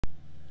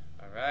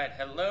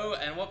Hello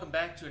and welcome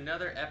back to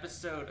another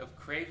episode of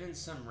Craven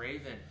Some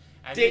Raven.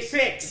 And Dick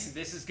Pics!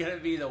 This is going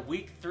to be the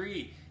Week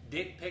 3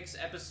 Dick Pics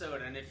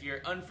episode, and if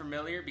you're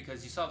unfamiliar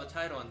because you saw the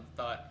title and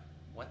thought,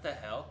 what the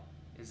hell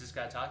is this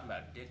guy talking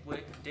about?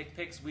 Dick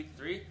Pics Week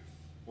 3?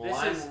 Well,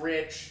 I'm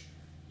rich,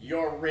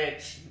 you're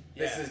rich,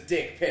 this is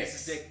Dick Pics.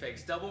 This is Dick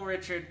Pics. Double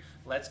Richard,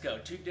 let's go.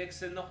 2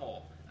 dicks in the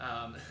hole.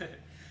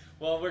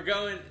 Well,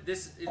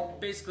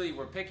 basically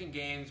we're picking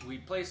games, we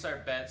place our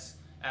bets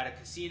at a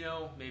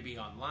casino, maybe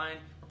online.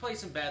 We're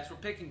placing bets, we're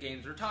picking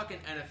games, we're talking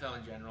NFL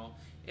in general.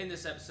 In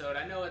this episode,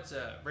 I know it's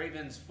a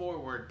Ravens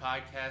Forward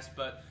podcast,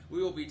 but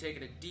we will be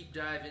taking a deep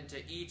dive into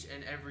each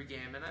and every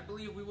game, and I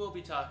believe we will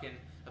be talking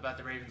about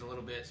the Ravens a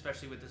little bit,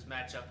 especially with this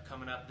matchup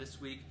coming up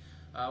this week.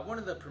 One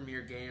of the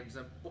premier games,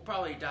 we'll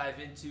probably dive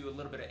into a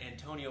little bit of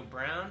Antonio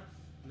Brown,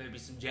 maybe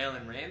some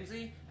Jalen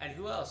Ramsey, and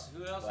who else?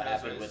 What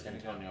happened with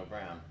Antonio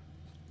Brown?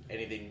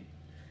 Anything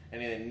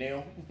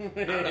new? I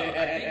don't know.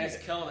 I think he's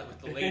killing it with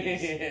the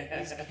ladies.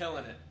 He's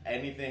killing it.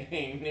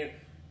 Anything new?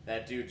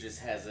 That dude just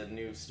has a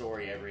new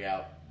story every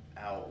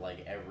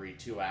every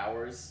 2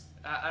 hours.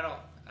 I don't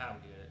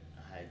get it.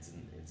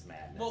 It's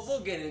madness. Well, we'll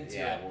get into it.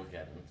 Yeah, we'll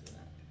get into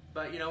that.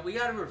 But we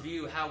got to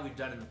review how we've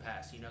done in the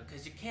past.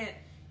 Because you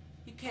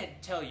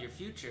can't tell your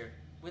future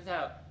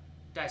without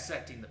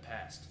dissecting the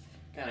past.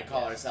 Kind of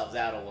call ourselves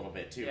out a little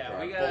bit too for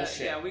our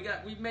bullshit. Yeah,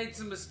 we've made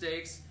some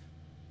mistakes.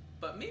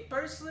 But me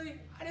personally,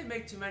 I didn't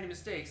make too many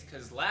mistakes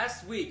because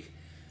last week,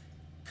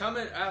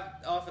 coming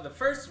off of the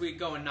first week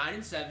going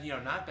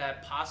 9-7, not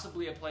bad,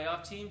 possibly a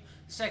playoff team.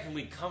 The second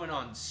week coming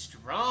on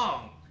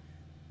strong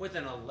with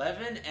an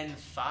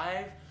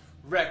 11-5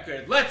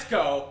 record. Let's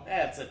go.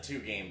 That's a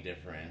 2-game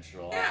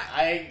differential. Yeah.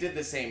 I did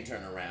the same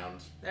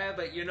turnaround. Yeah,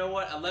 but you know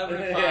what?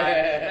 11-5.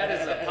 That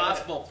is a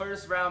possible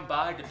first round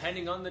bye,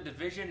 depending on the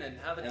division and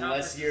how the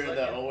unless you're is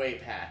the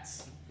 08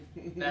 Pats.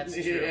 That's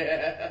true.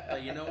 Yeah.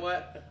 But you know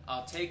what?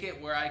 I'll take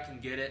it where I can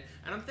get it.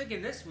 And I'm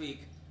thinking this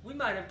week we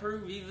might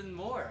improve even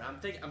more.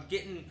 I'm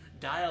getting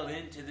dialed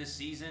into this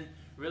season,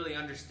 really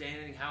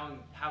understanding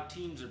how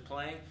teams are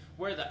playing,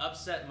 where the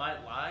upset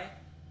might lie.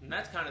 And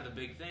that's kind of the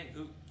big thing,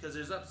 because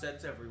there's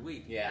upsets every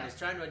week. Yeah. And it's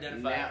trying to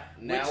identify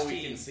now which we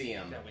team, can see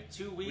them. That with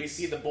 2 weeks, we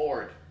see the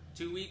board.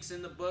 2 weeks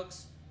in the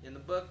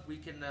book, we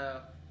can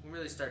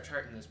really start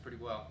charting this pretty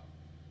well.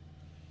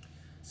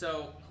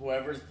 So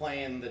whoever's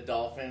playing the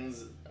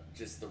Dolphins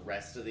just the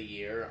rest of the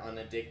year on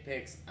the Dick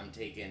Pics, I'm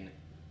taking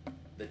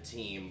the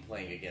team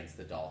playing against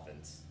the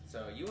Dolphins.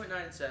 So you went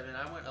 9-7,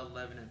 I went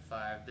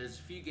 11-5. There's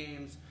a few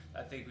games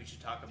I think we should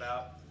talk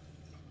about.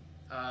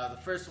 The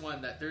first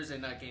one, that Thursday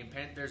night game,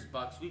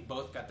 Panthers-Bucks, we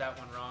both got that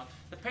one wrong.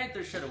 The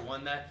Panthers should have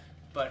won that,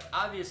 but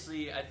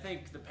obviously I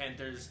think the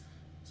Panthers,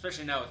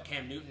 especially now with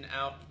Cam Newton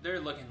out, they're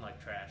looking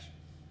like trash.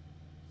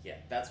 Yeah,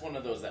 that's one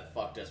of those that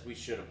fucked us. We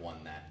should have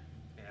won that.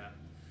 Yeah.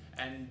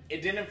 And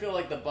it didn't feel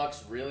like the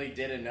Bucks really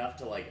did enough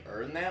to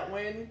earn that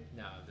win.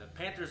 No, the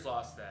Panthers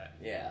lost that.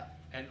 Yeah.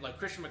 And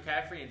Christian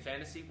McCaffrey in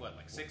fantasy,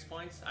 6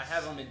 points? I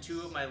have him in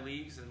 2 of my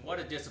leagues, and what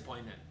a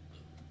disappointment.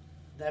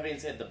 That being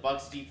said, the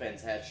Bucks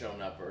defense had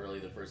shown up early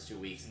the first 2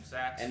 weeks. Some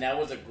sacks. And that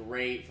was a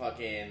great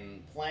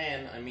fucking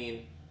plan. I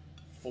mean,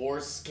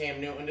 force Cam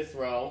Newton to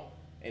throw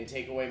and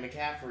take away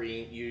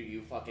McCaffrey.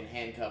 You fucking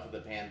handcuff the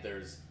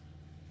Panthers.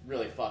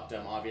 Really fucked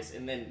them, obvious.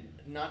 And then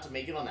not to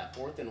make it on that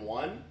 4th and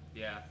 1.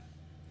 Yeah.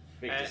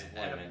 Big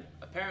disappointment. And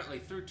apparently,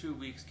 through 2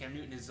 weeks, Cam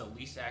Newton is the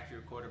least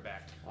accurate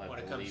quarterback when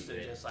it comes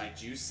to just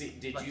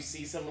Did you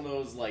see some of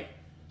those they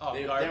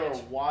garbage.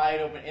 were wide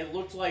open. It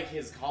looked like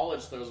his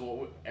college throws.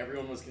 What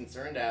everyone was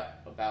concerned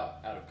about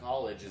out of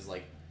college is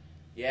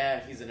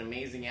yeah, he's an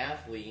amazing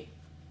athlete.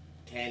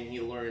 Can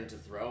he learn to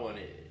throw? And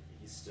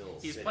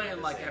he's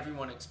playing like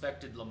everyone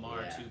expected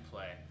Lamar to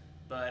play.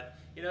 But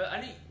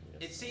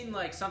it seemed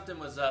like something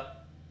was up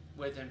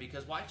with him,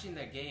 because watching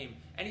that game,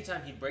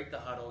 anytime he'd break the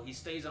huddle, he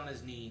stays on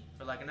his knee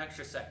for an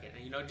extra second.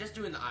 And just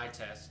doing the eye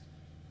test,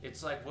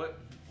 it's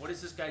what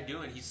is this guy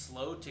doing? He's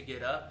slow to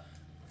get up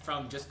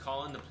from just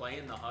calling the play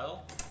in the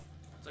huddle.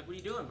 It's what are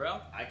you doing,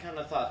 bro? I kind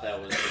of thought that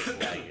was just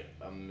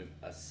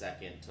a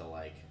second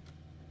to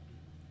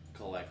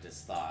collect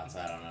his thoughts.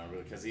 I don't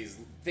know, because he's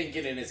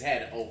thinking in his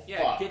head, oh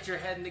fuck. Get your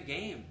head in the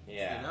game.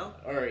 Yeah.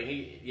 Or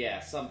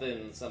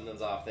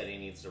something's off, that he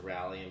needs to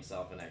rally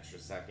himself an extra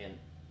second.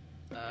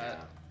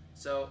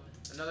 So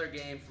another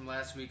game from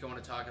last week I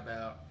want to talk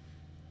about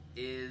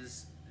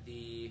is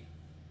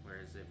where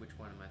is it? Which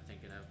one am I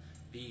thinking of?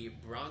 The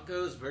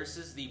Broncos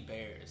versus the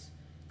Bears.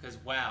 Because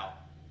wow,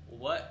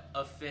 what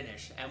a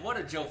finish, and what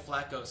a Joe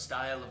Flacco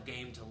style of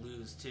game to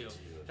lose too.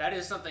 Dude. That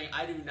is something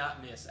I do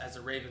not miss as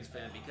a Ravens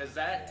fan, because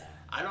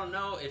I don't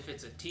know if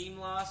it's a team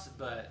loss,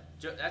 but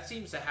that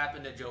seems to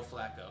happen to Joe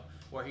Flacco,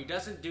 where he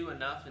doesn't do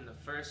enough in the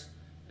first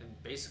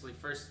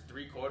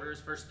 3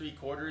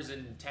 quarters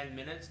in 10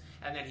 minutes,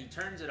 and then he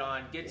turns it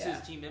on, gets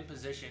his team in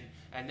position,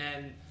 and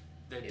then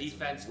the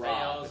defense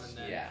fails, and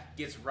then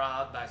gets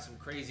robbed by some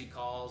crazy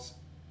calls.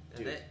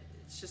 Dude,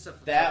 it's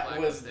just that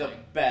was the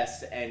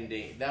best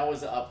ending. That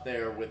was up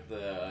there with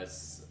the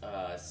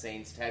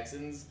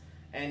Saints-Texans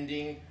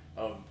ending.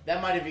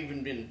 That might have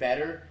even been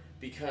better,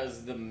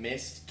 because the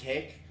missed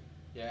kick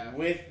Yeah.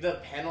 with the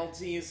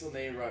penalties. So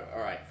they run. All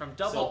right, From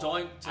double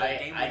doink to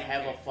game. I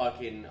have a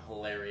fucking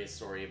hilarious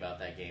story about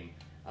that game.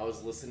 I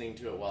was listening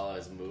to it while I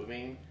was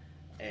moving,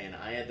 and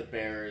I had the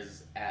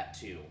Bears at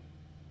 2.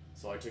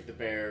 So I took the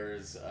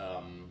Bears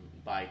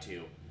by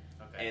 2.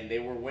 Okay. And they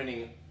were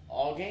winning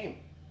all game.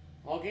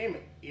 All game.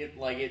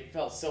 It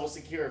felt so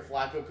secure.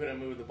 Flacco couldn't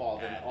move the ball.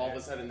 Then all of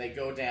a sudden they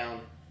go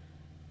down,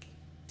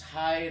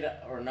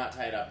 not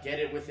tied up, get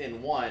it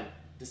within 1,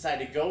 decide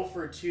to go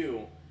for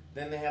 2.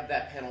 Then they have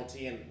that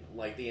penalty, and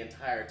like the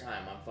entire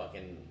time I'm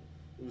fucking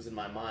losing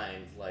my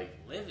mind. Like,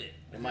 live it.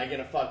 am I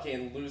gonna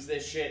fucking lose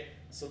this shit?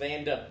 So they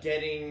end up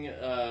getting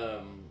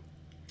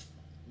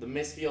the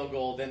missed field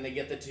goal. Then they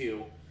get the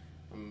 2.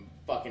 I'm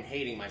fucking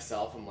hating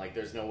myself. I'm like,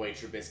 there's no way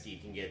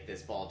Trubisky can get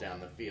this ball down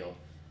the field.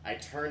 I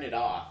turn it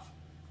off,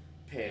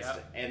 pissed,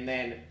 Yep. and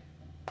then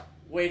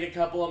wait a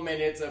couple of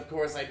minutes. Of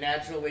course, I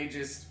naturally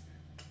just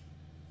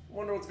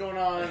wonder what's going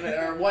on,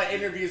 or what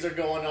interviews are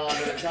going on,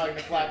 or they're talking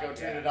to Flacco,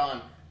 turn it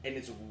on, and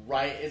it's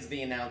right as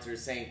the announcer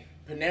is saying,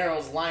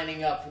 Pinero's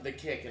lining up for the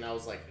kick, and I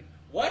was like,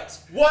 What?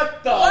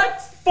 what the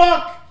What?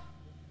 fuck?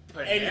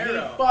 Panero. And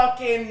he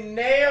fucking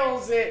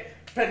nails it.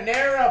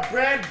 Panera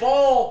Bread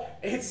Bowl.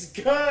 It's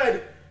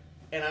good.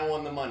 And I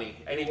won the money.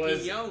 Eddie It was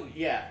Pignon.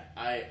 yeah.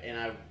 I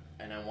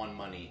won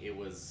money. It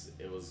was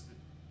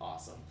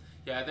awesome.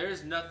 Yeah,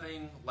 there's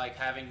nothing like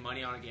having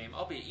money on a game.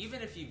 Albeit,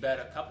 even if you bet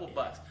a couple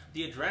bucks,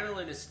 the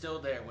adrenaline is still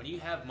there. When you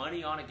have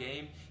money on a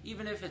game,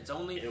 even if it's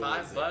only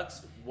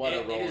 $5, what a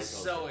it roller is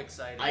coaster. so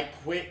exciting. I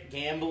quit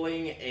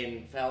gambling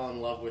and fell in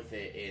love with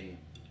it in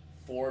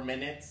 4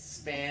 minutes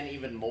span,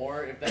 even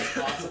more if that's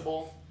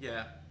possible.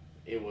 Yeah.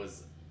 It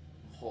was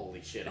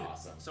holy shit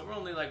awesome. So we're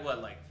only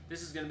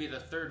this is going to be the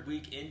 3rd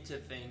week into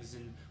things,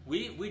 and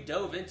we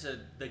dove into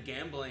the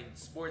gambling,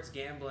 sports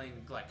gambling,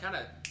 kind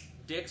of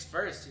dicks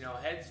first,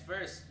 heads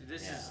first.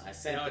 This is I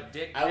sent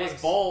dick I was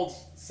picks. bold,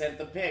 sent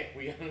the pick.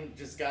 We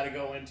just got to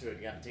go into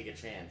it. Got to take a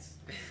chance.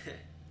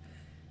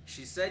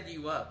 She set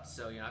you up,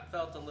 so I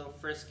felt a little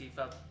frisky.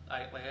 Felt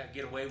like I could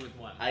get away with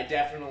one. I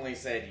definitely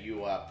said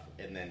you up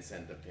and then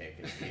sent the pick,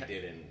 and she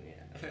didn't.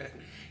 Yeah.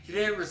 She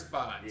didn't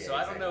respond, Yeah, so I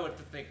don't exactly. know what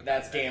to think about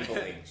That's that.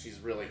 gambling. She's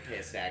really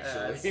pissed,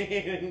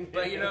 actually.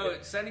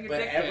 But sending a But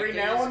dick every pic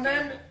now is and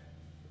then, gamble.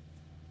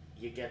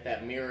 you get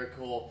that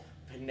miracle.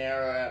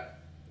 Panera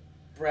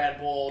Bread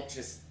Bowl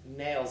just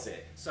nails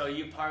it. So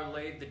you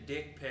parlayed the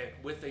dick pic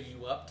with a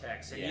you up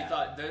text, and you Yeah.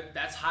 thought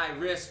that's high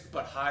risk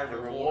but high The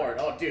reward. reward.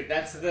 Oh, dude,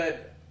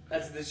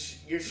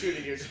 you're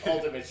shooting your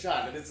ultimate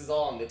shot, but this is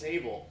all on the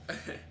table.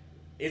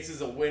 This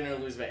is a win or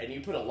lose bet, and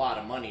you put a lot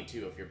of money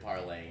too if you're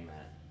parlaying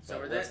that. So So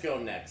were let's that- go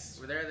next.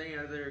 Were there any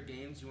other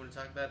games you want to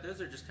talk about?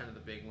 Those are just kind of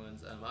the big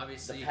ones. The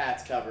Obviously,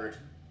 Pats covered.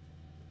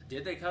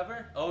 did they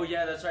cover? Oh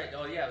yeah, that's right.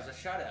 Oh yeah, it was a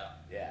shutout.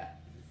 Yeah.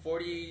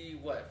 40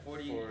 what?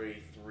 40.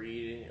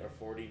 43 or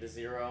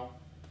 40-0.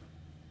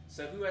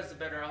 So who has the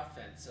better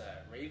offense?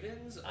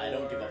 Ravens? I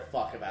don't give a or-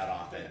 fuck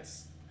about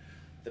offense.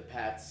 The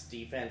Pats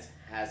defense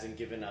hasn't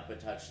given up a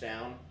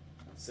touchdown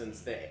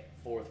since the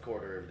 4th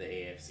quarter of the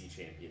AFC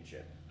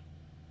Championship.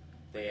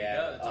 They There you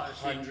go, had that's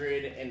honestly-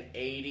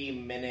 180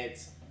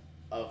 minutes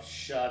of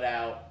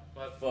shutout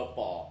But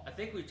football. I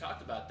think we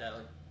talked about that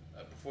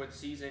before the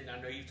season. I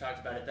know you've talked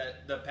about it.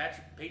 That the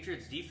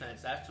Patriots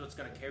defense, that's what's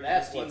going to carry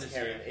That's this team what's this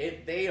carrying year.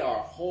 it. They are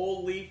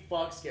holy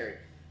fuck scary.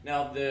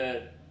 Now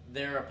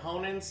their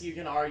opponents, you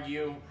can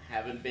argue,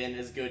 haven't been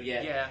as good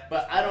yet. Yeah,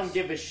 but of I don't course.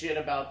 give a shit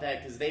about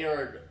that because they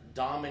are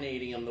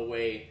dominating them the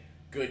way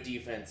good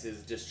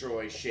defenses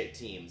destroy shit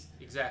teams.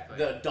 Exactly.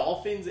 The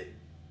Dolphins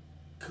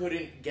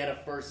couldn't get a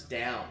first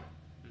down.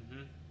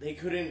 hmm They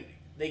couldn't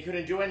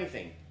do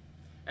anything.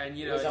 And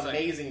It was it's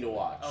amazing to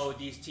watch. oh,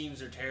 these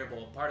teams are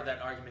terrible. Part of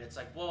that argument, it's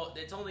like, well,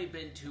 it's only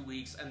been 2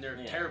 weeks and they're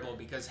Yeah. terrible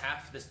because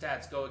half the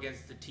stats go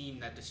against the team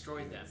that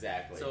destroyed them.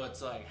 Exactly. So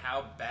it's like,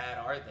 how bad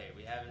are they?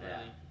 We haven't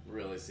yeah,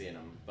 really seeing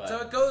them. But So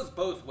it goes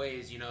both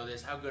ways,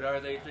 this. How good are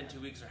they? It's been 2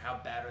 weeks, or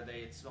how bad are they?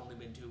 It's only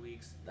been 2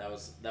 weeks. that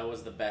was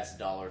the best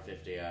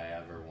 $1.50 I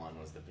ever won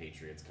was the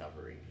Patriots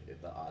covering.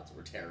 The odds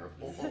were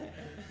terrible.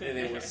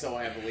 They were so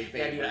heavily Yeah,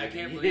 favored. dude, I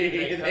can't believe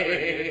they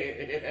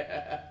covered,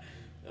 Yeah.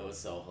 That was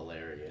so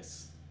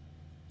hilarious.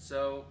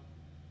 So,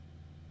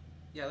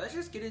 yeah, let's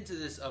just get into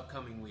this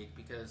upcoming week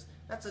because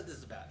that's what this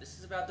is about. This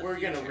is about the We're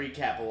future. gonna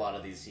recap a lot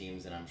of these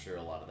teams, and I'm sure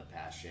a lot of the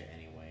past shit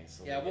anyway.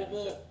 So Yeah, get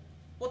into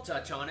we'll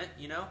touch on it.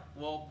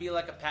 We'll be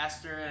like a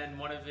pastor and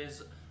one of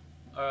his,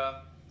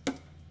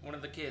 one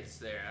of the kids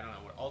there. I don't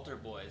know, altar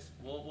boys.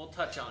 We'll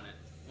touch on it.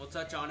 We'll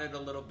touch on it a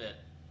little bit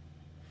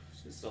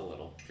just a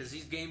little. because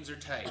these games are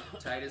tight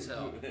as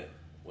hell.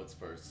 What's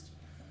first?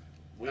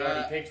 We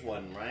already picked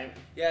one, right?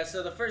 Yeah,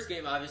 so the first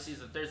game obviously is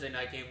the Thursday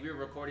night game. We were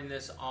recording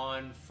this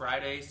on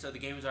Friday, so the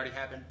game has already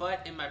happened.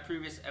 But in my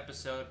previous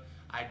episode,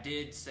 I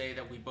did say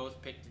that we both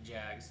picked the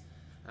Jags.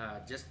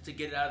 Just to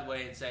get it out of the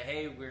way and say,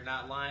 hey, we're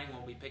not lying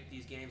when we pick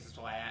these games. That's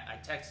why I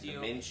texted you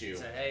Minshew. and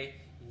said, hey,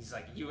 He's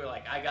like, you were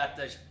like, I got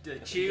the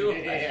chew.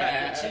 I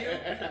got the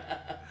chew.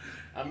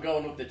 I'm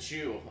going with the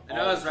chew. And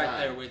I was right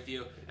there with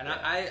you. And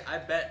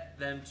I bet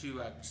them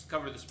to just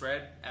cover the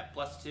spread at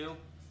 +2.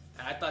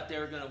 And I thought they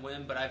were going to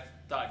win, but I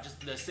thought just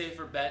the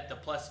safer bet, the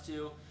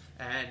 +2.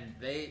 And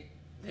they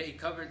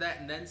covered that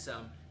and then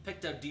some.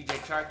 Picked up DJ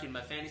Chark in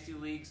my fantasy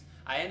leagues.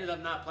 I ended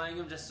up not playing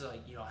him just to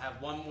have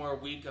one more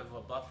week of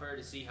a buffer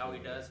to see how he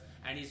does.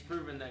 And he's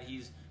proven that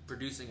he's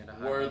producing at a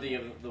high worthy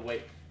level. of the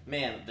wait.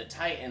 Man, the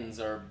Titans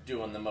are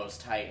doing the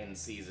most Titan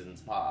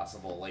seasons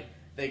possible. Like,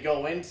 they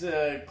go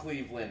into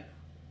Cleveland,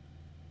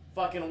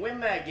 fucking win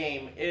that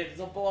game.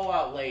 It's a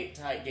blowout late,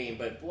 tight game,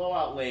 but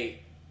blowout late,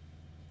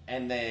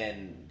 and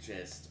then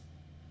just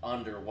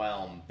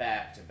underwhelm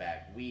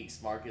back-to-back weeks.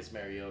 Marcus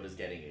Mariota's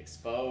getting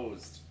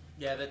exposed.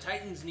 Yeah, the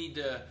Titans need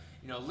to,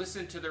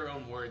 listen to their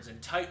own words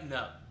and tighten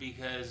up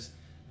because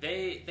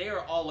they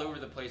are all over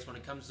the place when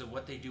it comes to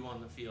what they do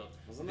on the field.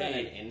 Wasn't that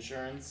an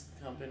insurance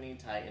company?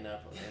 Tighten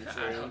up insurance?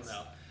 I don't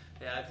know.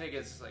 Yeah, I think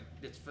it's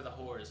for the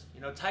whores.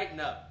 Tighten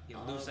up,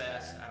 loose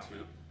ass. I don't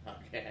know.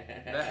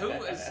 Okay. The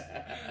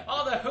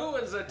who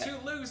is too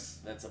loose.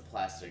 That's a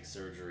plastic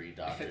surgery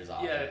doctor's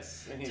Yeah,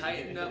 office.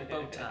 tighten up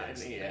bow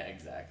ties. Yeah,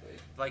 exactly.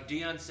 Like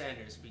Deion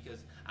Sanders, because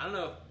I don't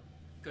know,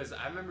 because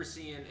I remember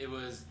seeing it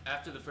was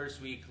after the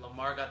first week,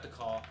 Lamar got the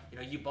call.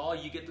 You ball,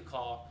 you get the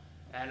call.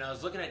 And I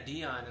was looking at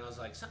Deion, and I was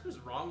like, something's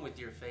wrong with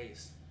your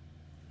face.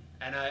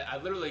 And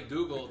I literally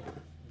Googled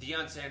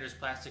Deion Sanders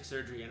plastic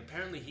surgery, and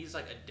apparently he's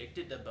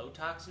addicted to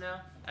Botox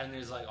now, and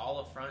is all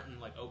up front and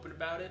open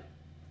about it.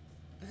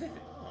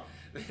 Oh.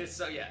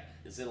 So yeah.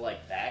 Is it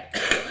like that?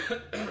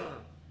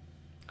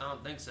 I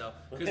don't think so,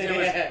 because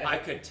I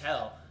could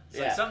tell.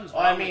 It's something's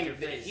wrong with your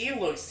face. He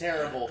looks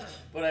terrible,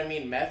 but I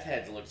mean, meth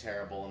heads look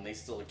terrible, and they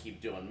still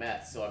keep doing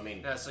meth. So I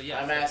mean,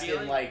 I'm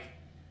asking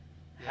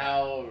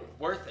how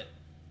worth it.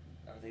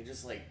 Are they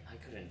just I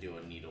couldn't do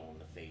a needle in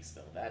the face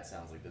though. That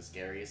sounds like the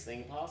scariest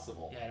thing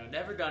possible. Yeah,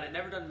 never done it.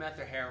 Never done meth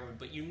or heroin,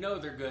 but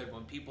they're good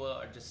when people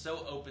are just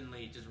so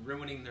openly just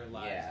ruining their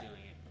lives doing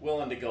it.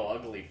 Willing to go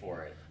ugly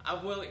for it. I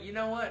will. You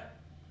know what?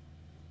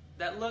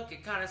 That look,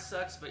 it kind of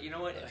sucks, but you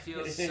know what? It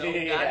feels so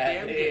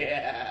goddamn good.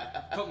 Yeah.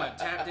 Put my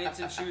tap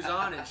dancing shoes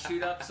on and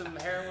shoot up some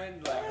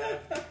heroin.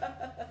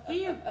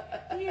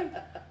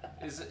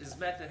 Is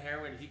meth and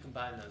heroin, if you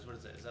combine those, what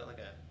is it? Is that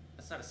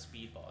that's not a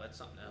speedball. That's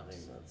something else. I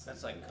think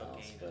that's like something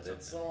cocaine. else, but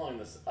it's along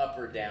this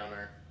upper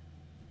downer.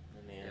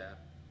 Yeah.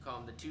 Call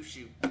them the two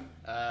shoot.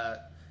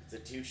 It's a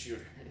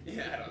two-shooter.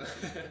 Yeah, I don't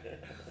know.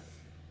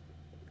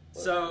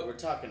 So we're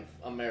talking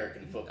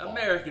American football.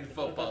 American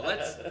football.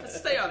 Let's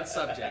stay on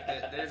subject.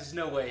 There's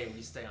no way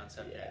we stay on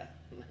subject.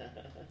 Yeah.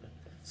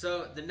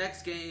 So the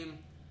next game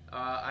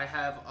I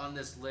have on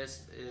this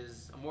list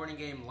is a morning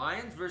game: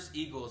 Lions versus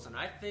Eagles, and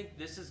I think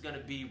this is going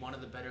to be one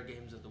of the better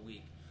games of the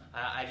week.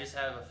 I just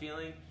have a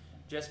feeling,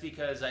 just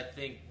because I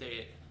think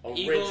the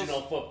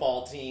original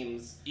football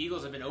teams.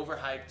 Eagles have been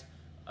overhyped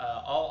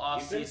all offseason.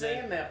 You've been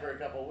saying that for a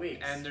couple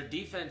weeks, and their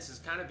defense has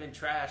kind of been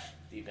trash.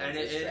 Defense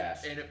is trash.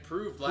 And it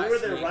proved last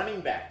week. Who are their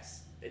running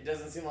backs? It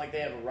doesn't seem like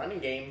they have a running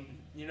game.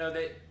 Throughout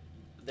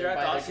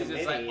the offseason,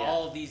 it's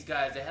all of these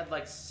guys. They had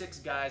 6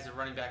 guys as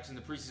running backs in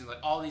the preseason.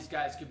 All these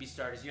guys could be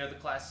starters. The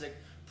classic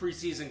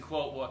preseason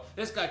quote, well,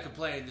 this guy could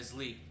play in this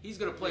league. He's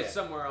going to play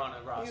somewhere on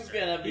a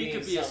roster. He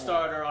could be a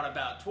starter on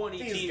about 20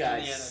 teams in the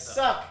NFL.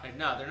 Suck.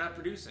 No, they're not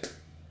producing.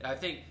 I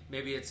think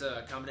maybe it's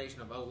a combination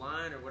of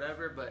O-line or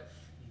whatever, but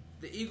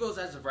the Eagles,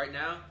 as of right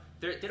now,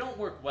 they don't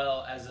work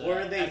well as a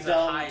Were they as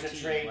dumb a high to team.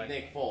 trade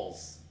Nick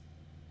Foles?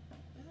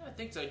 Yeah, I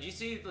think so. Do you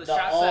see the The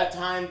shots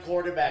all-time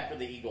quarterback for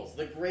the Eagles.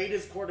 The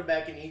greatest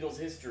quarterback in Eagles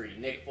history,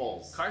 Nick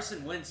Foles.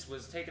 Carson Wentz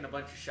was taking a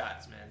bunch of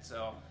shots, man.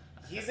 So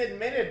he's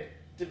admitted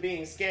to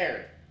being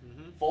scared.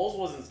 Mm-hmm. Foles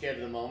wasn't scared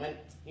of the moment.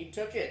 He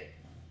took it.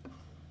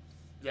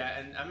 Yeah,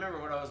 and I remember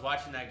when I was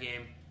watching that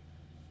game,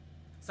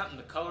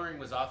 the coloring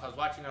was off. I was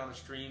watching it on the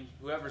stream.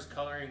 Whoever's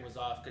coloring was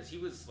off because he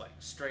was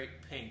straight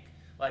pink,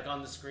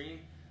 on the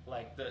screen.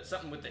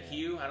 Something with the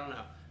hue, I don't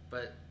know.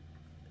 But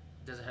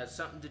does it have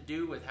something to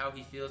do with how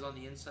he feels on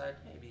the inside?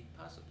 Maybe,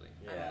 possibly.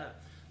 I don't know.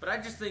 But I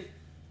just think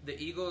the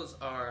Eagles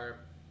are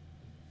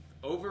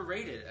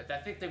overrated. I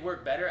think they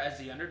work better as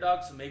the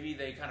underdog, so maybe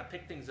they kind of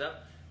pick things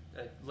up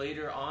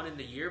later on in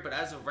the year. But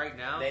as of right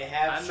now,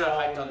 I'm not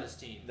hyped on this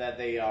team. That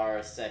they are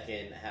a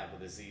second half of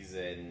the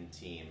season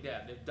team.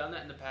 Yeah, they've done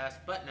that in the past,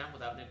 but not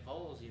without Nick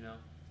Foles,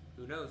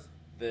 Who knows?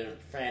 The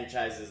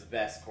franchise's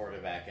best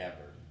quarterback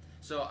ever.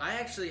 So I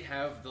actually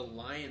have the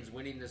Lions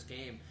winning this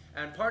game.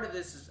 And part of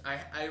this is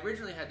I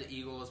originally had the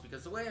Eagles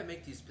because the way I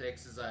make these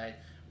picks is I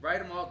write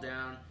them all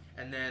down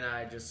and then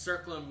I just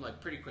circle them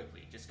pretty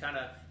quickly. Just kind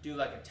of do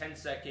a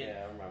 10-second.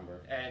 Yeah, I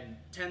remember. And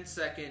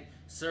 10-second,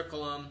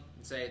 circle them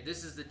and say,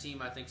 this is the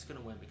team I think is going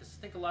to win. Because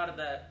I think a lot of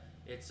that,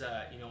 it's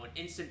an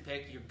instant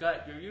pick. Your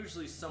gut, you're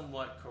usually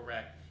somewhat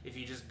correct if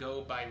you just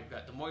go by your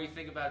gut. The more you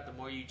think about it, the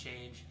more you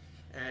change.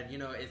 And,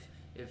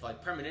 if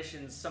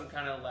premonition's some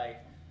kind of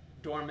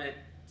dormant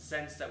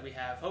sense that we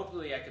have,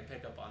 hopefully I can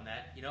pick up on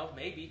that.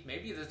 Maybe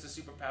there's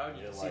a superpower and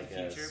you can see the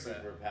future.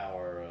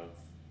 Superpower of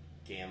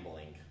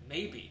gambling.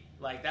 Maybe.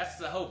 Like, that's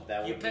the hope.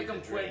 That You would pick be the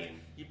them quick. dream.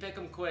 You pick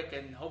them quick,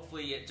 and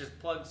hopefully it just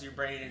plugs your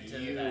brain into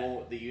You,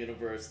 that the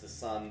universe, the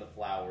sun, the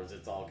flowers,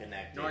 it's all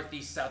connected.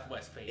 northeast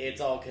southwest baby. It's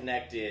all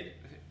connected.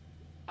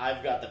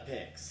 I've got the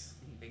picks.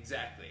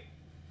 Exactly.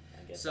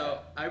 I get So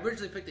I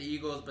originally picked the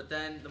Eagles, but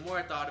then the more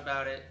I thought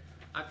about it,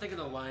 I'm thinking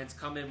the Lions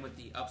come in with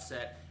the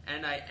upset,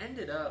 and I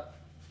ended up,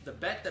 the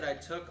bet that I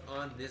took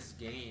on this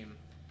game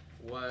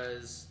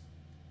was,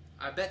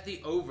 I bet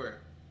the over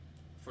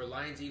for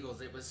Lions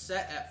Eagles. It was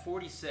set at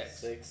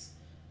 46.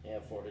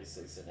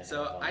 46 and a half.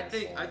 So on I this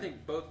think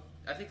one.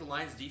 I think the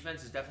Lions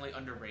defense is definitely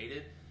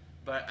underrated,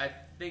 but I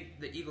think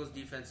the Eagles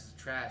defense is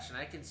trash, and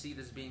I can see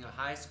this being a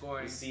high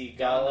scoring. You see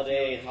down the field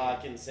Galladay, game.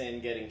 Hawkinson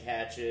getting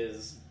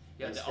catches.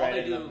 Yeah, and all they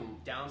spreading do them,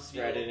 downfield.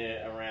 spreading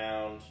it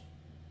around.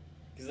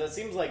 Because that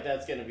seems like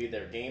that's going to be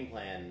their game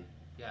plan.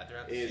 Yeah, they're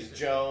at the Is season.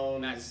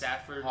 Jones, Matt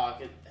Stafford.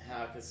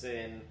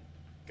 Hawkinson,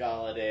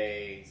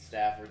 Galladay,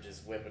 Stafford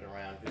just whipping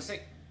around. I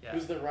think. Yeah.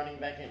 Who's the running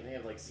back? They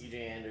have like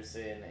C.J.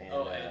 Anderson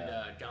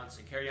and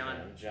Johnson. Carry on.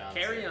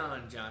 Johnson. Carry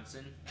on,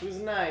 Johnson. Who's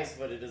nice,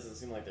 but it doesn't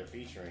seem like they're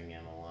featuring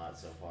him a lot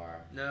so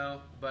far. No,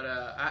 but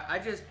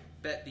I just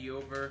bet the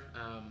over.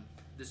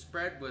 The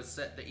spread was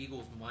set the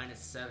Eagles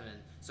 -7,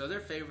 so they're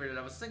favored.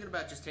 I was thinking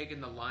about just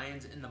taking the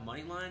Lions in the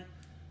money line,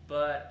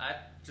 but I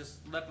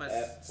just left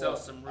myself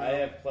some room. I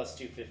have plus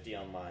 250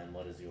 on mine.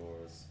 What is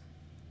yours?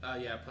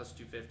 Yeah, plus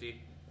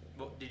 250.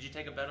 Well, did you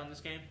take a bet on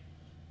this game?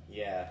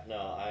 Yeah, no,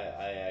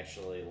 I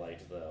actually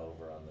liked the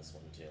over on this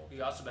one too.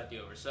 You also bet the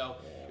over, so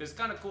Yeah. it was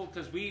kind of cool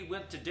because we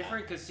went to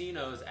different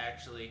casinos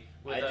actually.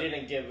 I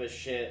didn't give a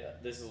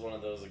shit. This is one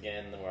of those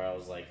again where I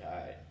was like,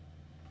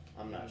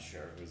 I'm not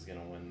sure who's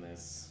gonna win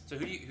this. So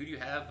who do you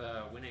have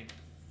winning?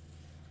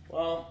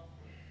 Well,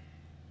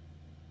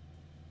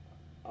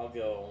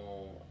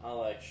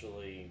 I'll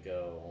actually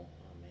go.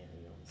 Oh man,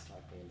 you almost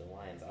talked me into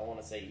Lions. I want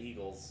to say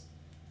Eagles.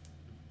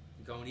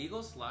 Going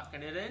Eagles,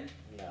 locking it in.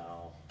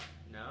 No,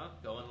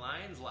 Going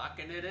Lions,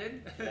 locking it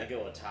in. can I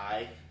go a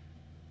tie?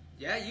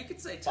 Yeah, you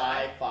could say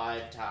tie.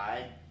 5-5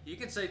 tie. You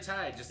can say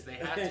tie. Just they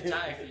have to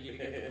tie for you to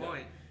get the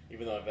point.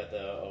 Even though I bet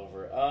the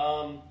over.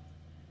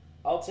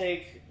 I'll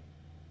take.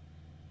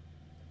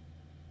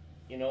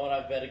 You know what?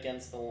 I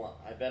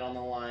bet on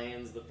the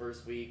Lions the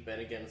first week. Bet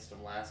against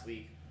them last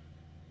week.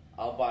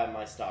 I'll buy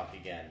my stock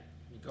again.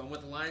 You going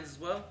with the Lions as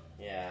well?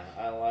 Yeah,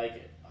 I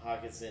like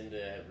Hawkinson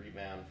to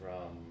rebound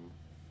from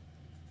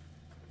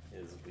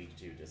his week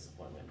 2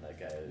 disappointment. That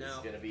guy is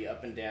going to be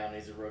up and down.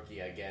 He's a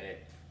rookie. I get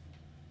it.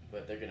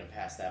 But they're going to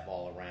pass that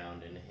ball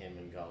around, and him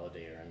and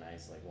Galladay are a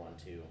nice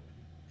 1-2.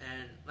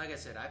 And like I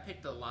said, I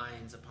picked the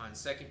Lions upon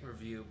second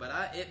review,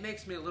 but it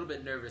makes me a little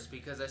bit nervous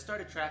because I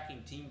started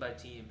tracking team by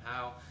team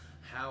how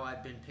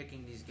I've been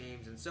picking these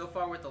games, and so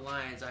far with the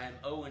Lions, I am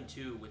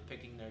 0-2 with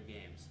picking their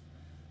games.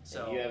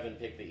 So and you haven't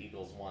picked the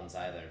Eagles once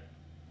either.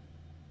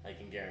 I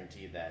can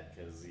guarantee that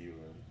because you.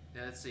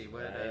 Yeah, let's see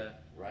what.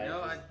 Right.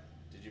 No,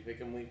 did you pick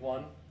them week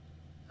 1?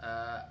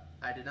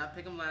 I did not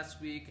pick them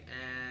last week,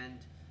 and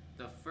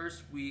the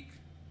first week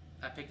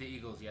I picked the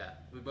Eagles. Yeah,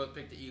 we both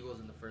picked the Eagles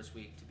in the first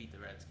week to beat the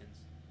Redskins.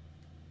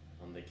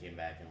 They came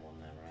back and won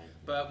that, right?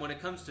 But when it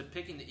comes to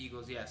picking the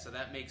Eagles, yeah, so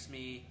that makes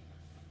me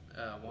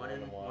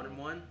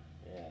 1-1.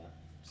 Yeah.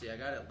 See, I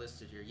got it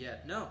listed here. Yeah,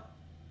 no,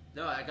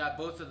 I got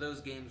both of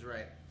those games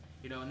right.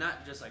 You know,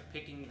 not just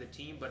picking the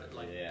team, but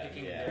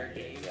picking their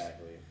games.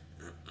 Exactly.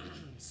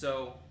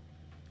 So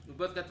we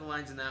both got the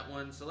Lions in that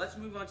one. So let's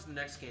move on to the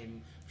next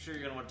game. I'm sure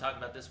you're gonna want to talk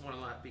about this one a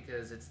lot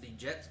because it's the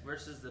Jets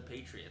versus the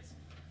Patriots.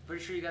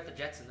 Pretty sure you got the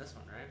Jets in this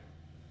one, right?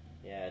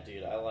 Yeah,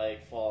 dude, I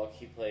like Falk.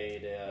 He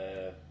played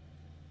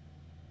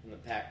in the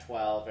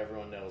Pac-12.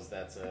 Everyone knows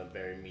that's a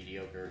very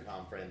mediocre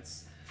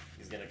conference.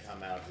 He's going to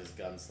come out just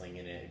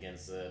gunslinging it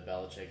against the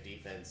Belichick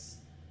defense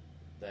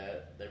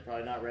that they're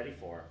probably not ready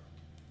for.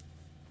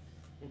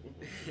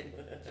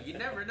 You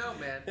never know,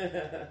 man.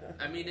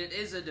 I mean, it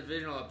is a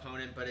divisional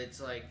opponent, but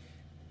it's like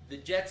the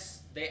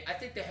Jets, I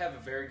think they have a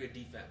very good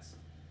defense.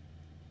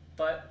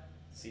 But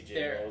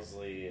CJ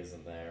Mosley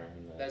isn't there.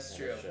 That's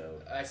true.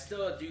 I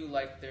still do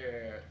like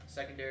their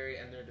secondary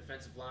and their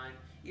defensive line,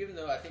 even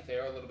though I think they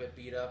are a little bit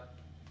beat up.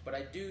 But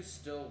I do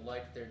still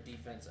like their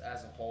defense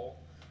as a whole.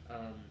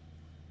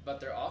 But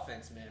their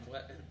offense, man,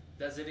 what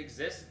does it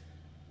exist?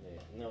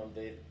 No,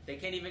 they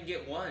can't even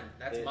get one.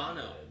 That's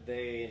mono.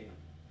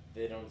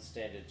 They don't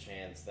stand a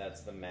chance.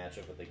 That's the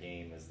matchup of the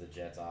game: is the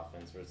Jets'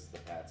 offense versus the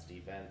Pats'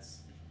 defense.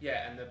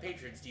 Yeah, and the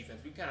Patriots'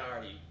 defense. We kind of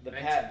already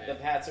mentioned it. The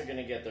Pats are going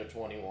to get their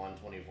 21,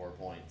 24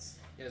 points.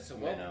 Yeah. So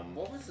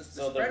what was this?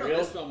 The spread on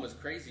this one was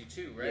crazy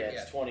too, right?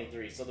 Yeah, it's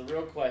 23. So the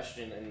real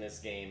question in this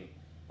game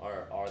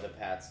are the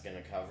Pats going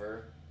to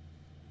cover?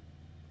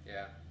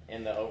 Yeah.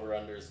 And the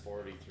over/under is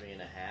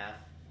 43.5.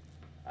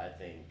 I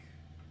think.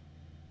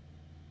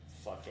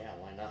 Fuck yeah,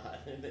 why not?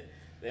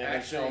 They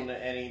haven't shown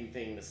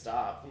anything to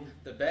stop.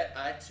 The bet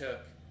I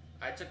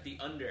took the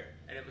under,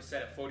 and it was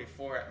set at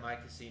 44 at my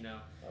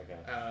casino. Okay.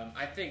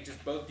 I think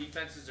just both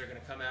defenses are going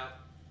to come out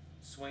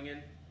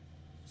swinging,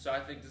 so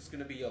I think this is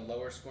going to be a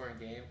lower scoring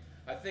game.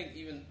 I think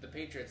even the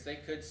Patriots, they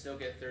could still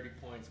get 30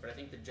 points, but I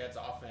think the Jets'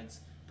 offense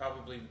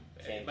probably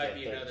Can't might get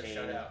be another 13.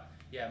 shutout.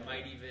 Yeah, it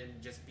might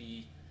even just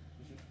be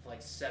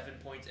like 7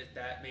 points, if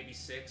that, maybe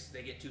 6.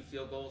 They get 2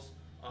 field goals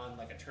on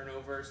like a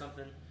turnover or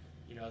something.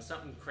 You know,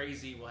 something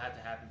crazy will have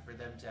to happen for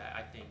them to,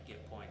 I think,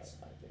 get points.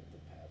 I think the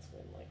Pats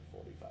win like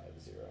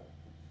 45-0.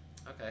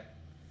 Okay.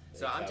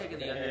 So I'm taking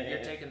the under.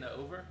 You're taking the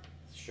over?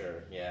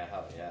 Sure. Yeah.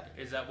 Hell yeah.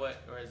 Is that what,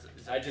 or is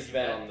that I just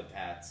bet on the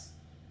Pats.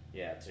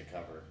 Yeah, to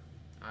cover.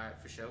 All right,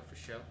 for show.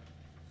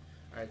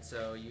 All right,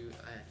 so you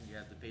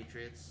have the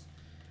Patriots.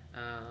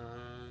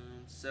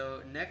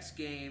 So next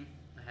game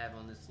I have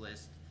on this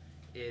list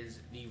is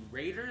the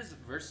Raiders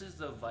versus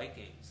the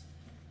Vikings.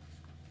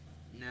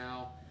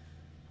 Now,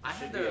 I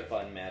Should have be a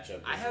fun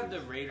matchup. I have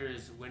the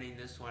Raiders winning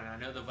this one. I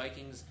know the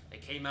Vikings, they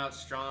came out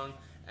strong,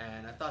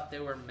 and I thought they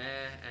were meh,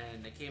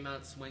 and they came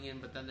out swinging.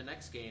 But then the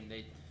next game,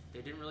 they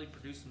didn't really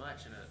produce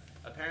much. And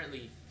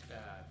apparently,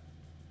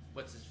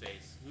 what's his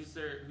face? Who's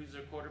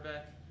their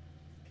quarterback?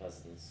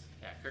 Cousins.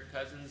 Yeah, Kirk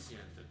Cousins. You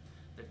know,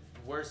 the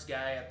worst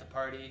guy at the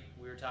party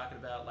we were talking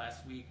about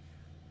last week.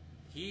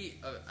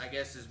 He, I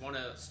guess, is one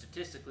of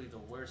statistically the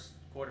worst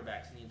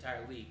quarterbacks in the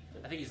entire league.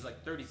 I think he's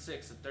like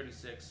 36 of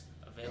 36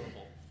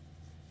 available.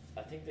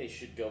 I think they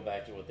should go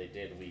back to what they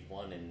did week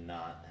 1 and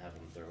not have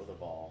them throw the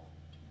ball,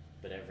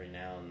 but every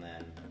now and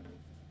then,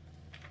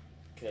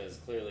 because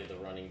clearly the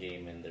running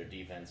game and their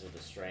defense are the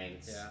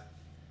strengths.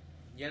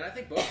 Yeah, and I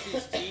think both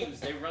these teams,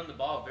 they run the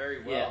ball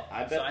very well.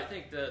 Yeah, I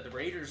think the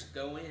Raiders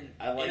go in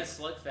a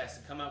slugfest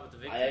and come out with the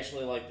victory. I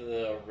actually like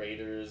the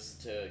Raiders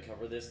to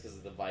cover this because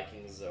the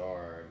Vikings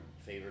are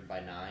favored by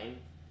 9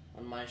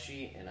 on my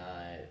sheet, and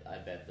I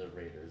bet the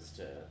Raiders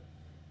to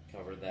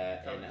cover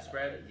that. Cover the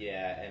spread?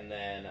 Yeah, and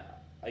then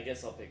I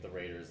guess I'll pick the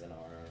Raiders in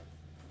honor.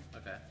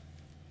 Okay.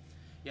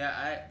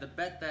 Yeah, the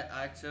bet that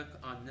I took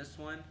on this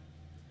one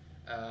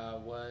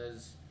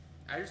was...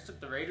 I just took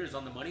the Raiders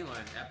on the money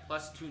line at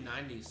plus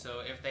 290. So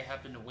if they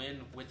happen to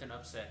win with an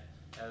upset,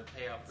 that would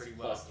pay out pretty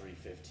well. Plus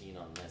 315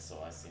 on this,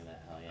 so I see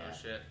that. Hell yeah. Oh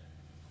shit.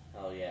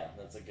 Hell yeah,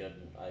 that's a good.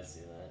 I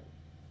see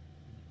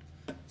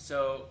that.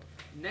 So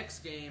next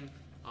game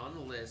on the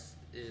list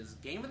is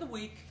game of the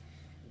week,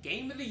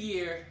 game of the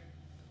year.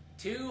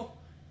 2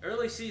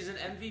 early season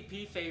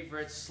MVP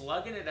favorites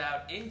slugging it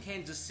out in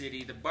Kansas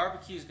City. The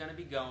barbecue is going to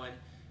be going.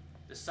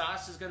 The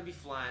sauce is going to be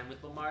flying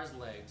with Lamar's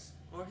legs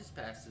or his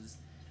passes.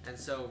 And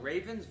so,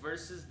 Ravens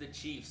versus the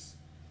Chiefs.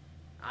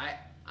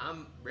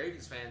 I'm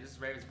Ravens fan. This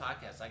is Ravens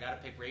podcast. I got to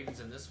pick Ravens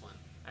in this one.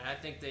 And I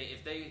think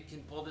if they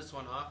can pull this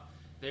one off,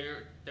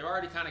 they're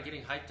already kind of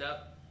getting hyped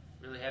up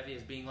really heavy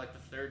as being like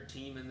the 3rd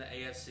team in the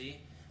AFC.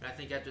 And I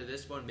think after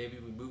this one, maybe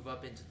we move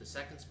up into the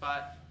 2nd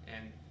spot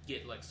and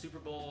get like Super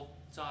Bowl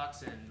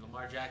talks, and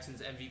Lamar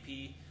Jackson's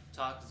MVP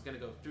talk is going to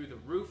go through the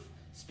roof.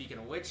 Speaking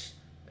of which,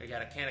 they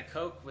got a can of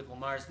Coke with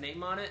Lamar's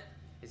name on it.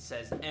 It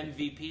says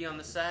MVP on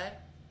the side.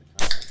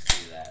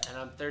 That. And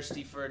I'm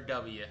thirsty for a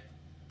W.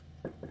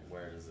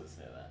 Where does it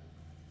say that?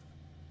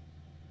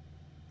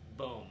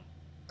 Boom.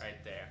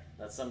 Right there.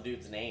 That's some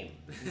dude's name.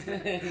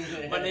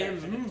 My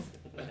name's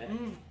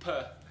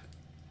Mvp.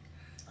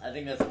 I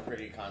think that's a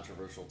pretty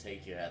controversial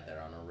take you had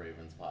there on a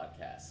Ravens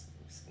podcast.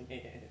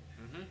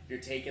 You're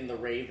taking the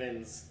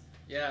Ravens,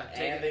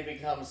 and they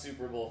become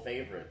Super Bowl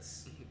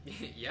favorites.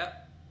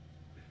 Yep.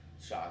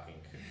 Shocking.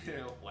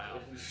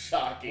 Wow.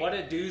 Shocking. What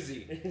a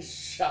doozy.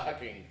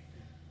 Shocking.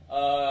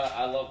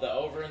 I love the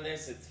over in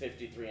this. It's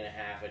 53.5.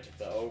 I took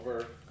the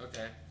over.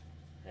 Okay.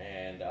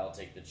 And I'll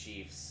take the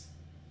Chiefs.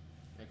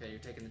 Okay, you're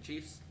taking the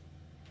Chiefs?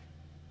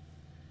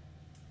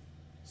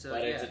 So,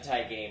 but it's a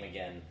tight game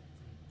again.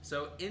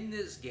 So in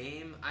this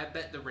game, I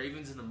bet the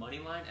Ravens in the money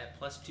line at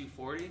plus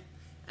 240.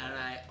 And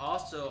I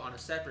also, on a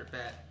separate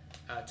bet,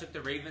 took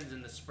the Ravens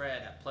in the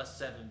spread at plus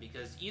 7.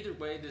 Because either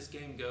way this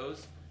game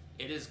goes,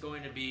 it is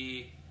going to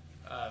be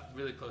a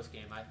really close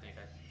game, I think.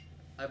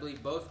 I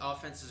believe both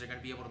offenses are going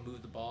to be able to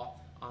move the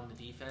ball on the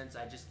defense.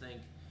 I just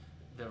think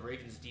the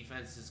Ravens'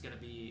 defense is going to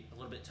be a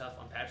little bit tough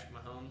on Patrick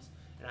Mahomes.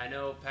 And I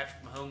know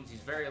Patrick Mahomes, he's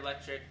very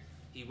electric.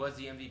 He was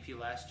the MVP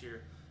last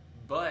year.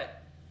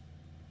 But,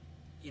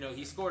 you know,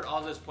 he scored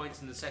all those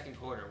points in the second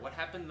quarter. What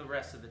happened the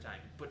rest of the time?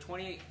 He put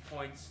 28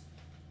 points.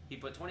 He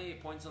put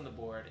 28 points on the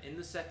board in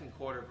the second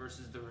quarter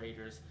versus the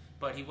Raiders.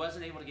 But he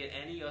wasn't able to get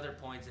any other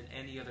points in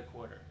any other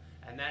quarter.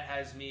 And that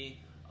has me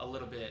a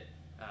little bit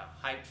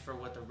hyped for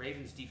what the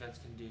Ravens defense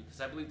can do,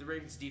 because I believe the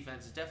Ravens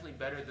defense is definitely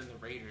better than the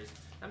Raiders.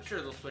 I'm sure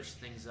they'll switch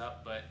things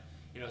up, but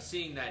you know,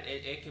 seeing that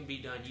it can be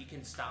done, you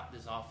can stop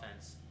this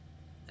offense,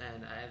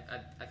 and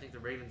I think the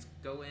Ravens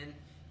go in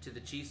to the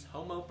Chiefs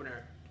home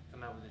opener,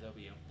 come out with a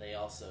W. They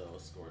also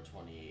scored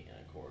 28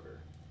 and a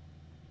quarter.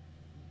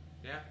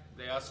 Yeah,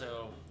 they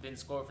also didn't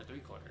score for 3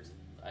 quarters.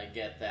 I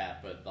get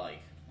that, but like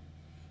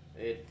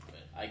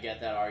I get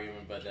that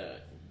argument, but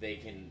they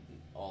can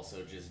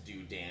also just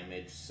do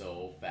damage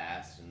so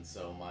fast and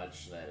so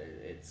much that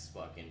it's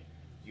fucking.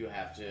 You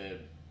have to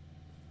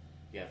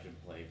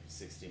play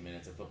 60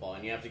 minutes of football,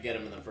 and you have to get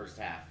them in the first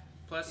half.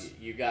 Plus,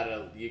 you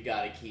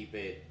gotta keep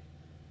it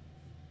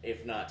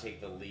if not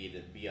take the lead,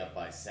 it'd be up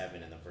by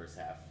 7 in the first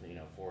half.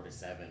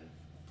 4-7.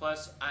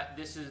 Plus,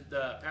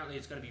 apparently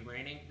it's going to be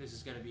raining. This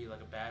is going to be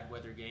like a bad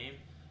weather game.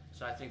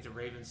 So I think the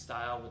Ravens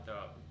style with the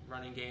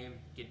running game,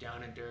 get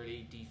down and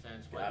dirty,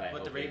 defense,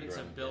 what the Ravens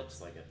have built.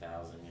 It's like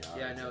 1,000 yards.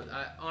 Yeah, I know.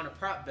 On a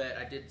prop bet,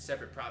 I did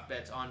separate prop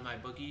bets on my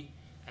bookie,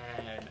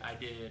 and I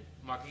did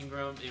Mark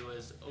Ingram. It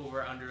was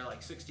over under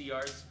like 60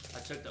 yards. I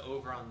took the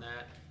over on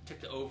that. Took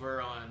the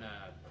over on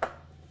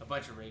a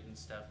bunch of Ravens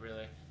stuff,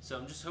 really. So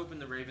I'm just hoping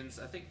the Ravens.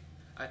 I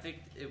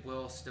think it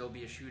will still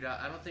be a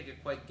shootout. I don't think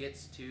it quite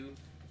gets to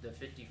the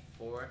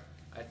 54.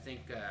 I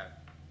think,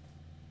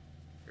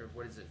 or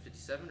what is it,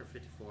 57 or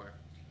 54?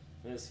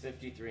 It was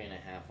 53 and a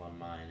half on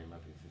mine. It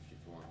might be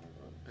 54 on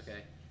everyone.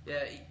 Okay.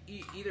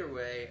 Yeah. Either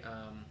way,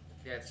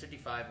 yeah, it's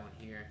 55 on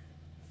here.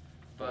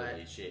 But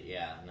holy shit!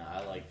 Yeah. No,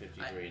 I like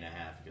 53 and a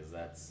half because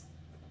that's.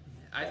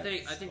 I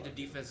think the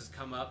defense has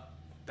come up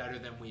better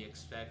than we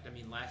expect. I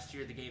mean, last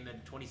year the game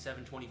had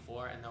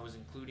 27-24, and that was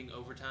including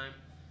overtime.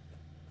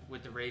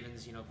 With the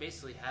Ravens,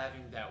 basically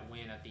having that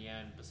win at the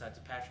end, besides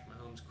the Patrick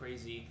Mahomes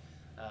crazy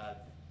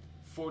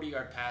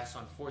 40-yard pass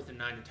on 4th and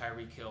 9 to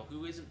Tyreek Hill,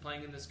 who isn't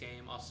playing in this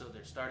game. Also,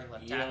 their starting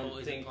left tackle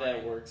isn't playing. You don't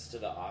think that works to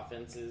the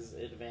offense's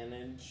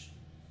advantage?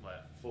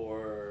 What?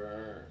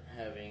 For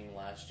having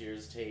last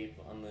year's tape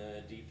on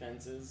the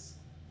defenses?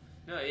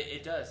 No,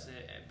 it does.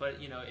 But,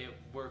 it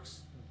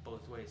works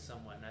both ways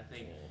somewhat. And I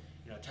think,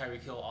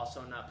 Tyreek Hill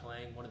also not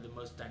playing, one of the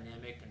most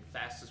dynamic and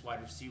fastest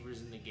wide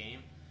receivers in the game.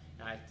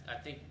 And I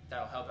think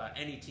that'll help out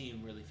any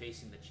team really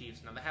facing the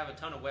Chiefs. Now, they have a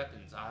ton of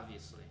weapons,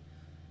 obviously.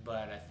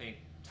 But I think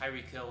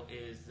Tyreek Hill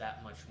is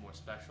that much more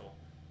special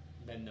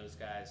than those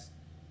guys.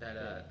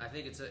 That I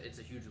think it's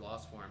a huge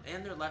loss for him,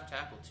 and their left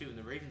tackle too. And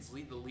the Ravens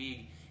lead the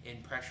league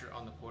in pressure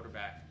on the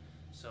quarterback.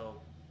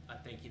 So I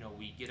think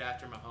we get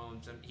after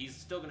Mahomes, and he's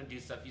still going to do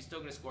stuff. He's still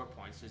going to score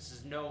points. This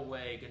is no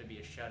way going to be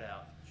a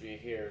shutout. Did you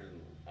hear?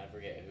 I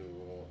forget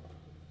who.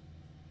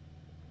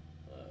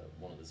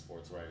 One of the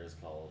sports writers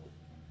called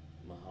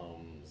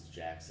Mahomes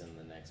Jackson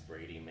the next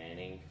Brady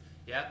Manning.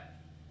 Yeah.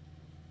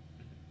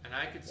 And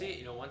I could see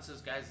it. Once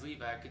those guys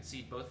leave, I could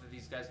see both of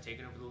these guys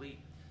taking over the league.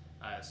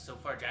 So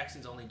far,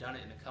 Jackson's only done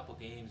it in a couple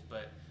games,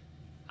 but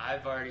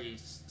I've already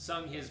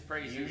sung his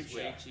praises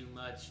way too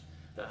much.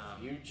 The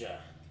future.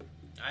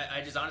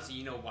 I just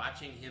honestly,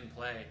 watching him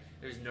play,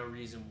 there's no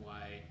reason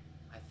why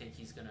I think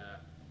he's going to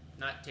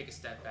not take a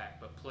step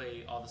back, but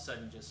play all of a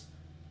sudden just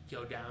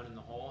go down in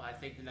the hole. I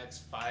think the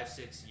next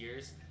 5-6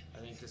 years, I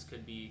think this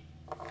could be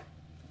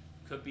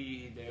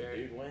their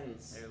dude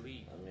wins. Their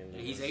league. I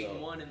mean, he's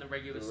 8-1 in the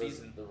regular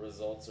season. The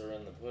results are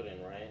in the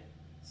pudding, right?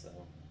 So.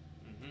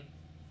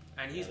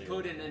 And he's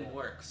put in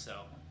work,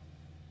 so.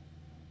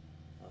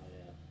 Oh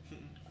yeah,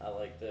 I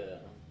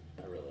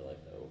really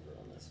like the over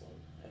on this one.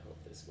 I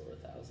hope they score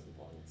 1,000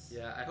 points.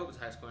 Yeah, I hope it's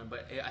high scoring,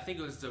 but I think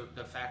it was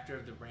the factor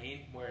of the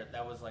rain where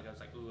that was like I was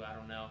like, ooh, I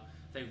don't know.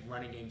 I think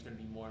running game's going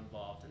to be more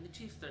involved, and the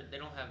Chiefs they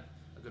don't have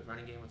a good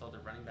running game with all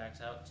their running backs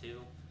out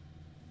too.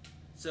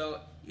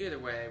 So either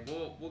way,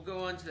 we'll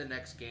go on to the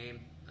next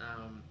game.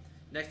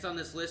 Next on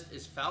this list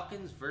is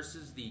Falcons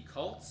versus the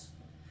Colts.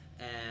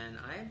 And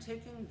I am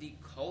taking the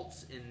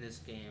Colts in this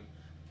game.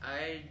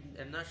 I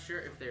am not sure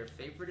if they're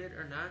favorited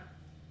or not.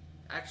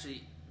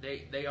 Actually,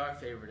 they are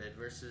favorited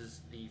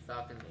versus the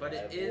Falcons, but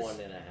it is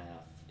 1.5.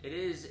 It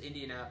is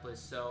Indianapolis,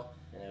 so.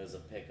 And it was a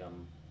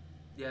pick'em.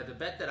 Yeah, the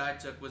bet that I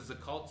took was the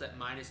Colts at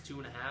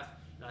 -2.5.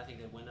 I think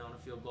they win on a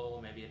field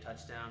goal, maybe a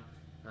touchdown.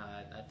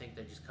 I think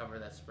they just cover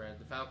that spread.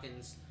 The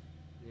Falcons,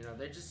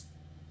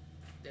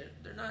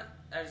 they're not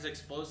as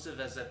explosive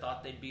as I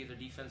thought they'd be. Their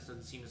defense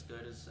doesn't seem as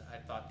good as I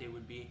thought they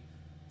would be.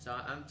 So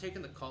I'm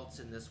taking the Colts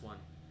in this one.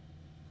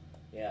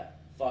 Yeah,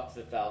 fuck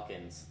the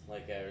Falcons,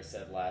 like I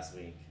said last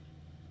week.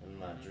 I'm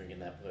not drinking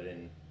that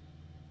pudding.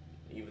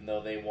 Even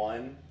though they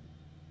won,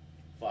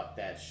 fuck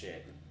that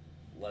shit.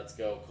 Let's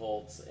go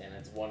Colts, and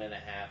it's 1.5.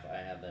 I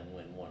have them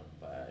win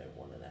by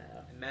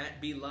 1.5.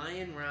 Matt be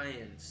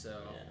Ryan,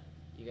 so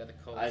you got the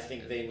Colts. I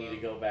think they need to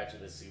go back to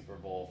the Super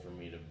Bowl for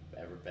me to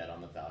ever bet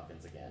on the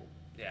Falcons again.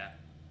 Yeah,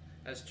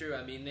 that's true.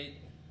 I mean, they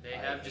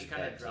have just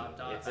kind of dropped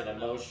off. It's an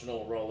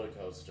emotional roller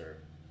coaster.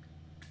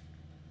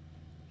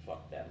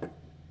 Fuck them.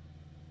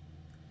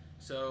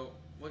 So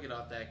we'll get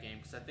off that game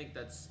because I think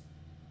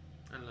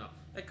I don't know.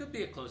 That could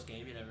be a close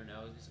game. You never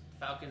know.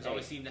 Falcons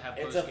always seem to have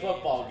close games. It's a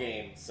football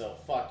game, so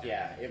fuck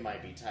yeah, it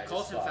might be tight.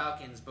 Colts and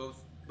Falcons,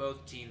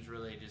 both teams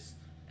really just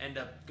end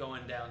up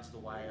going down to the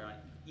wire on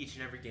each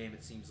and every game.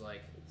 It seems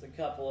like it's a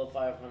couple of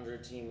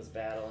 500 teams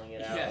battling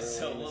it out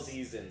early in the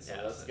season. So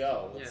let's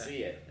go. Let's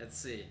see it. Let's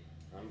see.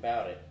 I'm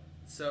about it.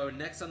 So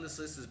next on this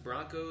list is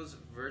Broncos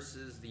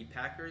versus the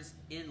Packers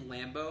in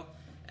Lambeau.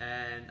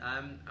 And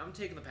I'm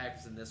taking the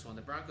Packers in this one.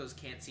 The Broncos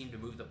can't seem to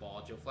move the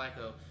ball. Joe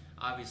Flacco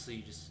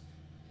obviously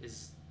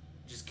is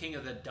king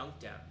of the dunk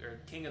down or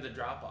king of the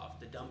drop off,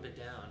 the dump it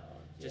down.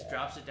 Just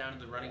drops it down to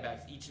the running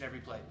backs each and every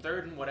play.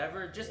 3rd and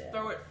whatever, just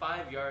throw it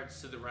 5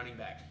 yards to the running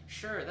back.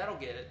 Sure, that'll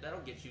get it.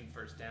 That'll get you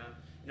first down.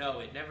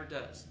 No, it never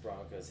does.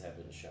 Broncos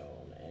haven't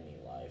shown any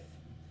life.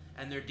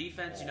 And their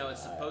defense, you know, is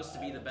supposed to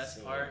be the best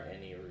I part. don't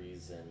see any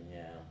reason,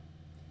 yeah.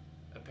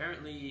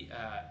 Apparently,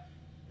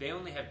 they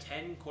only have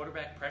 10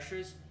 quarterback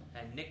pressures,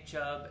 and Nick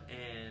Chubb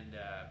and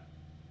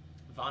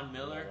Von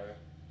Miller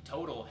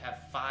total have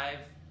 5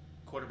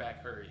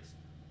 quarterback hurries.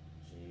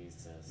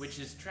 Jesus. Which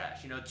is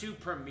trash. You know, 2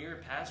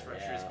 premier pass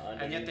rushers, Yeah,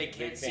 and yet they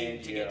can't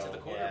seem to get to the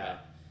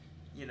quarterback.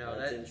 Yeah. You know,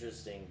 that's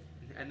interesting.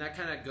 And that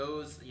kind of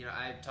goes, you know,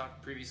 I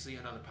talked previously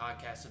on other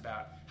podcasts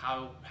about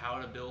how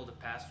to build a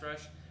pass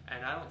rush,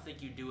 and I don't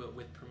think you do it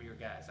with premier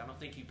guys. I don't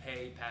think you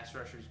pay pass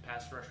rushers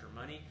pass rusher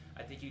money.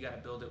 I think you got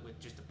to build it with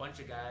just a bunch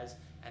of guys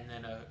and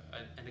then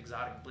an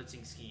exotic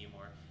blitzing scheme,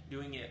 or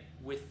doing it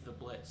with the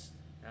blitz.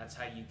 That's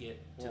how you get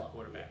to the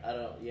quarterback. I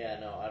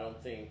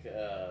don't think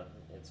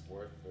it's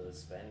worth the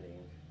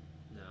spending.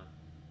 No.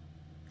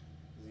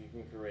 You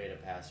can create a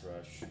pass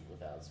rush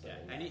without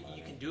spending and money.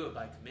 you can do it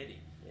by committee.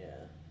 Yeah.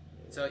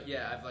 So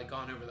yeah, I've like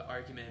gone over the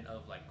argument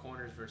of like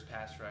corners versus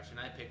pass rush, and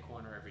I pick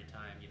corner every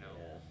time, you know.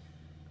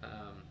 Yeah.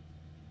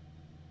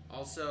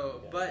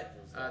 Also, but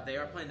they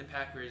are playing the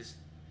Packers,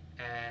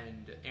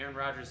 and Aaron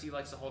Rodgers, he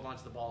likes to hold on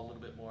to the ball a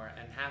little bit more,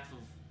 and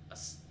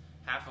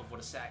half of what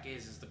a sack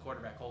is the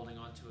quarterback holding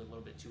on to it a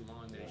little bit too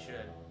long than he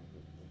should.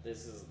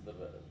 This is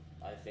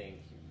I think,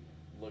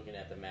 looking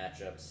at the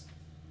matchups,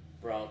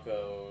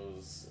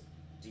 Broncos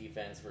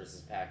defense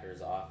versus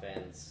Packers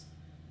offense.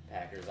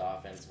 Packers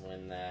offense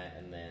win that,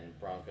 and then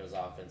Broncos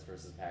offense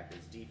versus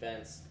Packers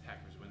defense.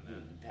 Packers win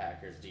that.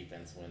 Packers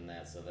defense win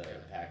that, so the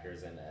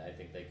Packers, and I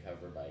think they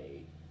cover by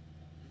 8.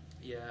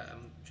 Yeah,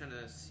 I'm trying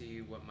to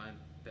see what my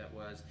bet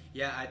was.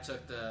 Yeah, I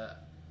took the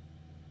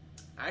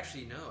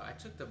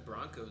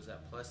Broncos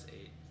at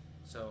 +8.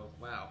 So,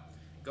 wow.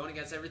 Going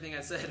against everything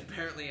I said,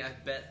 apparently I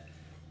bet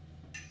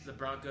the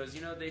Broncos.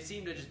 You know, they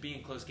seem to just be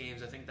in close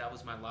games. I think that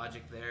was my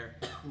logic there.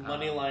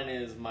 Money line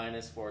is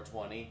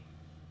 -420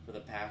 for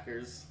the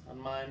Packers on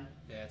mine.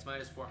 Yeah, it's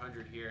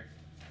 -400 here.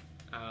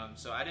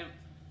 So I didn't.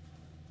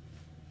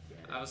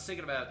 I was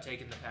thinking about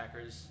taking the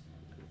Packers.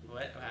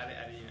 What?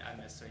 I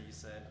missed what you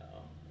said. Oh,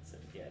 I said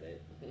get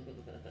it.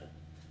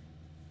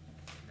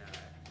 No.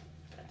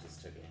 I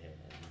just took a hit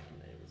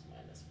and it was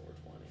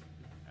 -420.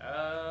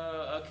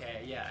 Oh,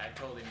 okay. Yeah, I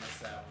totally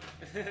missed that one.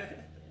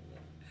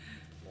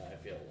 No, I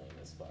feel lame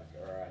as fuck.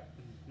 All right.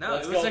 No,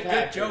 Let's it was go a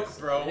Packers. good joke,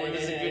 bro. It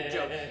was a good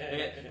joke.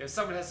 If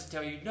someone has to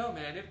tell you, no,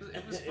 man, it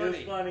was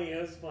funny.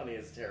 It was funny.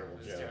 It's a terrible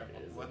joke. Terrible.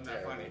 It was Wasn't a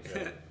that funny?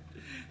 terrible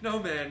No,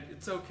 man,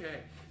 it's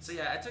okay. So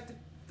yeah, I took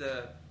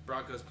the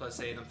Broncos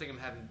 +8. I'm thinking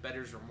I'm having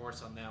better's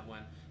remorse on that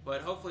one,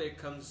 but hopefully it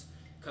comes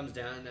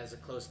down as a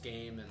close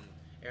game, and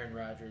Aaron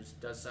Rodgers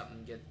does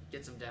something,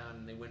 gets them down,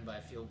 and they win by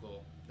a field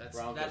goal. That's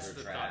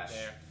the thought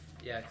there.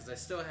 Yeah, because I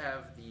still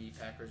have the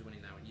Packers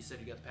winning that one. You said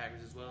you got the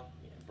Packers as well?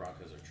 Yeah,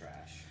 Broncos are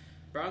trash.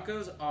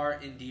 Broncos are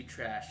indeed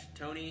trash.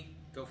 Tony,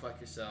 go fuck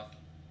yourself.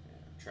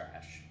 Yeah,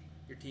 trash.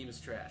 Your team is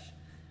trash.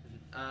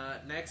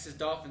 Next is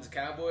Dolphins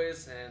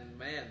Cowboys, and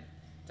man,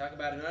 talk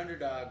about an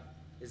underdog.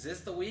 Is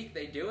this the week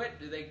they do it?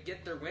 Do they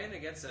get their win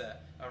against a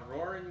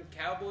roaring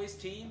Cowboys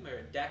team, or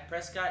a Dak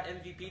Prescott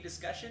MVP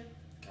discussion?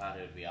 God,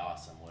 it would be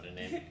awesome, wouldn't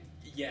it?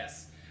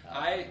 Yes.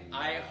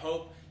 I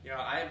hope, you know,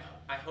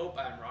 I hope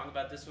I'm wrong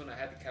about this one. I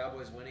had the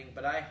Cowboys winning,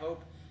 but I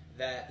hope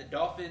that the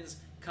Dolphins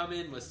come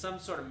in with some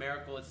sort of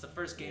miracle. It's the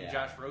first game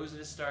Josh Rosen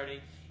is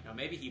starting. You know,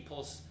 maybe he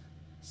pulls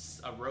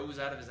a rose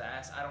out of his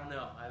ass. I don't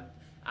know.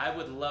 I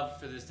would love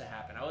for this to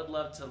happen. I would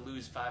love to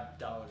lose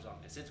 $5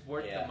 on this. It's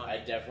worth the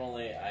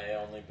money. I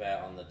only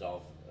bet on the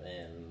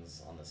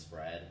Dolphins on the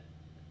spread.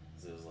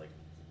 So it was like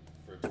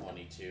for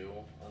 22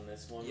 on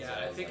this one. Yeah,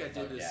 so I think like,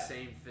 I did the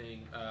same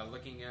thing.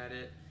 Looking at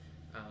it,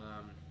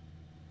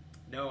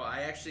 no,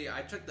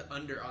 I took the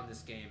under on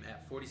this game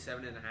at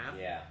 47.5.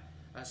 Yeah.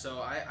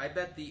 So I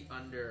bet the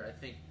under. I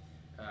think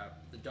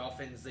the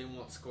Dolphins, they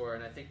won't score,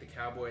 and I think the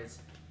Cowboys,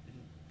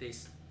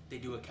 they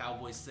do a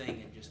Cowboys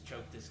thing and just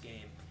choke this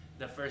game.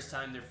 The first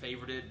time they're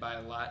favorited by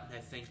a lot, and I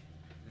think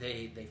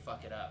they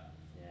fuck it up.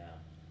 Yeah.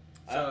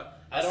 So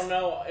I don't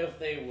know if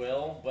they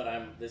will,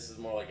 but this is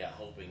more like a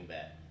hoping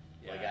bet.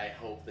 Yeah. Like, I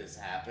hope this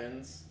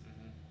happens.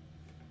 Mm-hmm.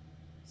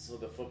 So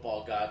the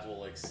football gods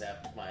will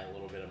accept my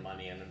little bit of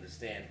money and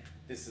understand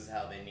this is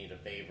how they need to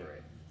favor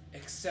it.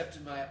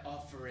 Accept my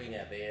offering.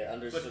 Yeah, they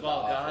understood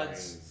Football the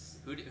gods. offerings.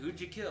 Who'd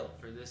you kill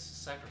for this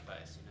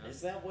sacrifice? You know? Is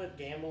that what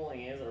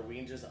gambling is? Are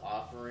we just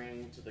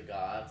offering to the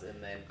gods,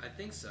 and then I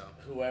think so.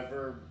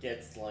 whoever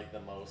gets like the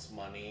most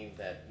money,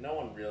 that no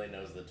one really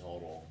knows the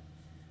total,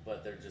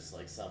 but they're just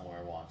like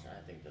somewhere watching.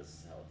 I think this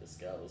is how this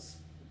goes.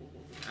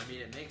 I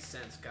mean, it makes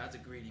sense. God's a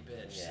greedy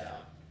bitch. Yeah. So.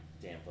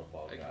 Damn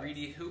football gods. A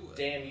greedy who?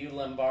 Damn you,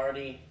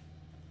 Lombardi.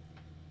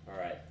 All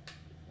right,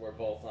 we're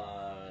both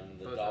on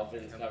the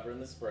Dolphins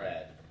covering the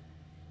spread.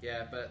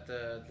 Yeah, but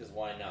because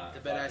why not? The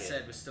bet I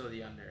said was still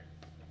the under,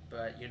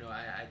 but you know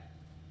I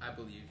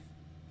believe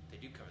they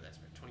do cover that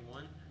spread.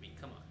 21. I mean,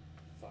 come on.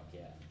 Fuck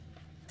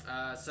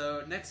yeah.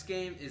 So next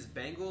game is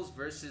Bengals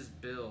versus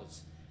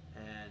Bills,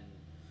 and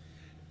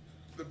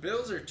the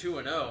Bills are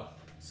 2-0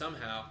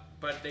 somehow,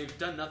 but they've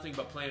done nothing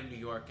but play in New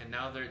York, and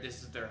now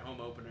this is their home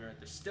opener.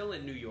 They're still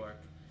in New York.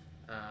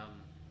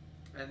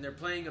 And they're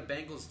playing a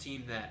Bengals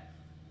team that,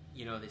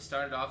 they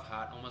started off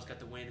hot, almost got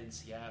the win in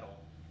Seattle,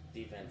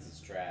 Defense is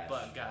trash.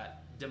 but got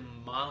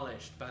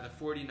demolished by the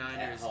 49ers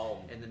At home.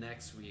 in the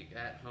next week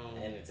at home.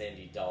 And it's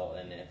Andy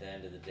Dalton. At the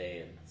end of the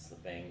day, it's the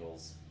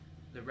Bengals.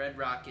 The Red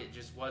Rocket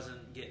just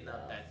wasn't getting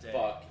up that day.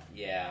 Fuck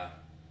yeah.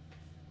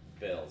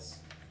 Bills.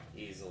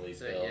 Easily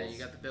So Bills. yeah, you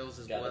got the Bills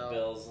as Got well. the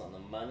Bills on the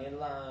money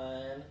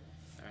line.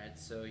 All right,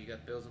 so you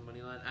got Bills on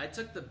money line. I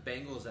took the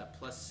Bengals at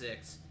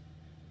 +6.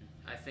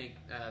 I think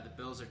the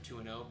Bills are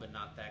 2-0, but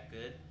not that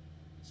good.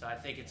 So I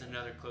think it's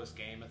another close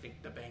game. I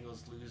think the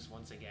Bengals lose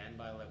once again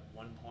by like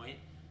 1 point.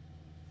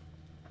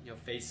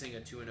 Facing a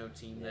 2-0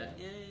 team that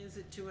is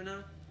it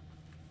 2-0?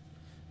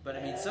 But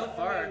I mean, so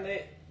far,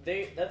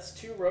 That's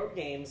 2 road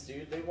games,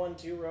 dude. They won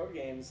 2 road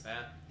games.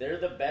 yeah. They're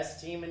the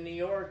best team in New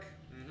York.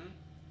 Mm-hmm.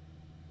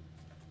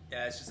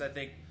 Yeah, it's just I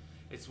think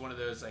it's one of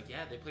those like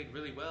they played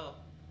really well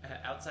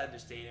outside their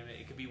stadium.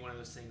 It could be one of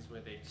those things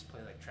where they just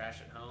play like trash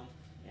at home.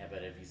 Yeah,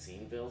 but have you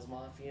seen Bills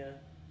Mafia?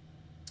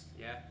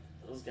 Yeah,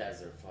 Those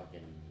guys are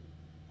fucking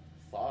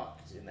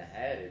fucked in the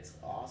head. It's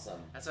awesome.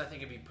 that's why I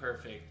think it'd be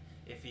perfect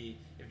if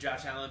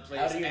Josh Allen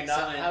plays How do you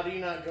excellent. How do you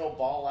not go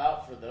ball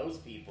out for those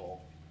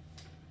people?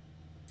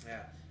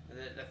 Yeah, and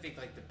then I think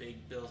like the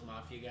big Bills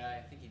Mafia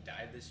guy. I think he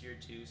died this year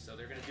too, so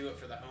they're gonna do it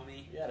for the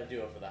homie. You got to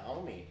do it for the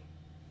homie.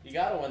 You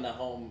got to win the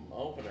home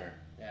opener.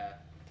 Yeah,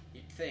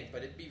 you'd think,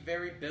 but it'd be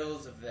very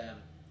Bills of them.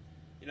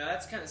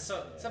 That's kind of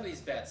some of these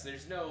bets.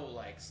 There's no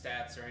like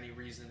stats or any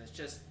reason. It's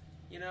just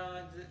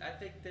I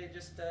think they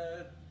just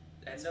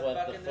That's end up what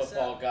the fucking this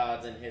football up.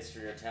 gods in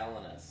history are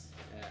telling us.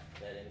 Yeah.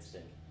 That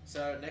instinct.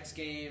 So next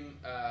game,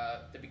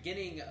 the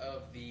beginning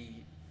of the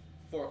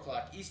 4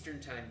 o'clock Eastern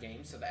time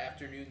game. So the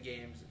afternoon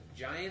games: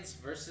 Giants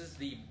versus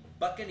the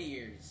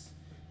Buccaneers.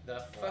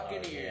 The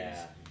Buccaneers.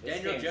 Yeah. This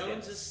Daniel game's Jones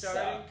gonna is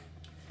starting.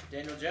 suck.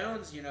 Daniel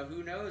Jones,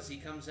 who knows? He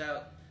comes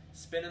out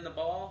spinning the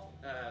ball.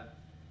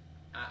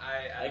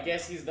 I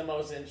guess he's the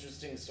most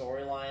interesting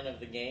storyline of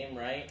the game,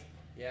 right?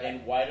 Yeah.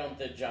 And why don't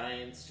the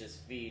Giants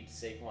just feed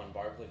Saquon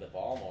Barkley the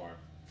ball more?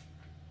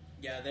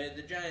 Yeah,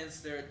 the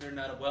Giants, they're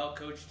not a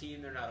well-coached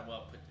team. They're not a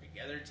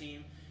well-put-together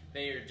team.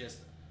 They are just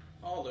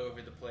all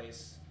over the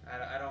place.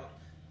 I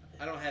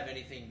don't have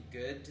anything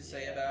good to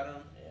say about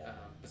them. Yeah.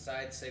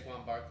 Besides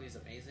Saquon Barkley's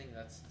amazing.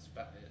 That's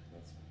about it.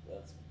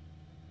 That's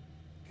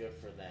good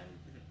for them.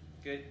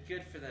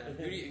 Good for them.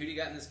 Who do you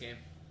got in this game?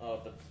 Oh,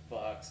 the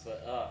Bucks,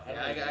 but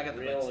I got the Bucks,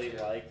 really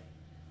too.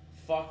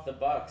 fuck the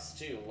Bucks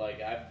too.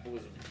 Like I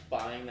was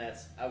buying that.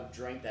 I would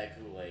drink that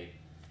Kool-Aid.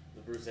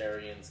 The Bruce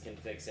Arians can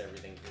fix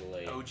everything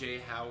Kool-Aid. O.J.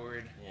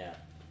 Howard. Yeah,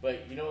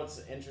 but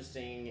what's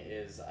interesting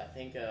is I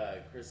think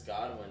Chris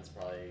Godwin's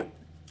probably.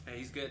 Hey,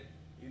 he's good.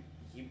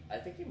 I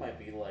think he might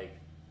be like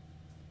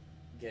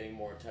getting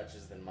more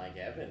touches than Mike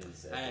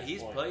Evans. At this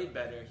He's point. played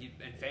better.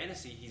 In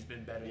fantasy, he's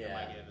been better than Yeah.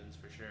 Mike Evans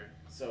for sure.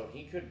 So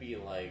he could be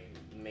like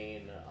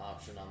main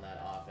option on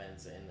that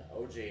offense, and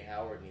O.J.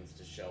 Howard needs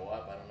to show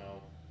up. I don't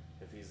know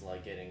if he's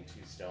like getting too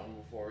stoned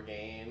before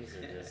games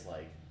or just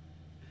like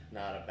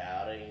not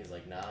about it. He's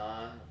like,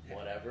 nah,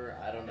 whatever.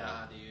 I don't know.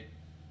 Nah, dude.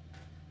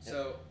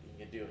 So,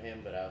 you could do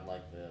him, but I would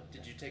like the.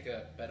 did you take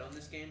a bet on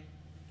this game?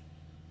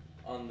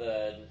 On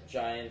the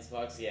Giants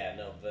Bucks? Yeah,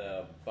 no,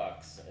 the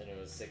Bucks, and it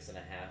was 6.5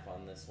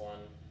 on this one.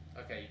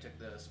 Okay, you took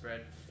the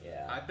spread.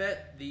 Yeah. I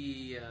bet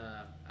the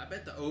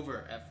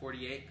over at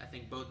 48. I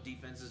think both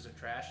defenses are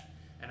trash,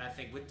 and I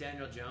think with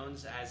Daniel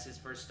Jones as his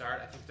first start,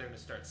 I think they're going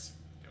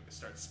to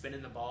start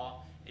spinning the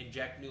ball,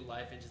 inject new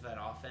life into that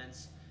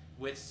offense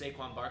with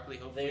Saquon Barkley.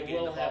 Hopefully, They getting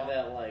will the ball. have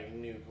that like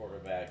new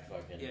quarterback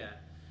fucking. Yeah.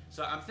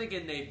 So I'm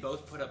thinking they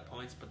both put up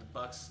points, but the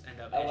Bucks end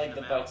up. I edging like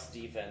the them out. Bucks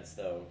defense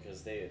though,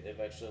 because they've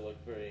actually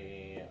looked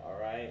pretty all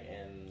right,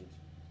 and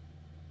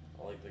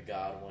I like the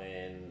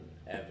Godwin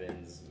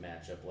Evans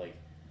matchup. Like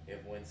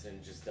if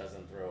Winston just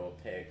doesn't throw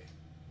a pick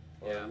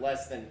or Yeah.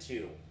 less than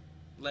 2,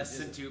 Less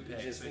He than 2 he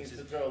picks. just which needs is-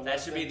 to throw that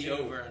less should be than the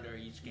 2. over under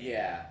each game.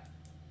 Yeah,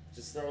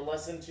 just throw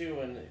less than 2,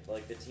 and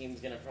like the team's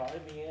gonna probably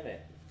be in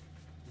it.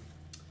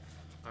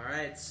 All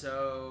right,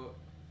 so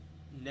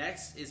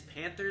next is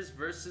Panthers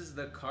versus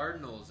the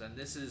Cardinals, and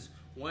this is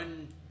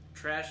one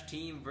trash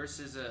team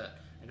versus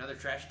another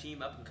trash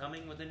team up and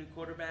coming with a new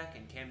quarterback,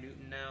 and Cam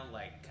Newton now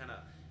like kind of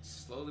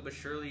slowly but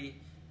surely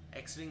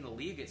exiting the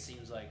league. It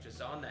seems like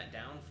just on that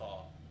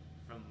downfall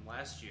from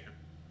last year.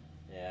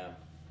 Yeah.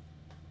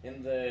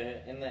 In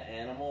the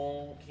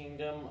animal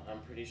kingdom,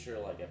 I'm pretty sure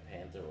like a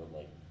panther would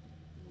like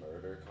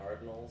murder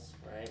cardinals,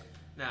 right?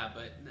 Nah,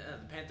 but the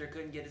Panther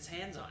couldn't get his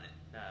hands on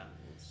it.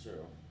 It's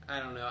true. I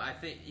don't know. I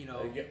think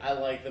I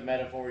like the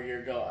metaphor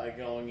you're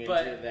going into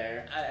But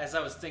there. as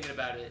I was thinking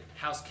about it,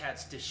 house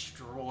cats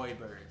destroy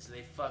birds.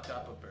 They fuck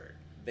up a bird.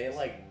 They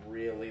like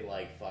really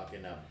like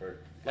fucking up bird.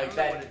 I Like don't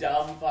know what that it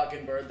dumb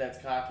fucking bird that's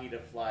cocky to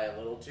fly a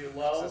little too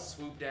low. Just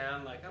swoop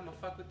down like I'm gonna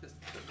fuck with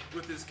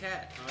this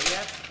cat. Oh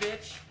yeah,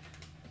 bitch.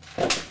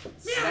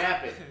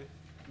 Snap it.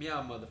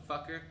 Meow,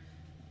 motherfucker.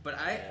 But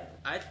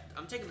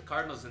I'm taking the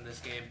Cardinals in this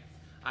game.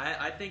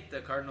 I think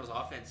the Cardinals'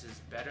 offense is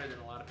better than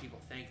a lot of people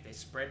think. They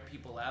spread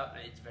people out,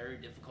 and it's very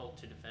difficult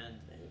to defend.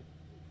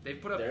 They've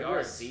put up their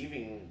yards.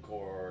 receiving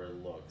core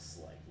looks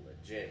like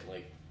legit.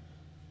 Like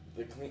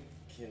the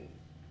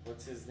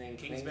what's his name?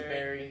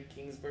 Kingsbury?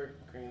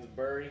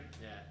 Kingsbury.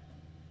 Yeah.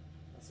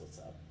 That's what's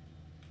up.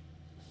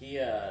 He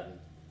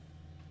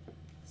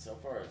so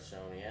far it's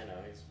shown,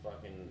 he's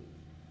fucking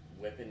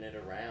whipping it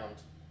around.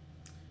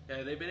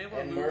 Yeah, they've been able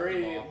to And move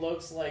Murray the ball.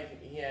 looks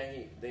like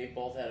they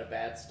both had a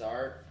bad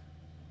start,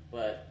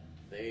 but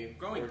they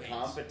Growing were pains.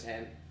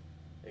 competent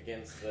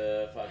against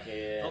the fucking.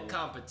 Little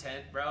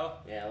competent, bro.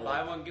 Yeah,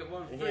 Buy one get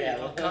one free. Yeah,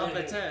 little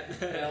competent.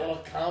 Yeah, a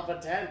little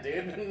competent,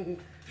 dude.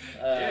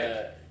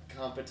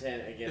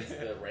 Competent against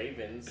the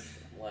Ravens.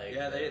 Like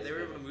Yeah, they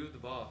were able to move the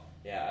ball.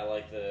 Yeah, I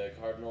like the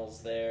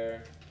Cardinals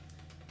there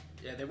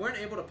Yeah, they weren't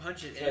able to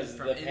punch it in because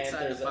from the inside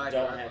Panthers the 5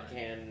 don't yard have line.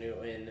 Cam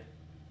Newton,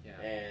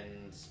 Yeah.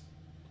 and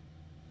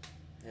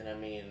I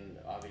mean,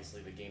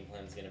 obviously the game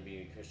plan is going to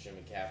be Christian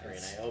McCaffrey,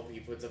 It's- and I hope he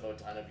puts up a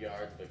ton of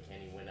yards, but can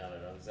he win out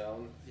of own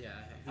zone? Yeah.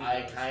 who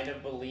I knows? kind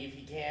of believe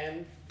he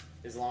can,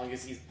 as long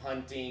as he's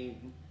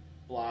punting,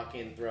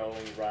 blocking,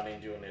 throwing, running,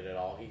 doing it at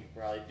all. He could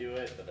probably do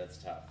it, but that's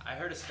tough. I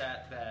heard a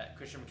stat that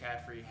Christian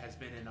McCaffrey has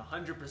been in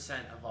 100%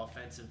 of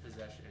offensive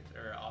possessions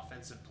or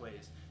offensive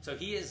plays. So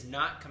he has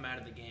not come out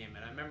of the game.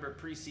 And I remember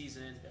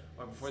preseason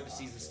or before the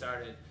season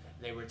started,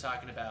 they were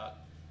talking about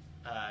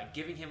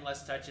giving him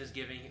less touches,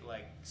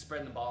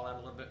 spreading the ball out a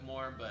little bit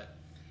more. But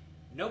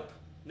nope,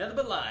 nothing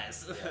but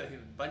lies.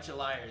 Bunch of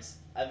liars.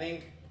 I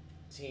think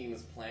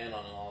teams plan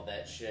on all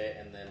that shit,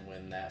 and then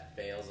when that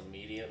fails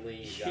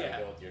immediately, you gotta Yeah.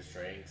 go with your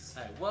strengths.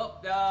 All right,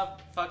 well,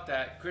 fuck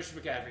that. Christian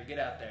McCaffrey, get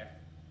out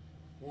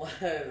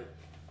there.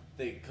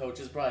 The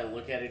coaches probably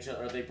look at each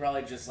other, or they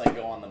probably just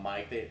go on the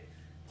mic.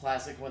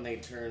 Classic when they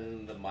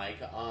turn the mic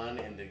on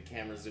and the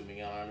camera's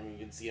zooming on him, you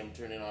can see him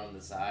turning on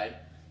the side,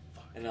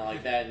 and they're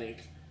like that, and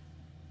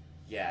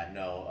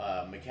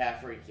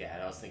McCaffrey. Yeah,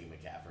 I was thinking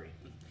McCaffrey.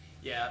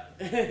 Yeah,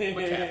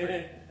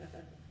 McCaffrey.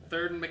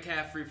 Third and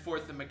McCaffrey,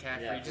 fourth and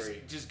McCaffrey. Yeah,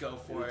 Just go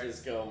for it.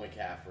 Just go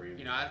McCaffrey.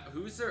 You know,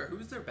 who's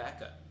their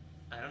backup?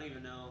 I don't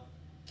even know.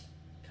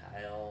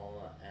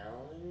 Kyle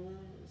Allen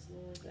or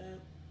something like that.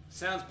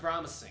 Sounds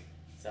promising.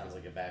 Sounds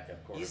like a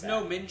backup quarterback. He's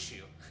no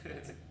Minshew.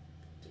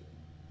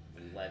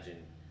 Legend.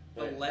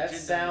 The But legend that of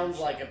sounds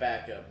Minshew. like a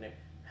backup name.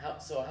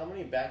 How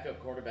many backup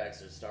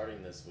quarterbacks are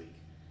starting this week?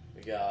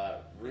 We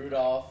got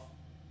Rudolph,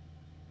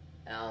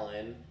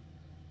 Allen,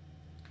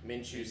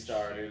 Minshew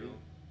started,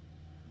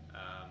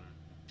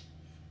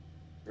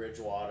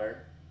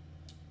 Bridgewater.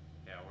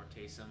 Yeah, or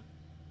Taysom.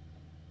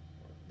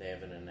 They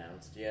haven't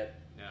announced yet.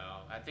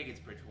 No, I think it's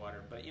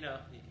Bridgewater, but who knows?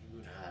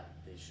 God,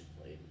 they should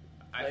play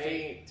I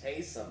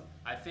Taysom.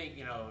 think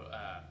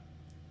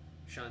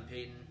Sean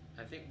Payton.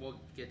 I think we'll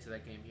get to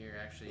that game here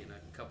actually in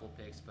a couple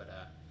picks, but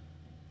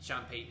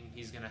Sean Payton,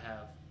 he's gonna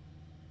have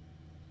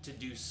to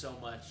do so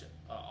much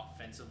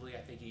offensively.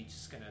 I think he's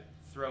just gonna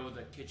throw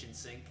the kitchen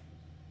sink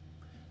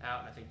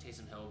out, and I think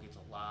Taysom Hill gets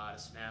a lot of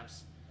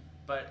snaps.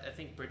 But I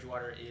think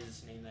Bridgewater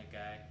is named that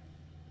guy,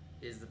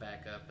 is the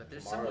backup. But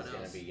there's Tomorrow's someone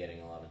going else. to be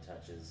getting a lot of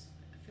touches.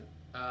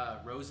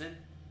 Rosen.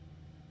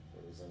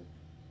 Rosen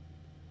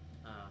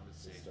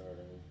Let's see. is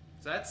starting.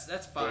 So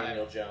that's 5.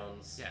 Daniel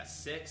Jones. Yeah,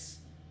 6.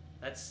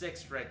 That's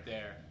 6 right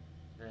there.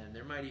 And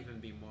there might even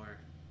be more.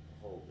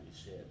 Holy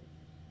shit.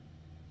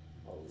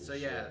 So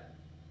shit. yeah.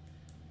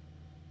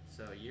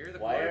 So you're the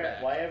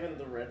quarterback. Why haven't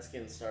the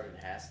Redskins started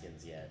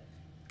Haskins yet?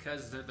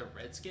 Because they're the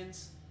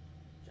Redskins.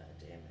 God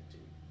damn it, dude.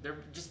 They're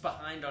just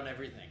behind on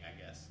everything, I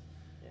guess.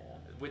 Yeah.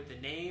 With the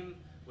name,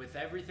 with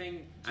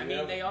everything. Do I you mean,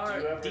 ever- they are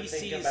Do you ever DC's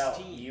think about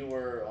team. you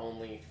were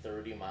only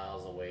 30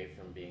 miles away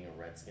from being a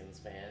Redskins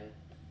fan?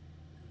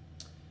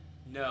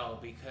 No,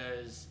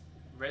 because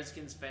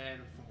Redskins fan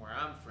from where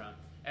I'm from,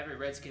 every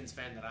Redskins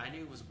fan that I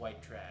knew was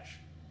white trash.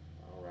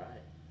 All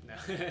right. No.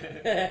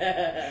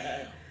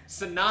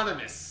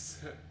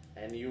 Synonymous.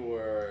 And you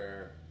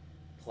were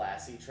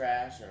classy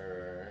trash,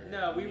 or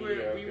No, we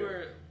mediocre?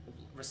 were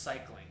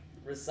recycling.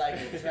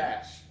 Recycled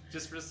trash.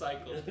 Just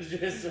recycled.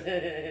 Just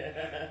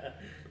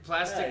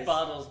Plastic Nice.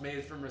 bottles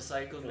made from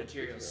recycled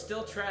materials.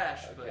 Still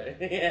trash, Okay.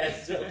 Yeah,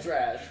 still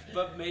trash.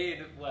 but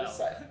made well.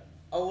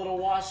 A little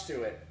wash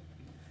to it.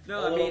 No,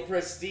 a I little mean,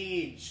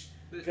 prestige.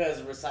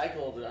 Because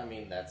recycled, I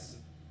mean, that's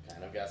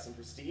kind of got some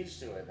prestige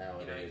to it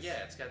nowadays.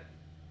 yeah, it's got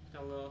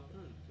a little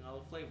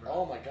flavor.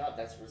 Oh my god,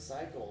 that's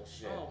recycled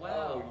shit. Oh,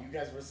 wow. Oh, you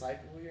guys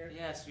recycle here?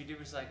 Yes, we do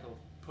recycle.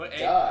 Put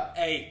Duh.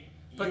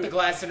 put You- the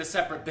glass in a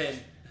separate bin.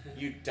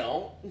 You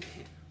don't?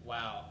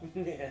 Wow.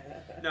 Yeah.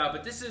 No,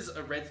 but this is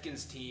a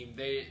Redskins team.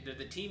 They're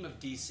the team of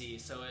DC,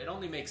 so it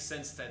only makes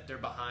sense that they're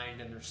behind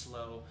and they're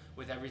slow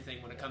with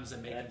everything when it comes to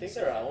making And I think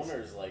decisions. their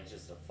owner's like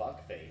just a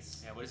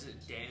fuckface. Yeah, what is it?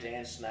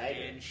 Dan Schneider.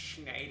 Dan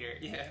Schneider,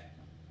 yeah.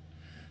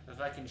 The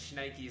fucking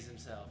Schneikes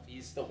himself.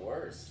 He's the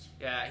worst.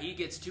 Yeah, he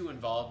gets too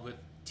involved with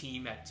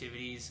team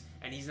activities,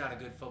 and he's not a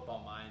good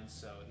football mind,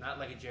 so not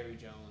like a Jerry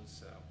Jones,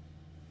 so.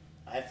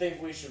 I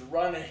think we should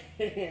run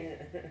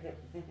it.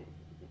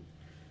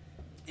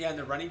 Yeah, and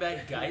the running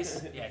back,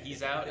 Geis, yeah,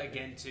 he's out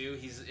again, too.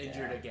 He's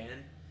injured Yeah.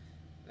 again.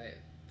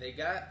 They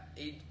got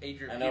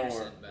Adrian I know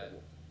Peterson,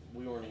 but...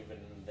 we weren't even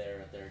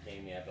there at their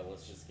game yet, but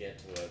let's just get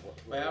to it.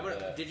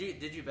 Wait,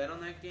 did you bet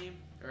on that game?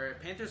 Or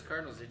Panthers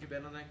Cardinals? Did you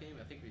bet on that game?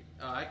 I think we.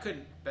 Oh, I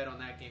couldn't bet on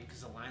that game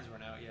because the lines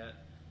weren't out yet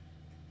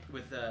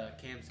with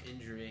Cam's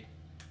injury.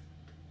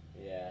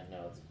 Yeah,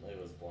 no, it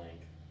was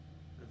blank.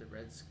 The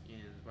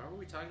Redskins. Why were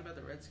we talking about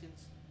the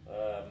Redskins?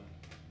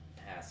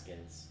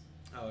 Haskins.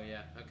 Oh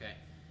yeah. Okay.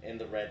 And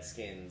the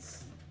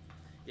Redskins.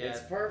 Yeah,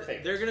 it's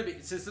perfect. They're gonna be,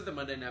 since it's the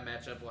Monday night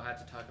matchup, we'll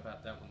have to talk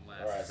about that one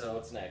last. All right. So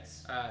what's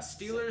next?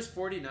 Steelers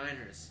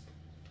 49ers.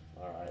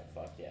 All right.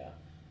 Fuck yeah.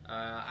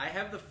 I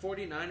have the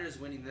 49ers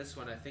winning this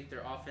one. I think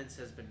their offense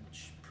has been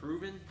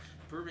proving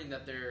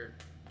that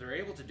they're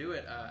able to do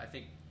it. I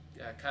think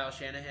Kyle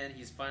Shanahan,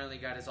 he's finally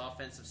got his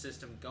offensive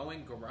system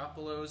going.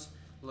 Garoppolo's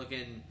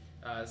looking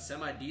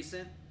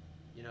semi-decent.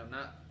 You know,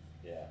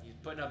 he's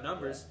putting up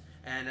numbers.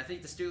 Yeah. And I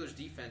think the Steelers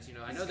defense, you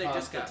know, I know they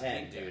just got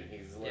competent, dude.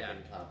 He's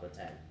looking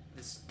competent.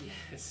 The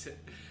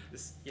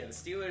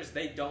Steelers,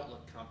 they don't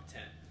look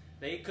competent.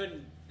 They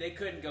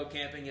couldn't go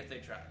camping if they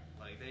tried.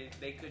 Like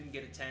they couldn't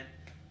get a tent.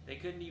 They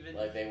couldn't even.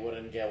 Like they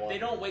wouldn't get one. They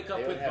don't wake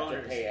up with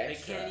boners. They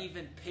can't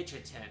even pitch a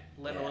tent,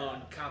 let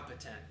alone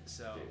competent.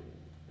 So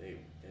they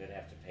would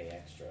have to pay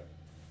extra.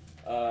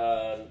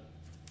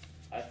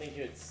 I think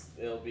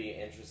it'll be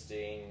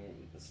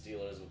interesting. The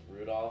Steelers with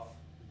Rudolph.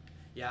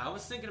 Yeah, I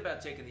was thinking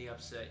about taking the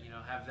upset. You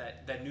know, have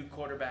that new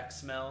quarterback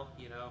smell.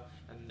 You know,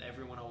 and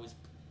everyone always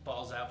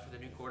balls out for the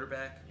new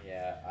quarterback.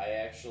 Yeah,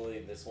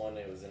 this one,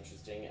 it was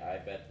interesting. I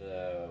bet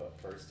the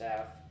first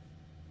half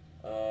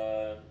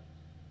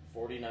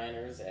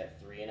 49ers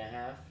at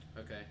 3.5.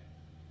 Okay.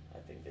 I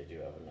think they do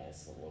have a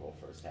nice little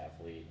first half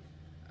lead.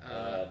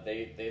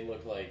 They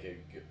look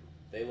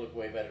they look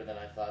way better than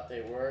I thought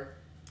they were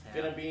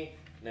gonna be.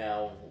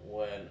 Now,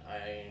 when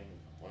I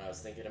was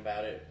thinking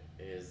about it,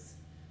 is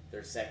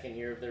their second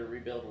year of their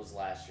rebuild was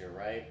last year,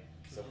 right?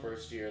 So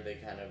first year they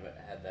kind of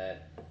had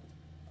that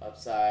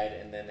upside,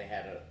 and then they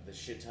had the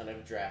shit ton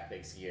of draft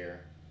picks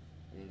year,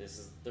 and this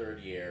is the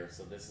third year.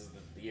 So this is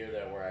the year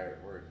that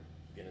we're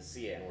gonna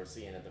see it, and we're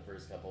seeing it the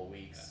first couple of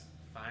weeks.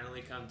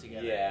 Finally come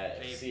together. Yeah,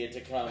 see it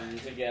to come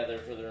together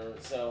for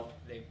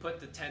they put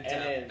the tent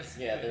and out.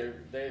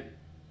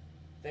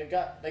 They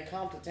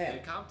comped to 10. They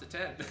comped to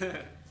 10.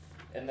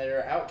 And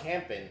they're out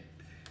camping,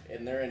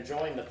 and they're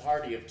enjoying the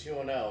party of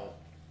 2-0.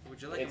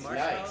 Would you like it's a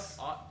Marshall? Nice.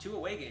 2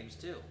 away games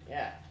too.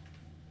 Yeah,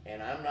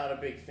 and I'm not a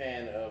big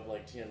fan of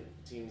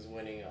teams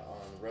winning on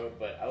the road,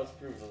 but I was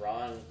proven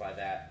wrong by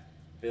that.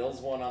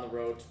 Bills won on the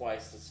road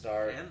twice to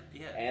start,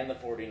 and the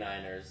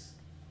 49ers.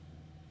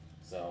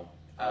 So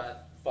I'll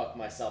fuck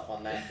myself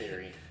on that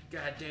theory.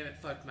 God damn it,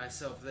 fucked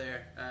myself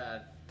there.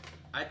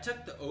 I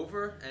took the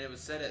over, and it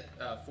was set at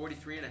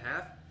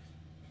 43.5.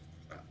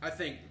 I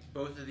think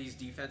both of these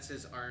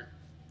defenses aren't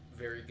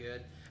very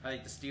good. I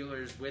think the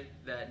Steelers, with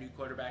that new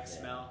quarterback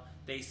smell,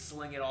 they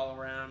sling it all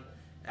around.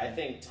 I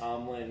think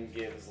Tomlin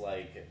gives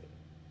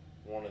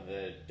one of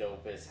the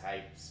dopest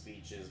hype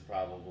speeches,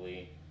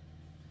 probably.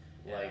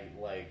 Yeah.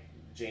 Like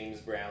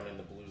James Brown and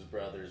the Blues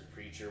Brothers,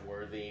 preacher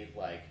worthy.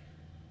 Like,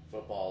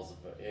 football's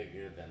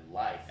bigger than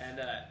life.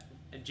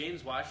 And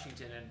James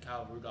Washington and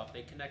Kyle Rudolph,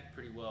 they connect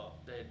pretty well.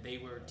 They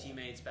were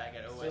teammates back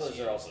at OSU.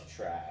 Steelers are also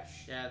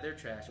trash. Yeah, they're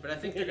trash, but I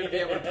think they're going to be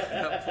able to put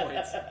up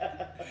points.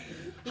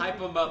 Hype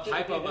them up.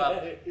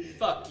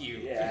 Fuck you.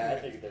 Yeah, I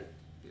think they're...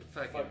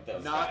 Fuck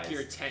those knock guys.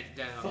 your tent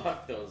down.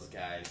 Fuck those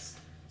guys.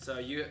 So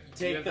you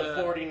take the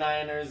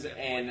 49ers,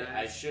 and 49ers.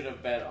 I should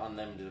have bet on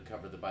them to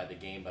cover by the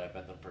game, but I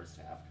bet the first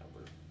half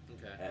covered.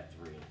 Okay. At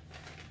 3.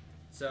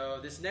 So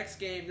this next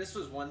game, this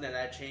was one that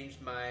I changed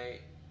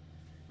my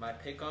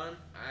pick on.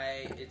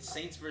 It's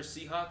Saints versus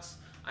Seahawks.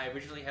 I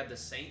originally had the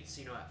Saints,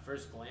 at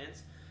first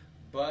glance,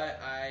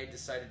 but I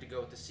decided to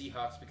go with the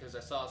Seahawks because I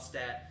saw a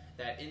stat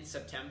that in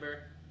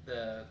September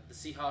the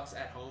Seahawks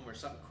at home were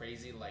something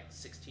crazy like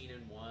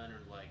 16-1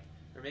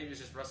 or maybe it was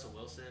just Russell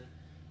Wilson,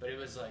 but it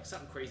was like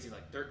something crazy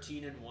like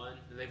 13-1.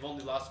 They've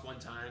only lost one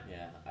time.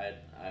 Yeah, I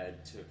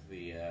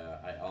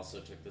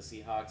also took the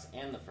Seahawks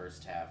and the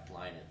first half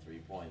line at 3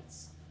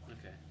 points.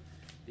 Okay.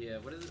 Yeah,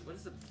 what is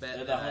the bet?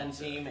 They're the home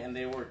team, and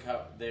they were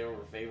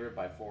favored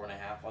by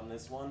 4.5 on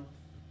this one.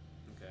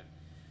 Okay.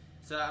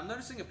 So I'm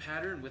noticing a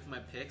pattern with my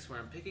picks where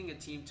I'm picking a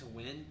team to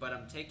win, but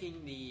I'm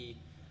taking the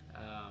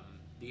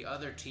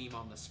other team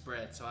on the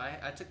spread. So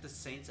I took the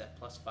Saints at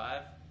 +5.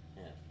 Yeah.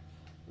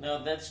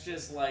 No, that's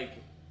just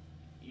like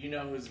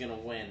who's gonna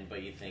win,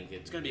 but you think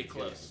it's gonna be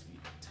close,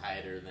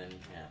 tighter than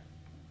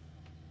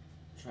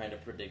trying to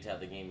predict how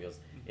the game goes.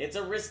 It's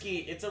a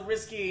risky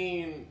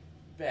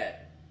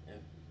bet.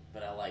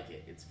 But I like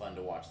it. It's fun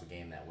to watch the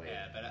game that way.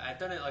 Yeah, but I've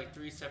done it like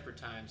 3 separate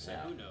times, so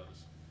who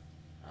knows?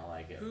 I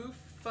like it. Who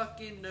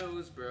fucking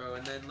knows, bro?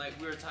 And then,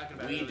 we were talking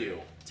about... We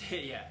do.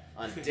 Yeah.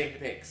 On dick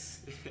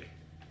pics.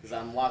 Because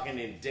I'm locking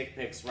in dick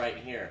pics right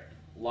here.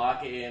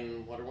 Lock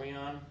in... What are we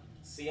on?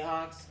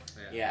 Seahawks?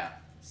 Yeah.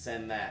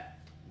 Send that.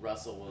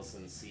 Russell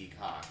Wilson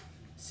Seahawk.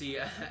 See,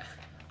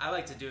 I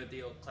like to do it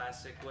the old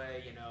classic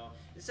way,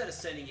 Instead of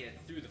sending it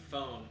through the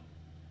phone,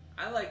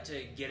 I like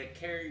to get a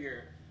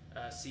carrier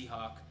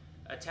Seahawk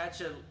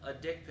attach a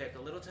dick pic,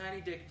 a little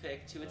tiny dick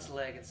pic to its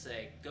leg and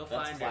say, "Go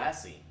That's find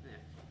classy. her." Yeah.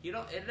 You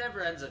know, it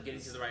never ends up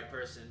getting to the right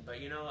person, but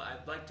you know,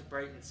 I'd like to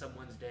brighten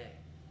someone's day.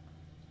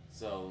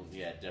 So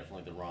yeah,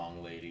 definitely the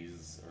wrong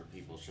ladies or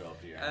people show up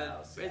to your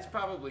house. It's Yeah.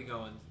 probably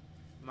going.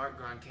 Mark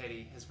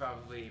Gronchetti is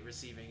probably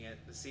receiving it.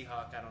 The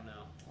Seahawk, I don't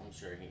know. I'm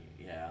sure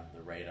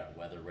the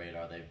weather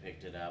radar, they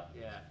picked it up.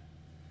 Yeah.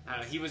 I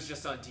don't know, he was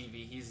just on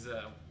TV. He's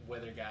the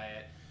weather guy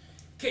at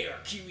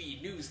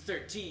KRQE News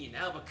 13,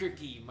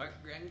 Albuquerque, Mark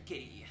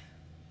Gronchetti.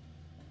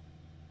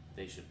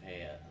 They should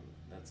pay it.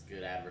 That's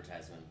good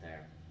advertisement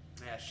there.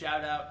 Yeah,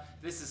 shout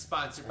out. This is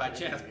sponsored by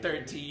Channel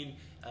 13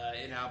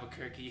 in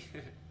Albuquerque.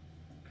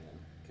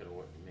 Could have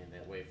made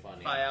that way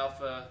funny. Phi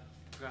Alpha,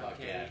 Fuck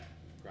Gronchetti. yeah,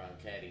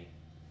 Gronchetti.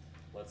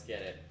 Let's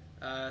get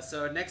it.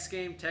 So next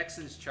game,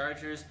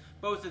 Texans-Chargers.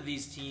 Both of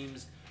these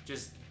teams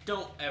just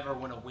don't ever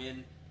want to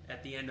win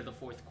at the end of the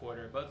fourth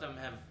quarter. Both of them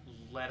have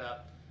let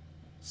up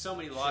so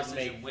many losses Should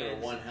make and for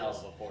wins. one hell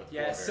of a fourth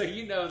Yeah, quarter. so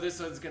you know this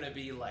one's going to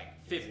be like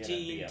It's gonna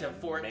 15 be to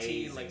 14, like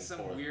amazing some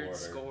fourth weird quarter.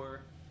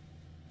 score.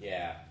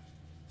 Yeah.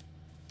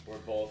 We're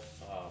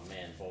both,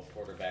 both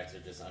quarterbacks are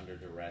just under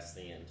duress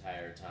the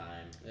entire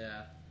time.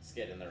 Yeah. Just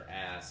getting their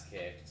ass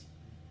kicked.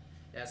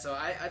 Yeah, so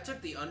I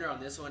took the under on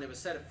this one. It was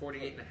set at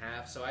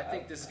 48.5, so I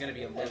think this is going to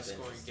be a That's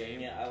low-scoring interesting. game.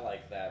 Yeah, I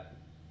like that.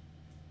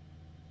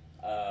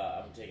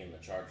 I'm taking the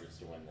Chargers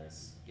to win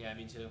this. Yeah,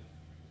 me too.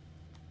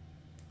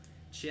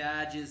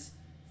 Chargers,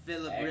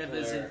 Phillip Eckler.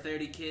 Rivers and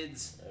 30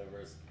 kids.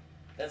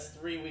 That's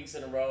 3 weeks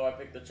in a row. I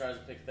picked the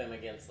Chargers, picked them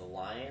against the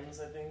Lions,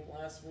 I think,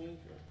 last week.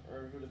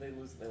 Or who did they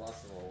lose? They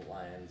lost to the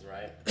Lions,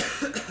 right?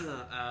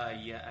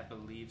 Yeah, I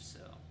believe so.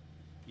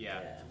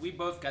 Yeah. Yeah. We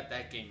both got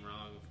that game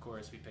wrong. Of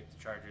course, we picked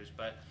the Chargers,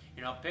 but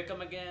you know, pick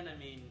them again. I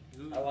mean,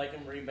 who? I like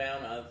them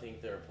rebound. I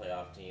think they're a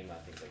playoff team. I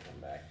think they come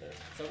back there.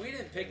 So we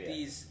didn't pick Yeah.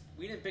 these.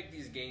 We didn't pick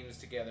these games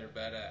together,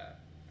 but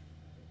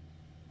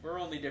we're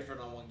only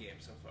different on one game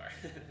so far.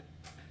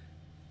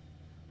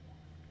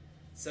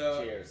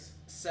 So Cheers.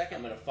 second,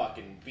 I'm gonna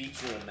fucking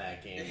beat you in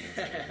that game. It's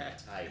gonna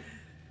be tight.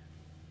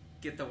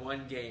 get the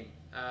one game.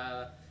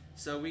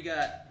 So we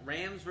got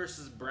Rams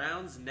versus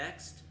Browns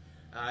next.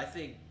 I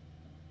think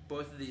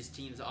both of these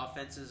teams'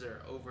 offenses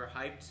are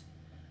overhyped,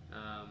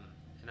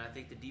 and I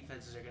think the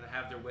defenses are going to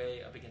have their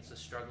way up against a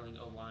struggling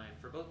O-line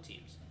for both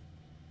teams.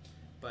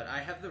 But I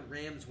have the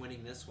Rams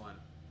winning this one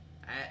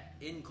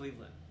in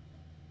Cleveland,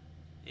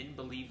 in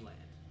Believe Land.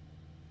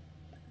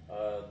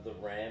 The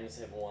Rams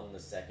have won the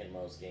second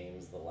most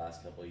games the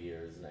last couple of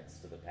years next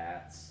to the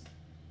Pats.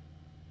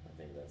 I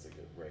think that's a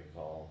great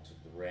call.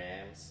 Took the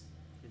Rams.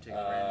 You take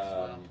the Rams as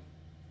well.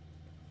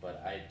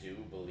 But I do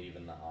believe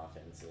in the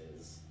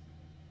offenses.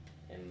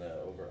 And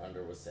the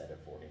over-under was set at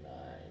 49,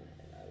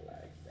 and I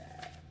like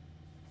that.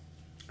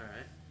 All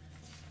right.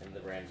 And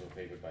the Rams were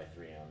favored by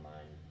 3 on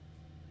mine.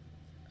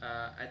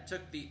 I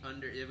took the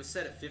under. It was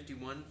set at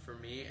 51 for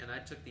me, and I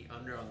took the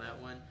under on that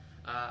one.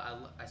 I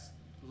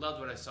loved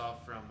what I saw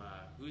from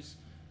who's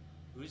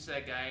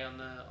that guy on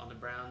the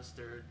Browns,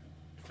 third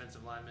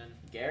defensive lineman?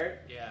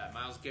 Garrett Yeah,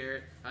 Myles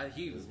Garrett.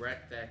 He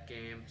wrecked that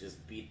game.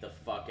 just beat the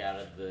fuck out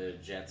of the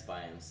Jets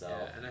by himself.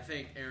 Yeah, and I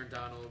think Aaron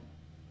Donald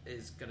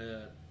is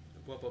gonna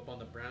whoop up on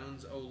the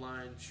Browns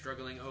O-line,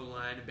 struggling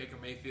O-line, and Baker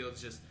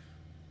Mayfield's just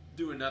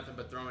doing nothing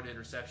but throwing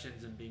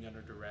interceptions and being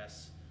under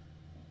duress.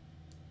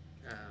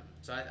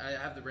 So I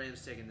have the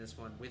Rams taking this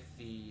one with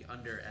the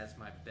under as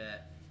my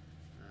bet.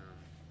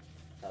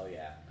 Hell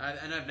yeah.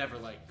 And I've never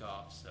liked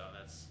golf, so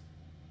that's...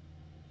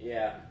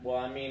 Yeah, well,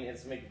 I mean,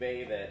 it's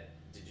McVay that...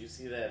 Did you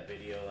see that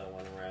video that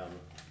went around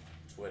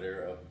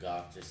Twitter of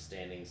Goff just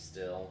standing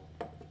still,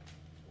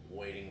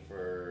 waiting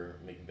for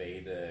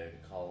McVay to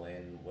call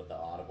in what the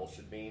audible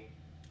should be?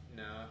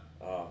 No.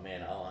 Oh,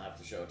 man, I'll have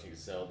to show it to you.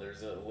 So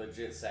there's a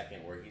legit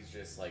second where he's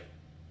just, like,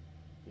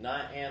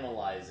 not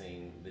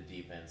analyzing the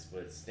defense,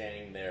 but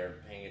standing there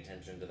paying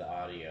attention to the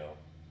audio.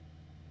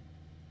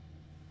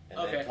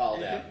 And then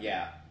called out,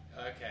 yeah.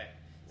 Okay.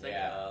 It's like,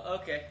 Yeah.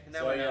 okay. Now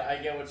So we know.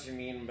 I get what you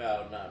mean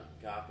about not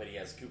Goff, but he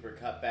has Cooper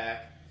Kupp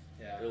back.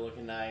 Yeah. They're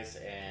looking nice,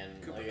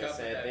 and Cooper like Kupp I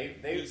said,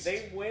 with that beast.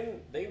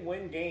 they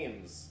win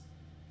games,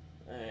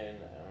 and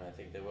I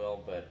think they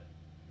will. But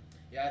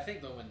Yeah, I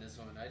think they'll win this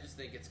one. I just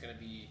think it's going to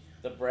be...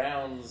 the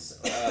Browns,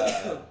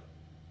 I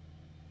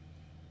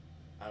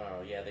don't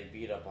know. Yeah, they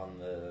beat up on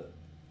the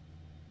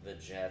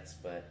Jets,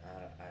 but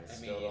I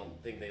still mean,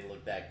 don't think they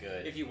look that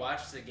good. If you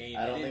watch the game,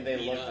 I don't think they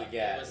looked up.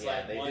 yeah, It was yeah,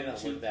 like they 1, didn't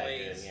 2 look that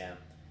plays. good. Yeah,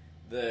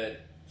 the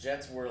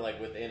Jets were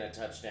like within a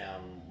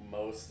touchdown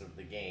most of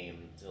the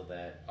game till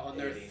that On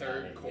their 89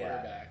 third yeah.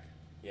 quarterback.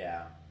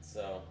 Yeah,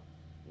 so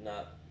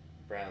not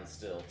Browns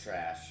still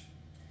trash.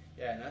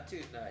 Yeah, not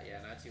too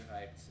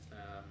hyped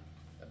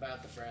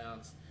about the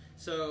Browns.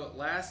 So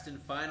last and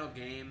final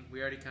game,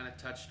 we already kind of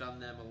touched on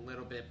them a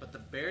little bit, but the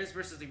Bears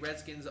versus the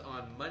Redskins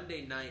on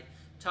Monday night.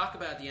 Talk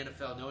about the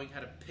NFL knowing how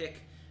to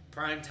pick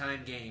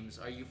primetime games.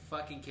 Are you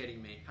fucking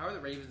kidding me? How are the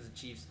Ravens and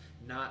Chiefs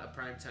not a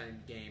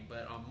primetime game?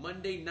 But on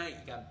Monday night,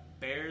 you got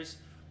Bears,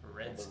 Well,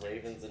 Redskins. the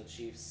Ravens and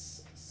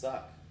Chiefs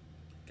suck.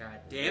 God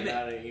damn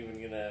They're it. not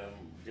even gonna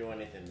do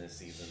anything this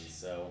season.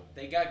 So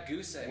They got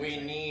goose eggs. we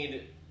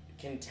need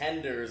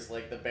contenders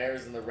like the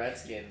Bears and the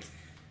Redskins.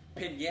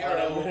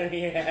 Pinheiro.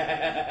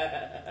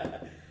 Yeah.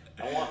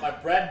 I want my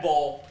bread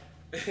bowl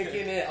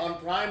kicking it on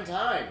prime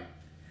time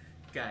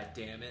God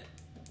damn it.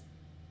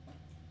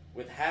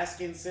 with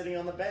Haskins sitting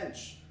on the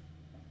bench.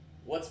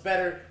 What's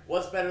better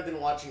than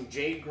watching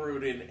Jay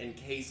Gruden and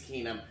Case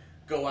Keenum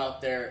go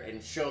out there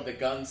and show the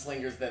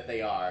gunslingers that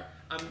they are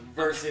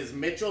versus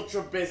Mitchell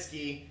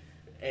Trubisky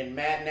and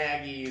Matt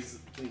Nagy's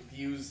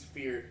confused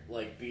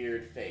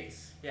beard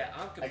face. Yeah,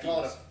 I'm I confused.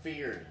 call it a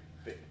feared.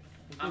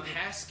 I'm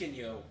asking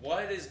you,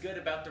 what is good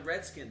about the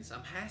Redskins?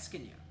 I'm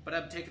asking you. But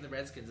I'm taking the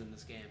Redskins in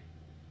this game.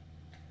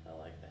 I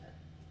like that.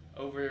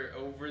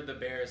 Over the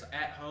Bears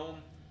at home.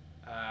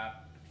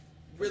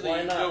 Really, Really,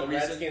 why not? no The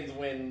reason. Redskins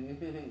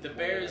win. The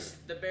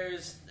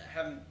Bears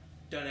haven't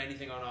done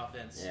anything on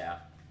offense.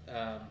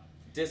 Yeah.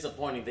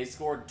 Disappointing. They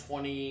scored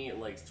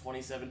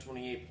 27,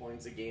 28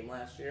 points a game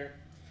last year.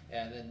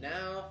 And then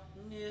now,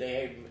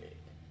 They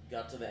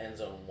got to the end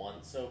zone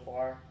once so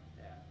far.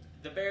 yeah.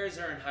 The Bears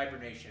are in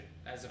hibernation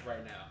as of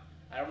right now.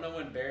 I don't know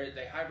when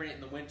they hibernate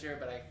in the winter,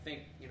 but I think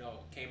it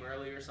came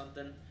early or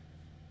something.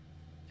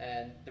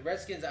 And the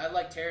Redskins, I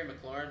like Terry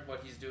McLaurin,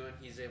 what he's doing.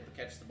 He's able to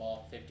catch the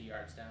ball 50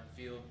 yards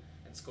downfield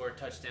and score a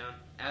touchdown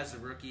as a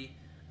rookie.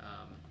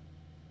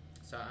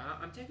 So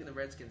I'm taking the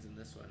Redskins in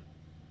this one.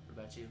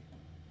 What about you?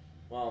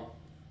 Well,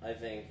 I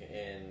think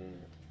in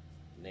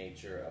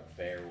nature, a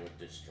bear would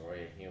destroy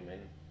a human.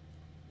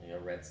 Like a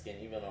redskin,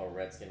 even though a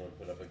redskin would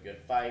put up a good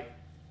fight,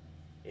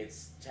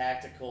 it's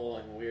tactical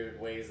in weird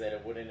ways that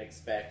it wouldn't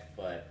expect,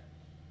 but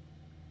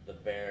the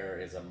bear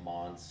is a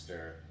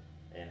monster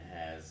and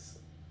has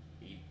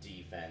a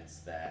defense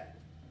that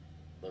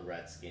the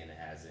redskin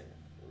hasn't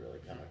really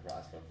come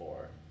across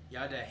before.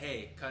 Yada,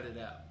 hey, cut it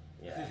out.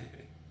 Yeah.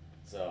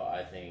 So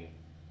I think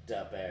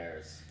the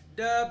Bears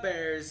The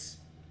Bears.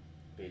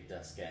 beat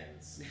the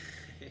Skins.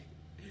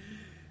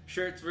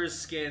 Shirts versus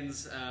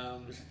skins.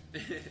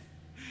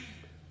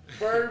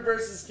 Bird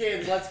versus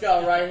Skins, let's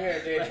go right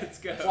here, dude. Let's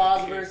go.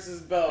 Claws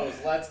versus bows,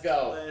 let's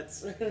go.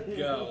 Let's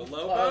go.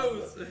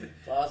 Lobos.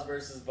 Claws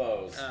versus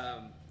bows.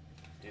 Um,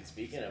 Dude,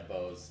 speaking of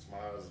bows,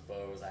 tomorrow's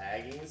Bows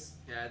Aggies.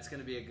 yeah, it's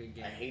gonna be a good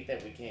game. I hate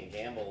that we can't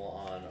gamble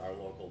on our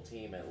local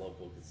team at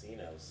local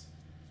casinos.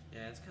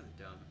 Yeah, it's kind of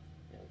dumb.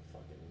 You know,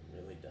 fucking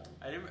really dumb.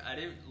 I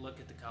didn't look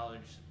at the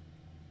college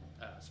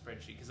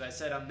spreadsheet because I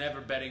said I'm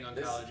never betting on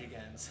This- college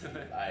again. So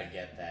I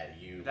get that.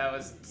 You That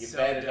was you so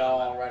bet it dumb.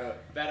 all right away.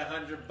 bet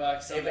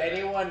 $100. If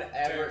anyone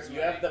ever, Terrence you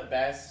have White. the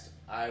best.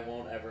 I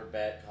won't ever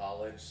bet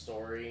college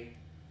story,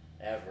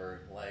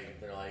 ever. Like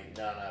if they're like,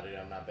 no, dude,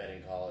 I'm not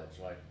betting college.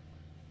 Like,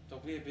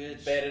 Don't be a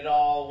bitch. bet it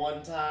all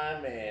one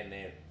time, and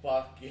it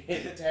fucking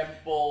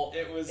Temple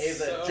It was is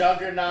so- a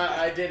juggernaut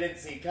I didn't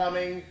see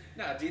coming.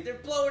 Nah, dude, they're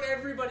blowing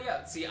everybody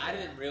out. See, I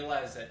didn't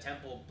realize that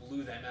Temple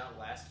blew them out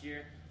last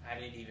year. I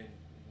didn't even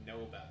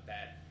know about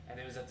that. And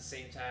it was at the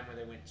same time where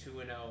they went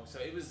 2-0. So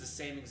it was the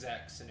same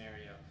exact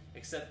scenario,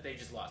 except they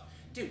just lost.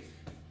 Dude,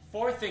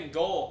 4th and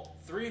goal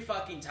 3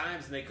 fucking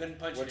times and they couldn't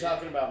punch We're it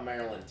talking in. about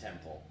Maryland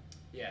Temple.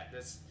 Yeah,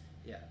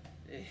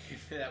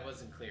 that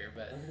wasn't clear,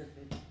 but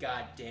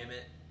god damn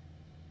it.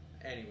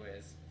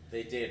 Anyways,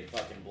 They did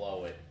fucking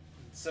blow it.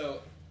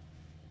 so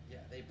yeah,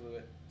 they blew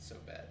it so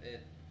bad.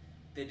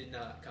 They did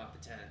not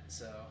competent,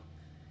 so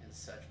it's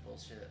such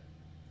bullshit.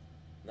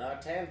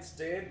 Not tense,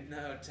 dude.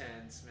 No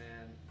tense,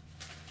 man.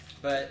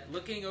 But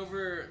looking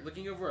over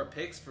our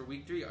picks for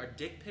week 3, our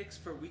dick picks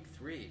for week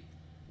 3,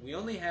 we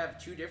only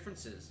have 2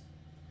 differences.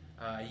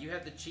 You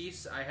have the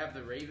Chiefs, I have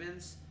the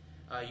Ravens.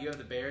 You have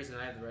the Bears, and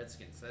I have the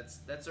Redskins.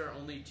 That's our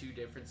only 2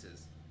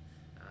 differences.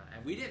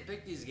 And we didn't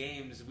pick these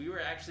games. We were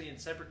actually in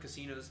separate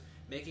casinos,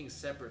 making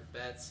separate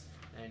bets,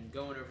 and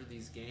going over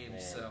these games.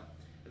 Man. So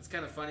it's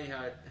kind of funny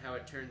how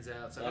it turns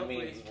out. So That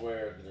hopefully, means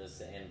we're just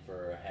in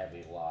for a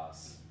heavy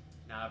loss.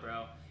 nah,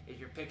 bro. If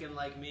you're picking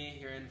like me,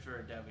 you're in for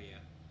a W.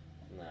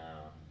 No.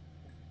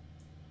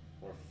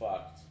 We're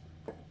fucked.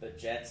 The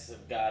Jets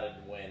have got to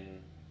win.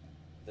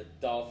 The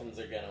Dolphins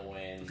are going to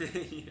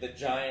win. The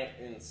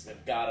Giants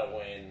have got to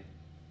win.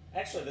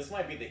 Actually, this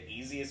might be the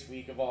easiest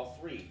week of all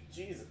 3.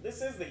 Jesus,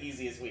 this is the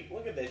easiest week.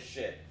 Look at this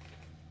shit.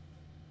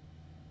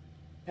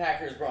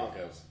 Packers,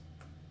 Broncos.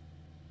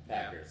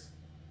 Packers.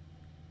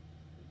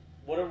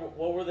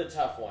 What were the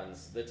tough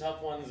ones? The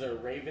tough ones are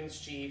Ravens,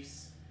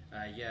 Chiefs,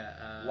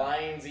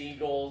 Lions,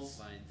 Eagles,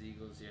 Lions,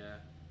 Eagles, yeah.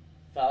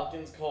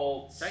 Falcons,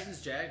 Colts,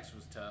 Titans, Jags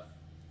was tough.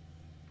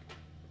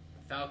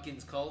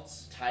 Falcons,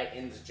 Colts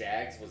Titans,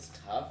 Jags was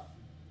tough.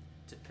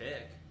 to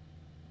pick.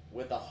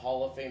 With a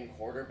Hall of Fame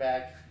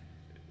quarterback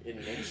in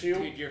Minshew.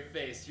 Dude, your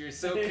face. You're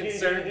so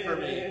concerned for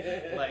me.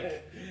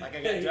 Like I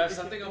got to have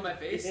something on my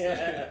face.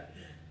 Yeah.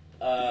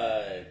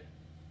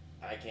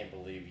 I can't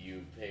believe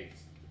you picked.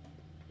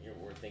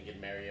 We're thinking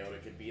Mariota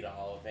could beat a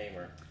Hall of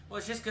Famer. Well,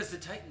 it's just because the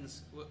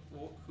Titans.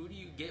 Who do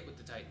you get with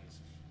the Titans?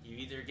 You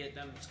either get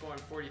them scoring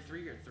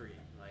 43 or 3.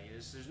 Like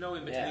there's no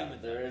in between Yeah,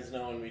 with there them. is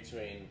no in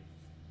between.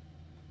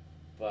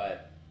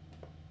 But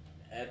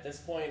at this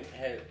point,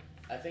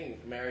 I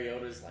think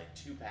Mariota's like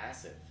too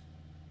passive.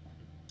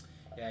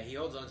 Yeah, he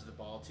holds onto the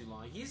ball too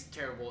long. He's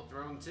terrible at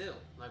throwing too.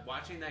 Like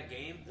watching that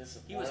game, he was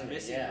Disappointing,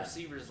 missing yeah.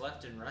 receivers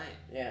left and right.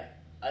 Yeah,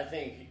 I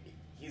think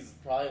he's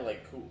probably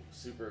like cool,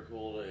 super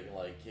cool to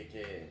like kick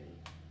it and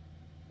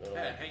go to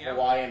Yeah, like hang out.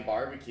 Hawaiian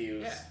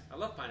barbecues. Yeah, I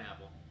love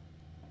pineapple.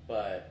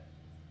 But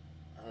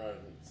I don't know.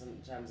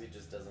 Sometimes he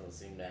just doesn't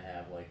seem to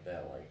have like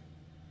that. Like,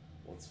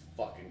 let's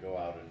fucking go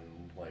out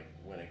and like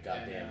win a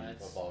goddamn no,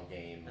 football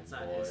game, That's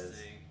not boys. his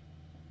thing.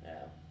 Yeah,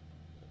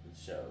 it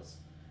shows.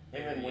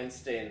 Him Maybe- and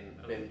Winston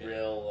Oh, been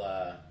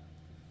yeah.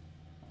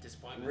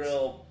 Disappointments.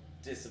 real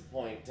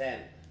disappointing.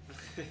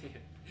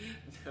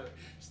 No,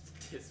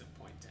 just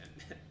disappointing.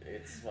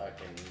 It's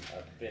fucking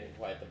been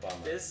quite the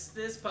bummer. This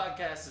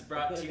podcast is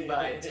brought to you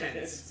by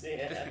Tense.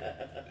 Yeah.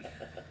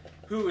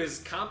 Who is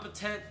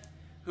competent?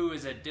 Who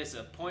is a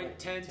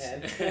disappointant?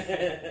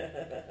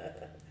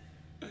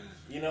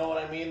 You know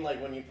what I mean?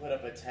 Like when you put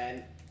up a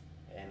tent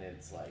and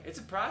it's like It's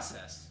a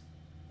process.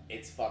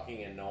 it's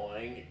fucking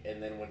annoying,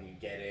 and then when you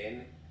get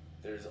in,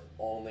 there's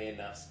only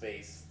enough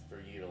space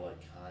for you to like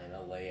kind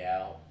of lay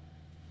out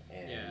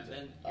and Yeah,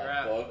 then a you're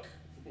out. book.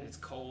 It's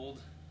cold.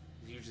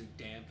 It's usually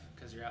damp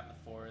because you're out in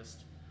the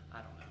forest. I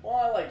don't know. Well,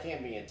 I like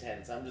camping in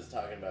tents. I'm just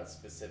talking about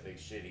specific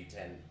shitty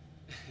tent.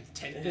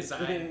 Tent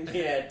design.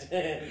 Yeah,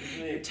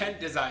 Your tent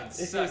design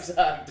sucks.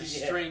 Exactly, The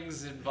yeah.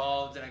 strings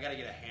involved, and I gotta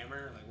get a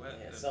hammer. Like what?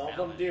 Yeah, The some of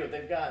them balance. do.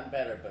 They've gotten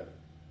better, but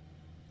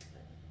it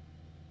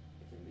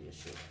can be a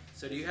shit.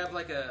 So do you have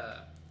like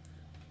a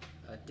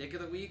dick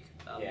of the week,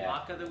 a Yeah.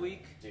 lock of the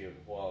week? Dude,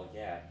 well,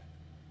 yeah.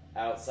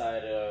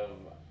 Outside of,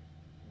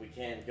 we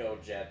can't go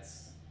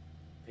Jets,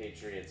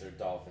 Patriots, or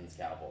Dolphins,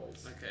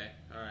 Cowboys. Okay,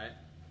 all right.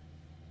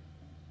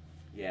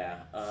 Yeah.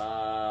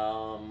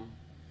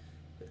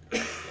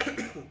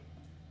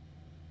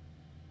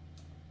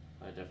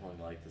 I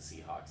definitely like the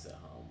Seahawks at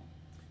home.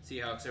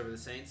 Seahawks over the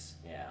Saints.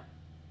 Yeah.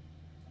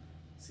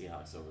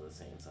 Seahawks over the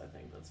Saints. I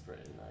think that's a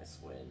pretty nice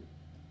win.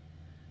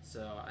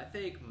 So I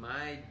think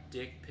my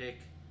dick pick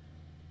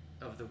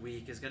of the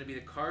week is going to be the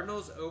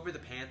Cardinals over the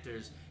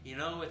Panthers. You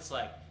know, it's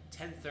like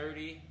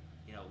 10:30.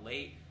 You know,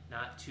 late,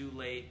 not too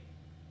late.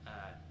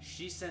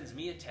 She sends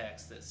me a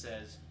text that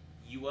says,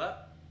 "You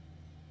up?"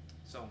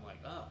 So I'm like,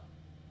 "Oh."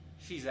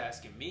 She's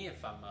asking me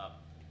if I'm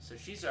up, so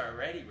she's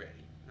already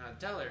ready. And I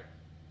tell her,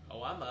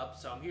 "Oh, I'm up,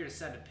 so I'm here to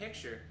send a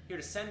picture, here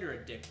to send her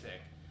a dick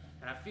pic."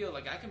 And I feel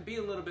like I can be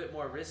a little bit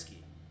more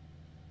risky.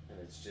 And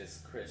it's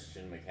just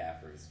Christian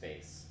McCaffrey's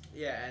face.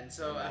 Yeah, and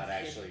so not I-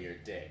 actually your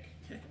dick.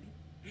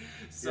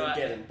 so You're I-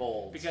 getting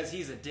bold. because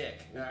he's a dick.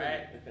 All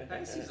right,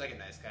 he seems like a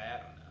nice guy. I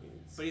don't know,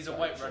 but he's a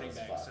probably white chill running as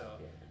back, fuck, so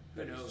yeah.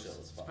 who He's knows? chill as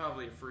He's fuck.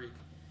 probably a freak.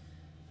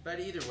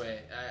 But either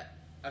way,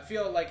 I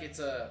feel like it's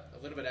a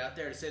little bit out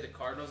there to say the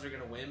Cardinals are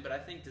going to win, but I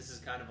think this is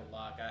kind of a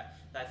lock.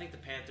 I think the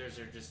Panthers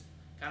are just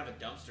kind of a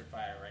dumpster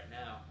fire right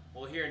now.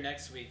 We'll hear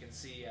next week and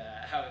see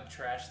how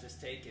trash this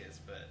take is.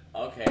 But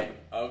Okay,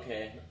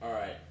 all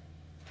right.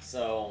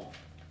 So,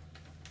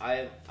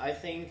 I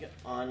think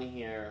on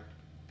here,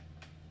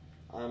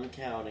 I'm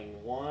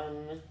counting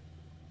 1,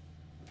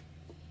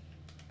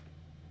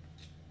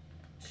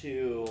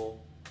 2,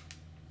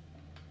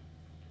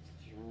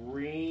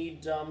 3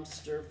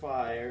 dumpster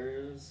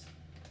fires,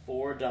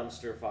 4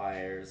 dumpster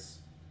fires,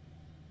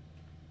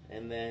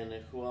 and then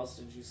who else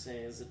did you say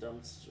is a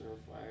dumpster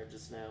fire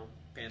just now?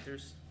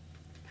 Panthers.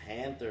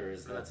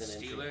 Panthers. So That's that's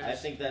an Steelers? interesting. I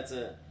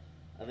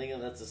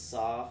think that's a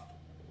soft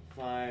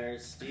fire.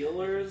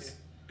 Steelers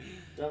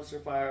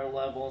dumpster fire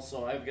level.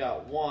 So I've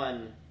got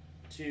 1,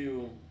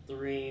 2,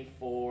 3,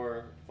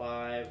 4,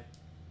 5,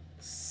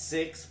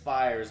 6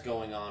 fires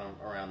going on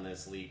around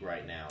this league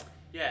right now.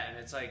 Yeah, and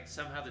it's like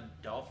somehow the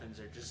Dolphins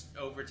are just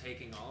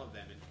overtaking all of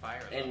them in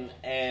fire level.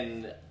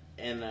 And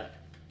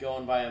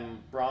going by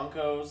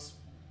Broncos.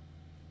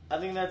 I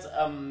think that's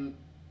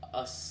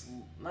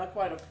not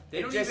quite a. They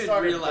it don't just even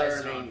started realize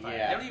they're burning, on fire.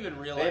 yeah. They don't even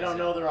realize They don't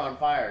know they're on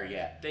fire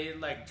yet. They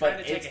like trying But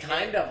to take it's a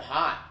kind hit. of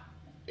hot.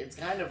 It's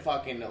kind of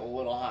fucking a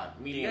little hot.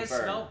 Do Medium you guys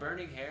burn. smell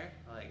burning hair?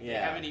 Like they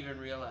Yeah. haven't even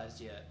realized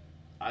yet.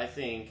 I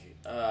think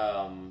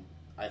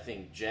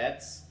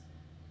Jets,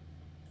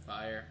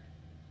 Fire.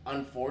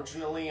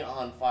 unfortunately,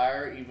 on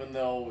fire. Even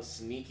though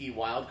sneaky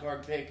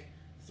wildcard pick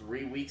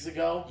 3 weeks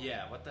ago,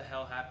 Yeah, what the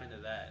hell happened to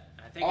that?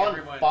 I think on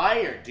everyone.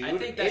 fire, dude. I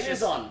think that's it is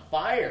just on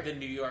fire. The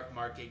New York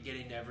market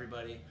getting to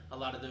everybody. A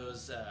lot of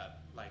those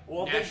like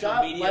Well, they national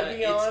got media.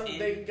 Le'Veon. it's in,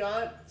 They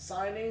got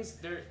signings.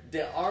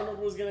 they're Arnold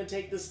was going to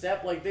take the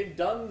step. Like they've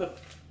done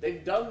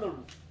the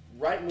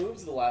right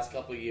moves the last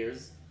couple of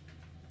years.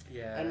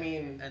 yeah. I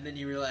mean, and then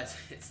you realize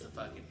it's the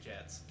fucking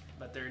Jets,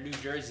 but they're New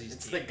Jersey's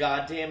it's team. the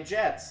goddamn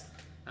Jets,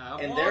 I'm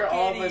and they're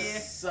all of a walking here.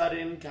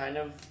 sudden kind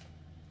of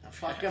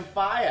fucking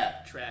fire,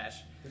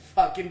 Trash.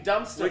 fucking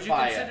dumpster Would you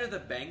fire. consider the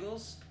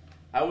Bengals?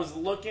 I was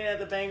looking at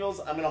the Bengals.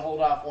 I'm going to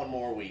hold off one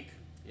more week.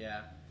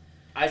 Yeah.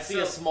 I see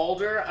a So-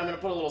 smolder. I'm going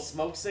to put a little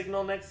smoke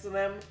signal next to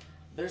them.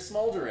 They're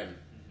smoldering.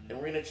 Mm-hmm. And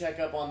we're going to check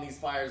up on these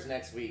fires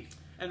next week.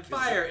 And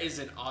fire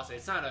isn't awesome.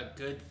 It's not a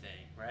good thing,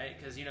 right?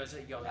 Because you know, it's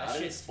like, yo, that Not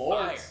in shit's sports.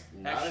 fire.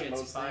 That Not in shit's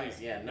most fire.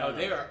 things. Yeah, no, no.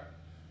 they are.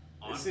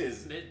 on This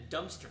is-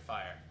 dumpster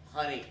fire.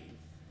 Honey,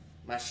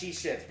 my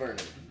shit's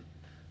burning.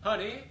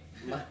 Honey,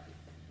 My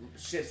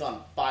shit's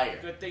on fire.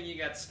 good thing you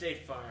got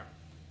State Farm.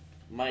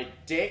 My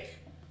dick,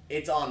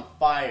 it's on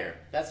fire.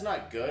 That's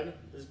not good.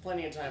 There's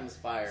plenty of times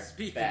fire.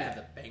 Speaking bad.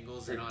 of the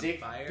Bengals For and on dick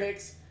fire,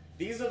 pics,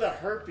 these are the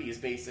herpes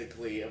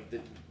basically of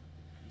the.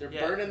 They're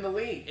Yeah. burning the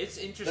league. it's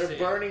interesting. They're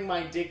burning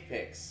my dick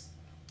pics.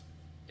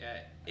 Yeah,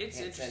 it's Can't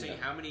send interesting them.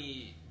 how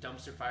many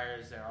dumpster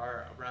fires there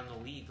are around the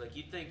league. Like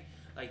you'd think,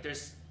 like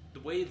there's the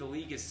way the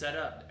league is set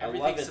up. I love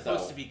Everything's it,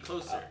 supposed though. to be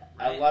closer.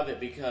 I right? love it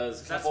because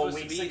a It's not couple of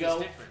supposed weeks to be ago,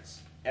 this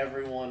difference.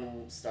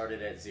 everyone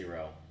started at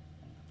 0.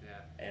 Yeah.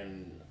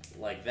 And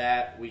like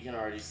that, we can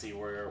already see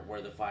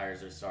where the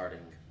fires are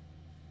starting.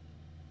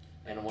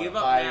 And when Give a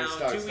up fire now.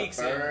 starts 2 to weeks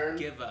burn, in.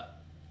 Give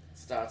up.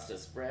 starts to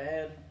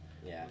spread.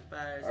 Yeah.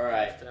 Fires All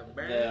right. starts to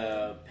burn.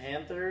 The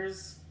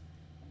Panthers.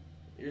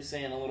 You're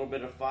saying a little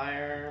bit of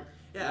fire.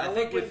 Yeah, Not I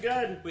think looking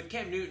good. with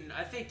Cam Newton,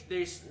 I think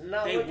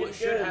Not they looking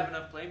should good. have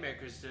enough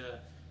playmakers to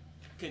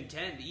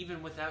contend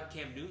even without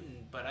Cam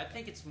Newton. But I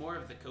think it's more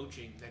of the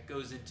coaching that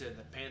goes into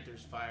the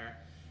Panthers' fire.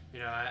 You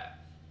know, I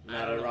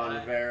Not don't a know Ron why.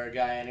 Rivera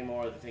guy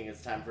anymore. I think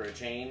it's time for a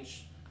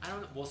change. I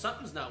don't. Well,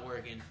 something's not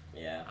working.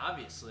 Yeah.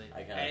 Obviously, I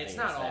kinda and it's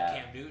think not it's all that.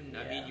 Cam Newton.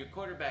 I Yeah. mean, your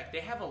quarterback. They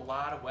have a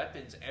lot of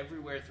weapons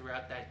everywhere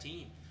throughout that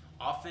team.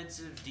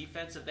 Offensive,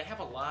 defensive. They have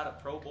a lot of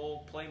Pro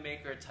Bowl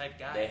playmaker type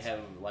guys. They have,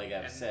 like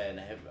I've And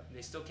said,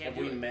 They still can't have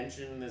do we it.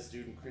 mentioned this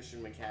dude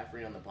Christian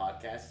McCaffrey on the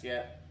podcast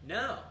yet?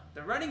 No,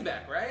 the running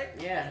back, right?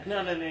 Yeah.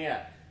 No,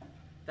 yeah.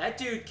 That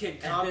dude can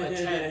comp a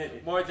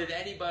 10 more than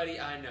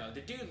anybody I know.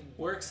 The dude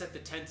works at the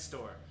tent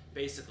store,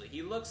 basically.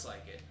 He looks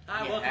like it.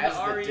 Hi, He welcome has to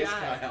the REI.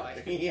 discount.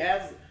 Like, He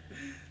has.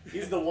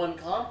 He's the one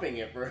comping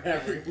it for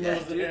every Yeah,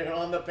 most dude.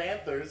 on the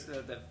Panthers.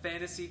 the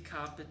fantasy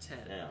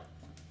competent. Yeah.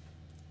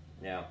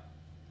 Yeah.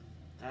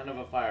 Kind of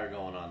a fire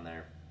going on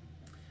there.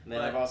 And then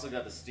But- I've also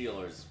got the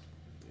Steelers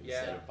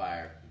instead Yeah. of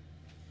fire.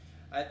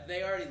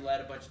 They already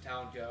let a bunch of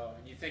talent go,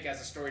 and you think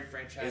as a storied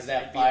franchise, Is they'd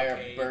that be fire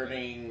okay, but-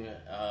 burning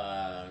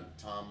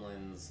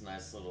Tomlin's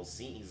nice little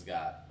seat he's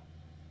got?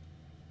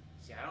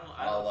 See,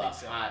 I don't A think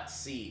so. hot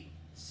seat.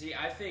 See,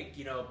 I think,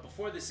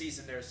 before the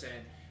season they were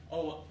saying,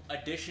 oh,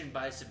 addition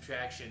by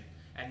subtraction.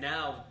 And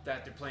now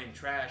that they're playing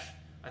trash,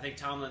 I think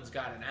Tomlin's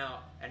got an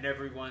out, and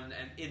everyone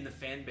in the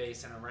fan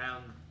base and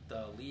around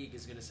the league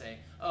is going to say,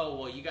 oh,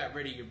 well, you got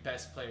rid of your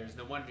best players.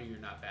 No wonder you're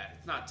not bad.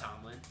 It's not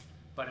Tomlin.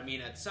 But, I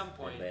mean, at some They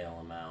point, bail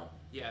him out.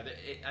 yeah,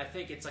 I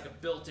think it's like a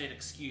built-in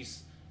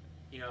excuse.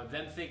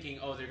 Them thinking,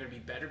 oh, they're going to be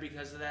better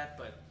because of that.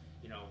 But,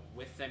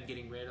 with them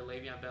getting rid of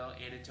Le'Veon Bell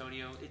and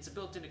Antonio, it's a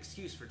built-in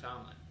excuse for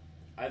Tomlin.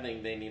 I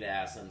think they need to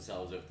ask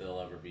themselves if they'll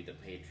ever beat the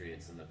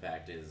Patriots, and the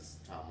fact is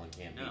Tomlin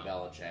can't beat No.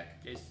 Belichick.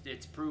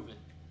 It's proven.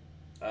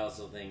 I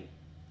also think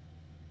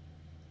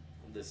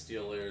the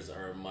Steelers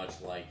are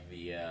much like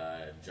the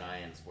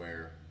Giants,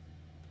 where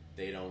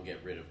they don't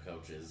get rid of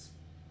coaches.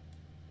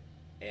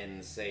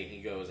 And say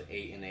he goes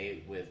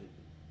 8-8 with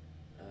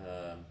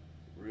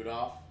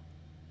Rudolph,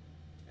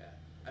 Yeah.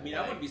 I mean,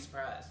 I wouldn't be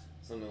surprised.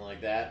 something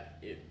like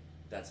that.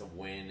 That's a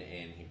win,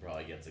 and he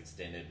probably gets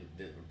extended.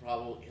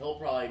 He'll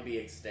probably be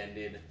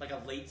extended. Like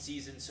a late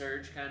season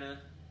surge, kind of.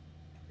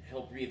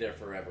 He'll be there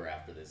forever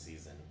after this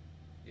season.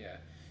 Yeah.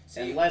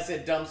 See, Unless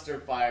it dumpster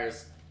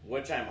fires,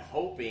 which I'm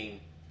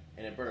hoping,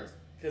 and it burns.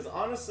 Because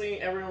honestly,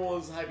 everyone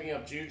was hyping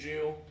up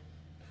Juju,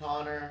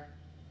 Connor.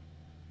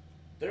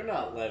 They're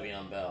not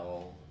Le'Veon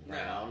Bell No.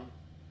 round.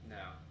 no.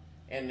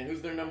 And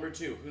who's their number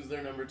 2? Who's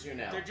their number 2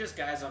 now? They're just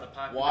guys on a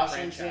popular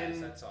Washington-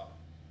 franchise, that's all.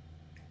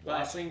 But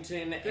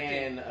Washington good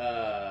thing- and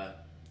I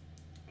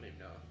don't even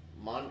know.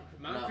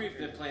 Moncrief,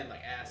 they're not- playing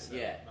like ass. though.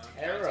 Yeah, Moncrief,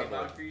 terrible.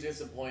 Moncrief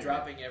Disappointment.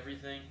 dropping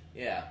everything.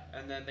 Yeah.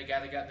 And then the guy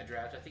that got in the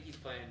draft, I think he's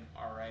playing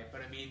all right.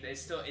 But I mean,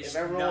 it's If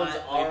everyone's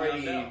not Le'Veon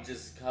already Bell.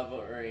 just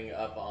covering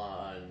up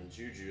on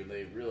Juju,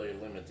 they really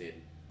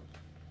limited.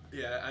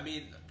 Yeah, I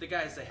mean, the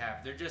guys they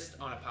have, they're just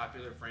on a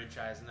popular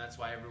franchise, and that's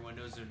why everyone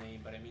knows their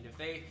name. But I mean,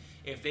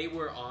 if they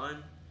were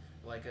on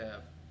like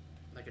a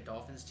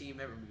Dolphins team,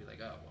 everyone would be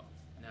like, oh well,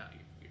 no,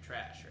 you're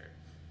trash. Or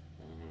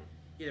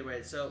either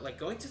way, so like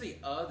going to the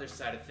other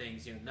side of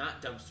things,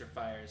 not dumpster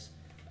fires,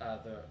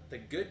 the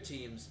good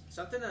teams.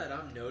 Something that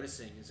I'm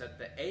noticing is that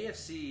the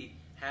AFC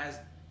has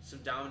some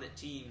dominant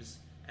teams,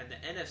 and the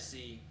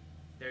NFC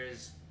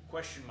there's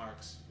question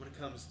marks when it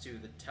comes to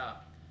the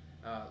top.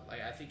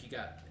 I think you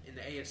got in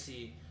the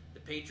AFC the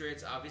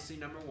Patriots, obviously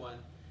number 1,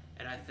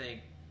 and I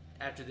think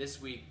after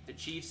this week the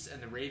Chiefs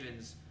and the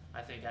Ravens.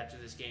 I think after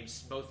this game,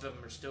 both of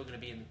them are still going to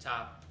be in the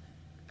top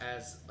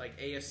as like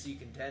AFC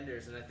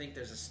contenders, and I think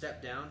there's a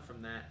step down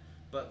from that.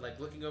 But like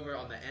looking over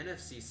on the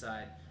NFC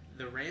side,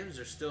 the Rams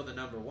are still the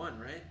number 1,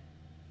 right?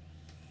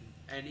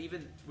 And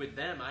even with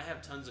them, I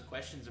have tons of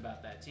questions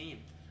about that team.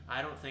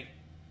 I don't think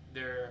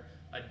they're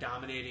a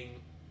dominating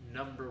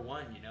number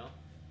 1,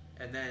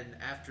 And then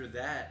after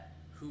that,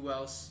 who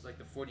else? Like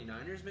the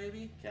 49ers,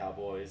 maybe?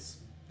 Cowboys,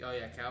 Oh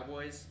yeah,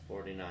 Cowboys.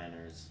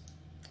 49ers,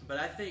 But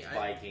I think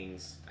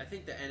Vikings. I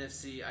think the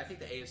NFC, I think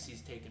the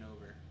AFC's taken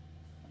over.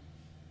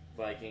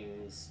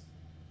 Vikings,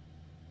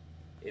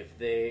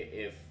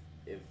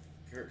 if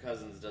Kirk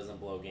Cousins doesn't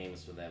blow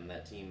games for them.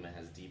 That team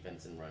has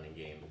defense and running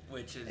game.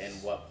 Which is...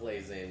 And what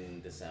plays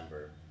in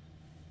December?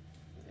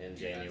 In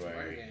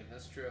January. Game.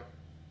 That's true.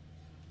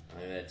 I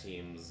think that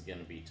team's going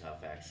to be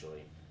tough,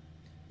 actually.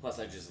 Plus,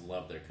 I just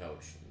love their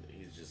coach.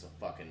 He's just a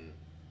fucking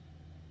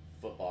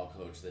football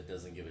coach that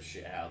doesn't give a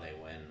shit how they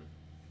win.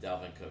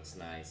 Dalvin Cook's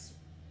nice.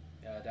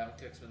 Yeah, Dalvin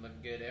Cook's been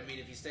looking good. I mean,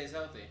 if he stays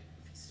healthy.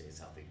 If he stays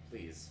healthy,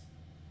 please.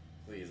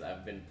 Please,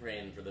 I've been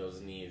praying for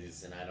those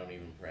knees, and I don't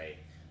even pray.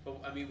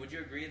 But, I mean, would you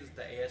agree that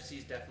the AFC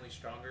is definitely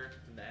stronger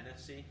than the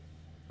NFC?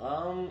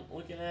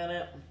 Looking at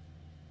it...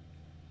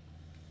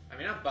 I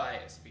mean, I'm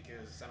biased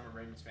because I'm a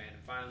Ravens fan,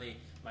 and finally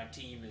my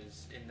team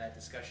is in that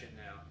discussion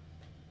now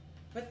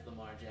with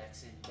Lamar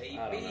Jackson, baby.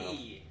 I don't know.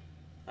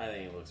 I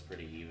think it looks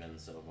pretty even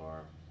so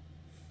far.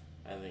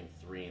 I think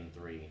 3-3.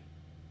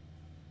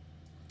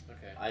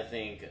 Okay. I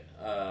think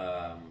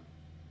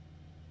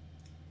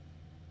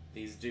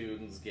these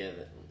dudes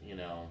get,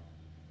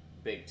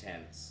 big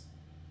tents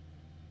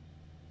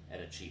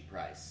at a cheap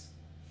price.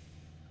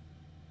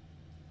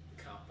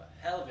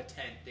 Hell of a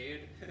tent,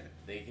 dude.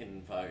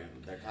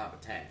 They're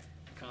competent.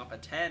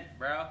 Competent,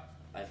 bro.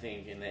 I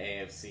think in the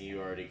AFC you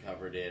already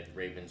covered it.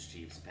 Ravens,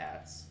 Chiefs,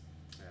 Pats.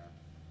 Yeah.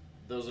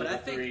 Those are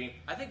three.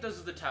 I think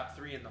those are the top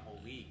three in the whole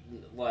league.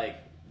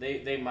 Like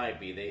they might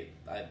be. They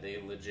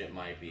legit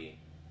might be.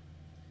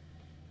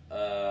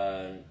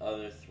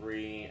 Other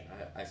three,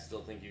 I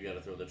still think you got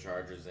to throw the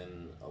Chargers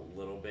in a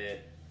little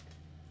bit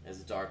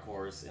as a dark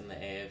horse in the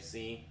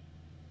AFC.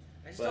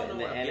 But in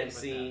the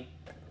NFC.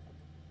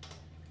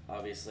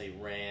 Obviously,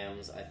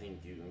 Rams. I think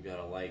you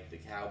gotta like the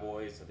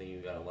Cowboys. I think you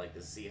gotta like the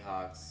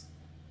Seahawks.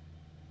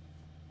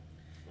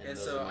 And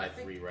those are my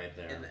three right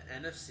there. In the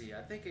NFC,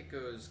 I think it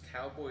goes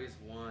Cowboys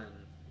 1.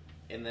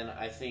 And then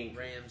I think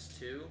Rams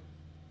 2.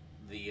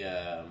 The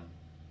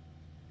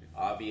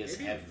obvious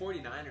maybe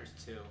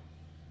 49ers 2.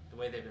 The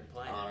way they've been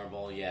playing.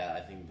 Honorable, yeah. I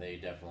think they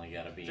definitely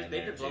gotta be in there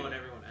they've been blowing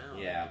everyone out.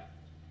 Yeah.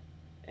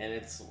 And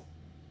it's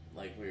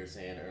like we were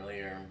saying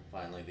earlier.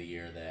 Finally, the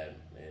year that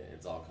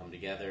it's all come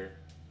together.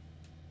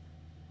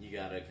 You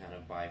gotta kind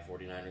of buy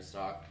 49er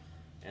stock,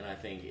 and I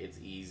think it's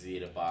easy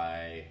to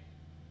buy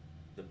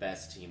the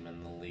best team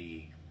in the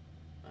league.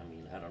 I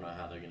mean, I don't know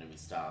how they're gonna be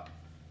stopped.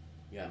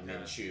 You got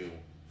Minshew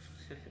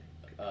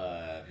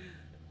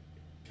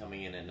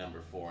coming in at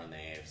number 4 in the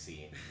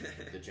AFC,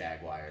 the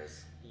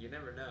Jaguars. You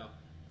never know.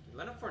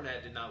 Leonard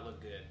Fournette did not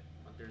look good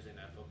on Thursday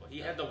Night Football. He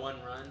had the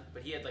one run,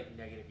 but he had like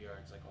negative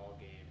yards like all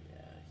game.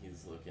 Yeah,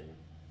 he's looking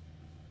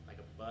like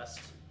a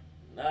bust.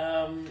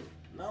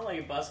 Not like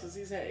a bust because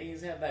he's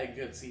had that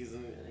good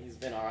season. He's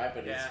been all right,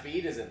 but his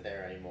speed isn't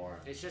there anymore.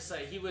 It's just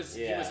like he was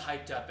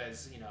hyped up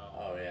as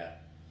Oh yeah,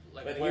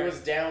 like but he was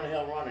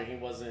downhill runner. He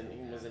wasn't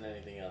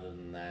anything other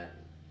than that.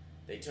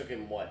 They took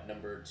him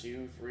number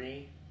 2,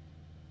 3.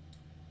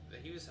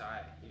 He was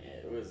high.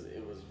 It was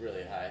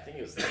really high. I think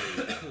it was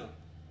 3.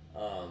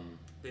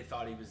 They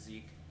thought he was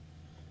Zeke.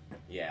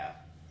 Yeah,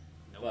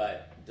 nope.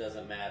 But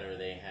doesn't matter.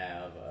 They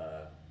have.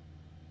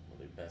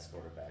 The best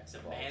quarterbacks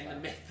of all time. The man,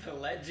 the myth, the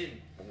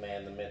legend. The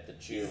man, the myth, the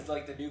Jew. He's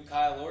like the new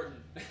Kyle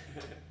Orton.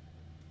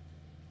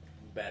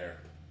 Better.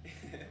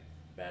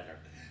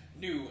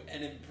 New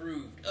and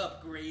improved,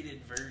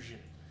 upgraded version.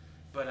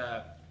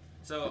 But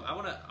so I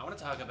wanna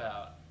talk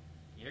about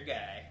your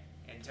guy,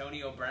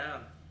 Antonio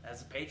Brown,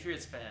 as a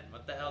Patriots fan.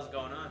 What the hell's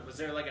going on? Was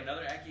there like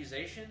another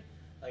accusation?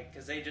 Like,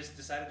 because they just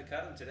decided to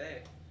cut him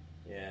today.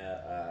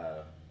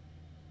 Yeah,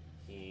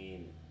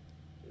 he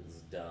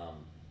is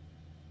dumb.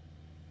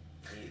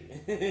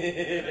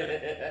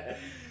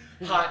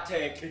 Hot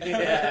take.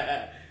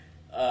 Yeah.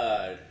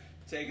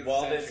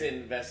 While this century.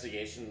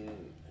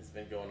 investigation has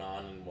been going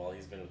on, and while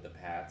he's been with the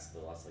Pats the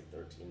last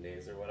 13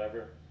 days or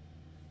whatever,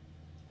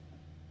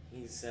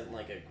 he sent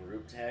like a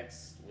group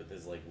text with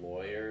his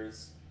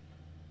lawyers,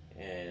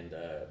 and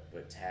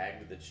but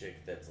tagged the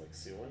chick that's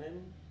suing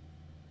him,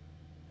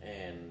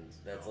 and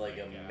that's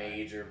a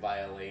major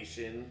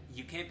violation.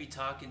 You can't be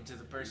talking to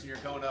the person you're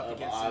going up of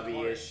against.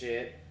 Obvious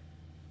shit.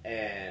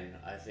 And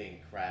I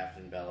think Kraft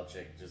and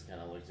Belichick just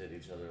kind of looked at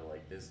each other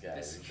like, this guy,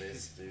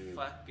 this dude.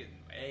 Fucking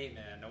A,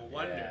 man. No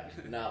wonder.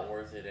 Yeah, not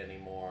worth it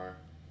anymore.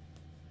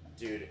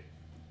 Dude,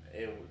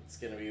 it's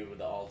going to be with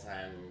the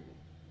all-time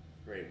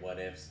great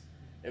what-ifs.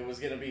 It was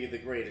going to be the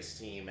greatest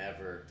team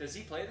ever. Does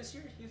he play this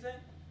year, you think?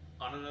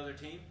 On another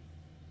team?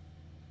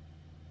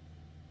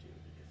 Dude,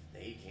 if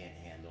they can't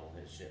handle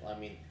his shit. I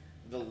mean,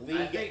 the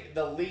league,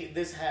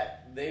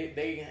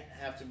 they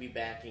have to be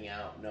backing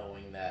out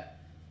knowing that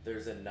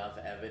there's enough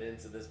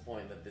evidence at this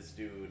point that this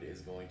dude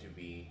is going to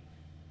be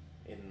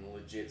in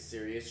legit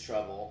serious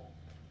trouble,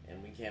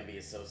 and we can't be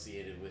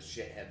associated with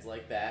shitheads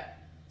like that.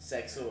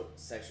 Sexual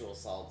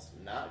assault's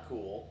not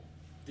cool.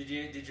 Did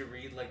you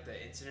read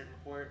the incident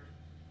report?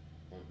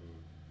 Mm-mm.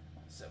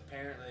 So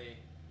apparently,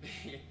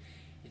 he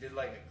did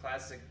a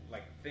classic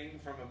thing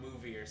from a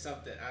movie or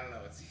something. I don't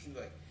know. It's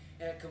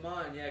yeah, come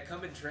on, yeah,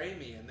 come and train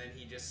me, and then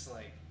he just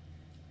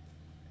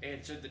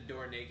answered the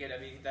door naked. I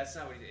mean, that's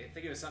not what he did. I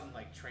think it was something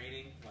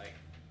training,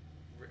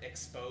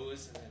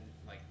 exposed, and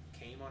then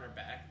came on her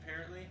back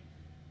apparently.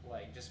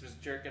 like just was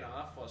jerking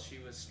off while she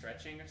was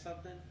stretching or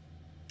something.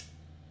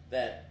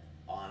 That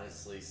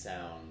honestly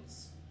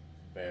sounds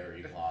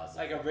very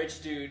plausible. Like a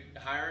rich dude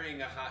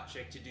hiring a hot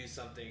chick to do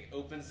something,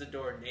 opens the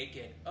door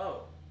naked.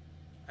 Oh,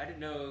 I didn't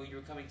know you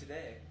were coming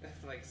today.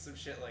 Like some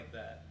shit like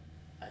that.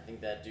 I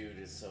think that dude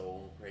is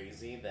so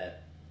crazy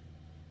that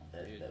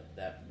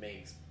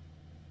makes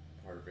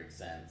perfect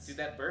sense. Dude,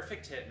 that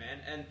perfect hit, man.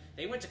 And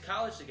they went to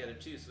college together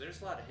too, so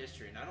there's a lot of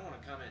history. And I don't want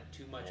to comment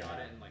too much on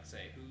it and like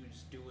say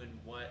who's doing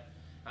what.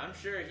 I'm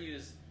sure he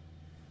was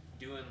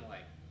doing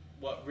like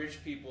what rich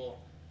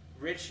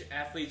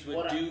athletes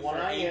would do for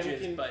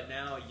ages, but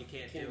now you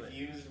can't do it.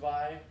 Confused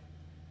by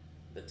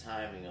the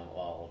timing of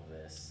all of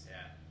this.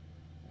 Yeah.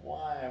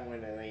 Why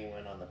wouldn't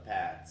anyone on the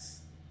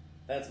Pats?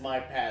 That's my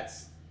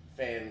Pats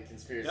fan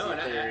conspiracy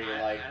theory.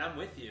 And I'm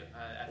with you.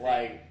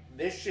 I think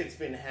this shit's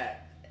been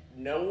hacked.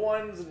 No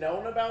one's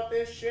known about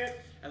this shit.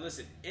 And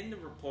listen, in the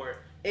report,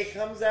 it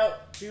comes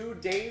out 2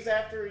 days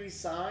after he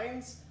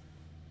signs.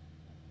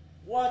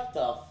 What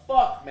the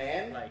fuck,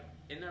 man? Like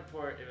in the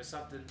report, it was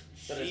something.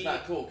 But it's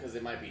not cool because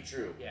it might be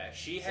true. Yeah,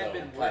 she had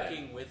been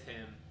working with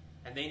him,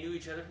 and they knew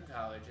each other from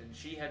college, and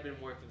she had been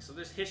working. So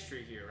there's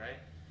history here, right?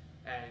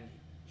 And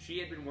she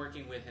had been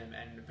working with him,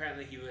 and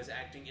apparently he was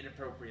acting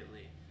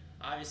inappropriately.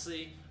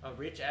 Obviously, a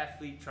rich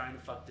athlete trying to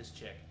fuck this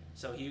chick.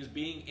 So he was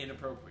being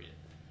inappropriate.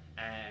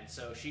 And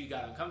so she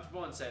got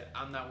uncomfortable and said,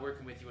 I'm not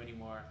working with you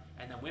anymore.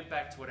 And then went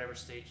back to whatever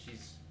state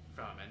she's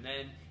from. And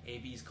then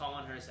AB's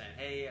calling her saying,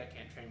 hey, I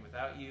can't train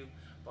without you,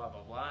 blah,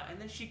 blah, blah. And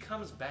then she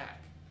comes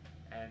back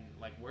and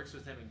like works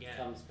with him again.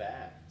 Comes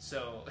back.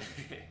 So,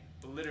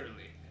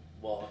 literally.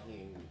 Well,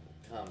 he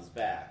comes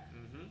back.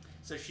 Mm-hmm.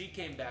 So she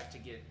came back to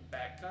get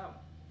back cum.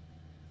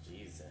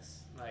 Jesus.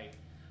 Like,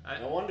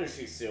 no wonder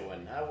she's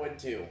suing. I would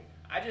too.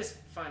 I just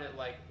find it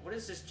like, what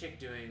is this chick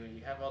doing when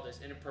you have all this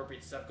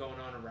inappropriate stuff going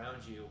on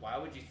around you? Why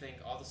would you think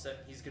all of a sudden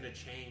he's going to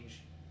change?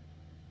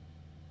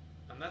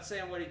 I'm not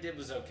saying what he did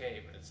was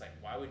okay, but it's like,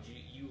 why would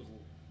you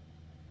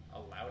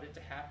allowed it to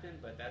happen?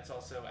 But that's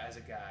also as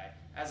a guy.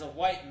 As a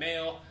white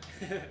male,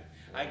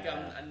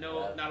 I'm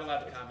not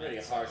allowed to comment.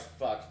 Pretty harsh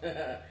fuck.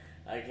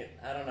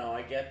 I don't know,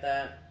 I get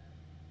that.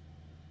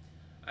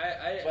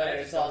 But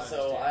it's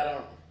also, I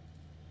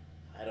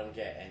don't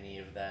get any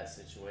of that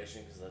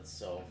situation because that's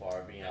so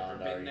far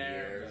beyond our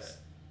years.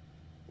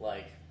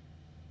 Like,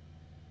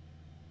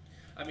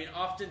 I mean,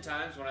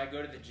 oftentimes when I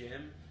go to the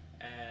gym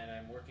and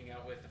I'm working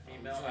out with a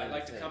female, I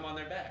like to come on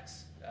their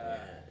backs.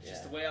 It's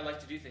just the way I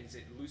like to do things.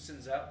 It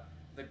loosens up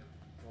the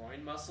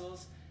groin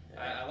muscles.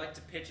 I like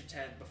to pitch a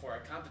tent before I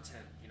comp a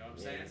tent. You know what I'm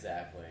saying?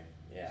 Exactly.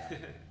 Yeah.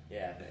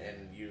 Yeah,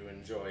 and you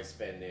enjoy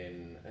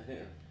spending...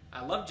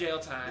 I love jail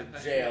time. The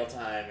jail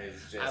time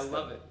is just... I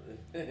love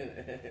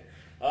it.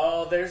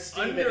 Oh, there's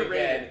Steven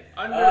again. Underrated.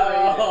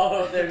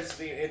 Oh, there's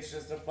Steven. It's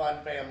just a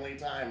fun family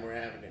time we're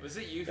having it. Was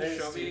it you who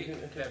showed me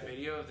that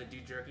video of the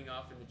dude jerking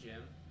off in the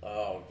gym?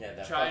 Oh, yeah,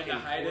 that trying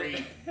fucking to hide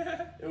creep.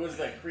 It was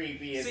the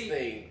creepiest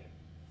thing.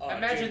 Oh,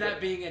 imagine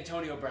that being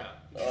Antonio Brown.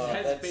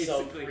 That's basically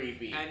so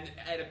creepy. And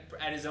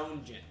at his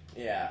own gym.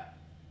 Yeah.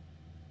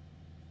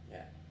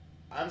 Yeah.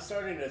 I'm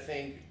starting to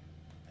think,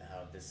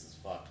 oh, this is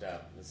fucked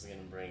up. This is going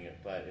to bring it,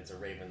 but it's a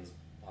Ravens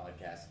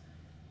podcast.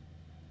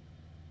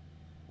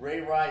 Ray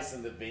Rice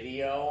in the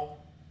video,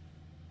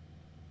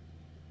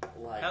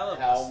 like how much,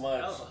 hell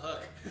of a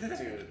hook.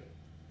 dude,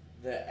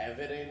 the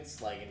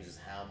evidence, like, and just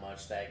how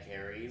much that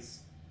carries.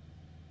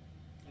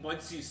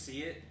 Once you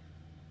see it,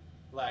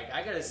 like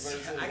I gotta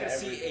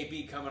see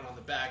AB coming on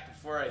the back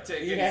before I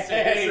take it. Yeah,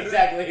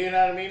 exactly. You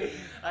know what I mean?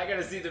 I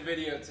gotta see the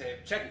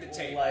videotape. Check the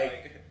tape.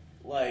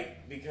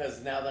 Like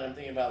because now that I'm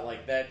thinking about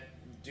like that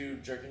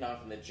dude jerking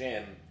off in the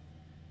gym,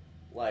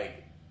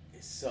 like,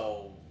 is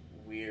so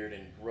weird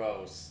and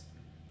gross.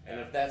 And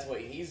if that's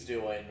what he's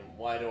doing,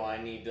 why do I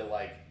need to,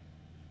 like,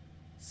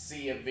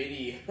 see a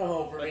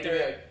video for me to be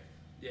like...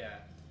 Yeah.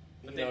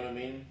 You know what I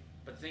mean?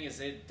 But the thing is,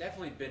 they've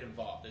definitely been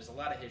involved. There's a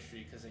lot of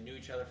history because they knew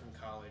each other from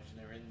college, and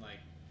they were in,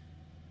 like...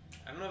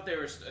 I don't know if they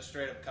were a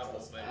straight-up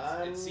couple, but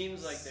it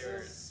seems like they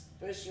were...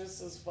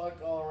 suspicious as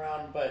fuck all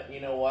around, but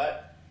you know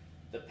what?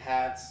 The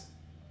Pats,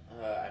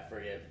 I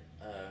forget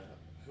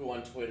who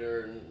on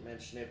Twitter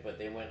mentioned it, but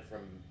they went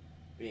from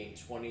being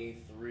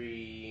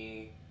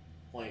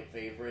 23-point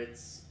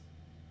favorites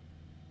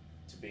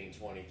to being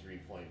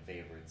 23-point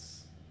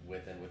favorites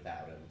with and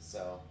without him.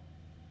 So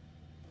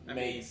I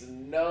think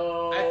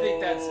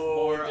that's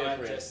more difference.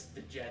 On just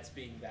the Jets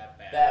being that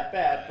bad. That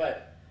bad,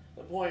 but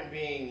the point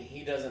being,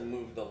 he doesn't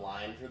move the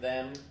line for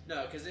them.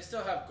 No, because they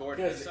still have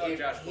Gordon. They still have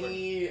Josh Gordon. If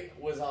he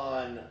was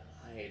on,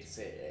 I hate to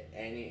say it,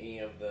 any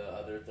of the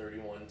other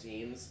 31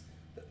 teams,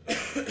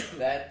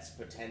 that's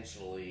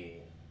potentially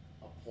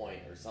a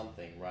point or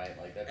something, right?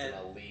 Like, that's an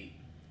elite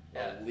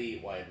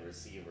wide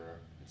receiver.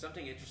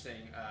 Something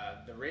interesting,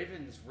 the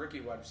Ravens'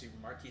 rookie wide receiver,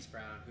 Marquise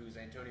Brown, who's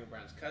Antonio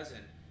Brown's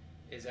cousin,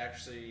 is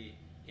actually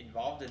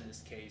involved in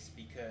this case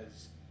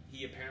because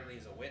he apparently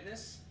is a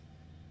witness.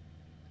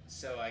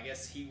 So I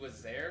guess he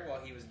was there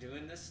while he was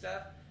doing this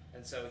stuff,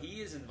 and so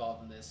he is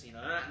involved in this, you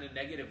know, not in a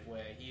negative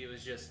way. He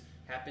was just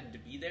happened to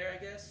be there,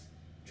 I guess.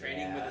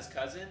 training with his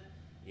cousin.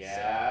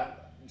 Yeah,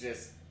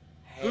 just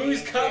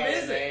Whose cum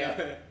is hanging out-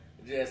 it?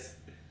 just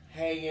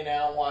hanging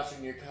out,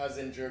 watching your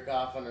cousin jerk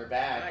off on her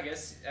back. I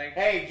guess.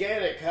 Hey,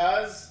 get it,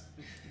 cuz?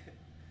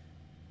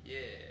 Yeah.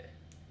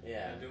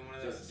 Yeah, Doing one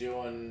of just those.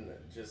 doing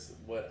just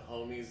what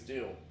homies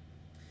do.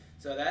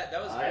 So that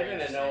was. I Very didn't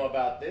interesting. know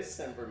about this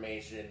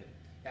information.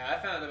 Yeah,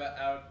 I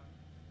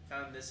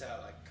found this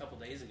out like a couple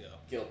days ago.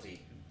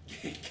 Guilty.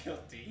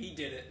 Guilty. He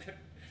did it.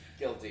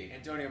 Guilty.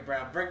 Antonio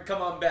Brown,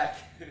 come on back.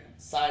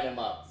 Sign him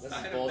up. This Sign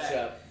is him bullshit.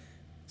 back.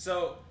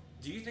 So,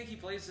 do you think he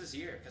plays this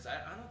year? Because I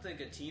don't think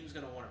a team's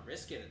going to want to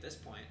risk it at this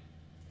point.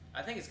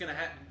 I think he's going to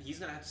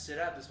have to sit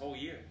out this whole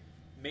year.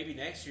 Maybe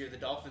next year the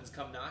Dolphins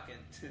come knocking.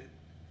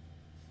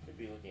 Could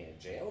be looking at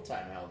jail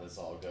time how this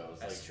all goes.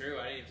 That's like, true.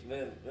 I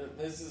didn't even,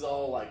 This is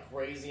all like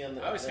crazy on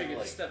the. I always figured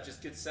like, this stuff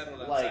just gets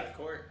settled outside like, of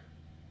court.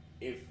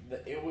 If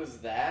it was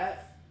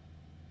that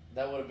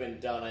would have been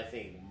done, I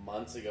think,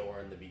 months ago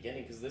or in the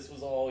beginning, because this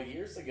was all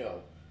years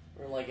ago.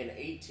 Or like in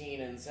 18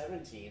 and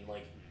 17.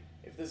 Like,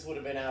 if this would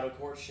have been out of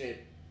court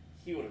shit,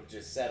 he would have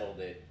just settled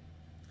it.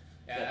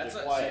 Yeah, kept that's it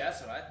what, quiet.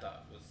 that's what I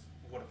thought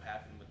would have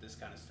happened with this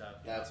kind of stuff.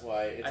 you know? That's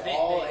why it's I think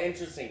all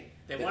interesting.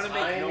 They the want to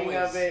make timing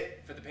noise of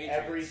it, for the Patriots.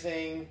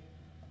 everything.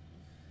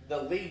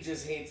 The league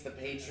just hates the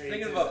Patriots.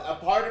 Thinking It's- about- a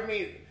part of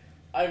me,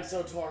 I'm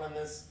so torn on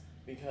this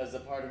because a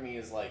part of me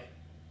is like,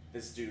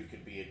 this dude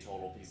could be a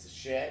total piece of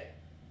shit,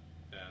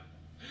 Yeah.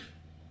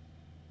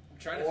 I'm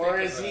trying to or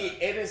think is of he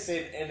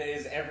innocent and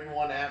is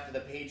everyone after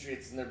the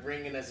Patriots and they're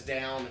bringing us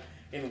down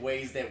in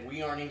ways that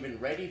we aren't even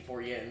ready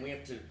for yet, and we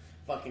have to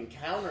fucking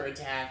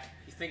counterattack.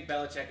 You think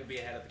Belichick would be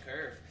ahead of the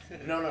curve?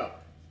 No.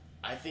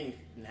 I think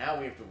now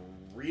we have to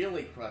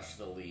really crush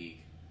the league.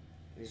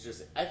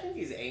 I think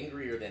he's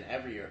angrier than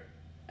ever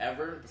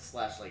 /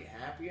 like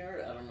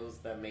happier. I don't know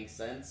if that makes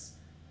sense.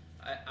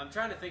 I'm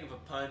trying to think of a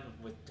pun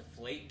with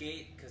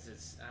Deflategate because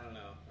it's I don't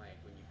know like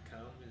when you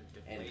come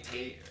and And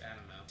Deflategate. I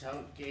don't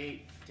know.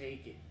 Tunkgate,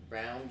 take it,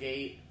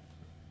 Browngate.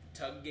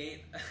 Tuggate.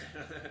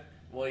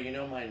 Well, you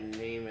know my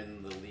name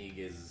in the league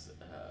is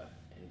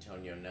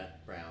Antonio Nut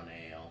Brown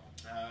Ale.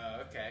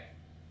 Okay.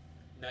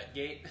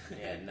 Nutgate.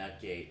 Yeah,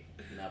 Nutgate,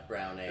 Nut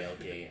Brown Ale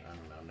Gate. I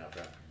don't know, Nut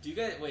Brown. Do you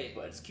guys wait?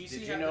 But does QC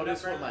did you have the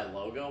notice Nut what my Brown?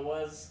 logo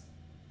was?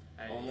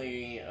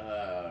 Only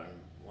 1%.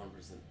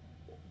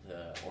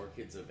 The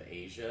Orchids of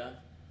Asia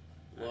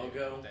I don't even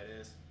know logo. what that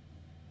is.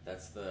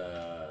 That's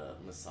the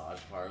massage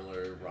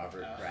parlor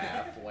Robert Oh.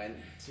 Kraft went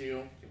to.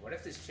 Dude, what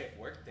if this chick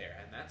worked there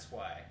and that's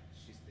why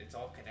it's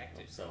all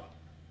connected? So,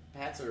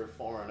 Pats are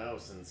 4-0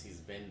 since he's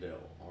been to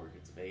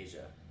Orchids of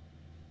Asia.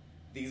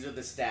 These are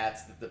the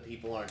stats that the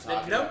people aren't The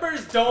talking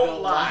numbers about.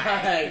 don't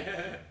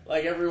lie.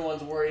 Like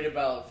everyone's worried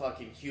about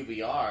fucking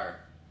QBR.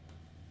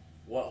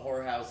 What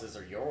whorehouses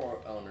are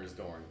your owners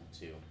going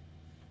to?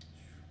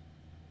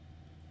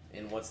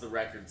 And what's the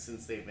record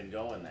since they've been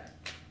going there?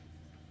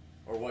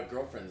 Or what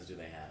girlfriends do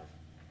they have?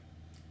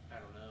 I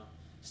don't know.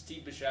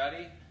 Steve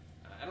Bisciotti.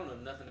 I don't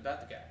know nothing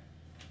about the guy.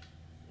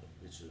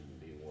 We shouldn't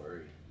be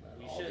worried about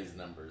We all should. these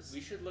numbers.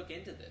 We should look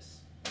into this.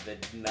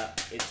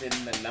 It's in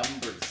the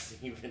numbers,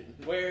 even.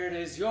 Where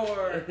does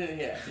your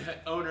Yeah.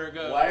 owner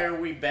go? Why are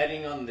we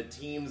betting on the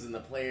teams and the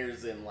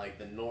players in like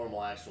the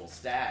normal actual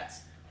stats?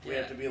 We Yeah.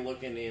 have to be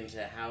looking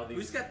into how these.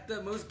 Who's got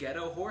the most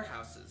ghetto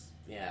whorehouses?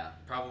 Yeah.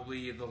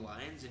 Probably the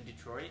Lions in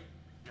Detroit.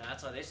 No,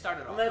 that's why they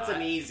started off. Well, that's high.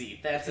 an easy.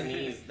 That's an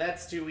easy.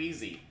 That's too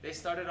easy. They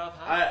started off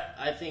high.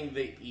 I think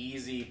the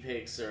easy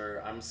picks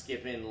are I'm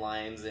skipping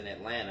Lions in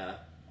Atlanta.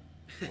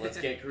 Let's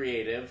get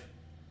creative.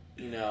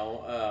 You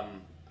know,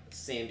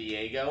 San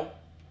Diego.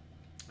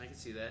 I can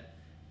see that.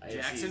 I see-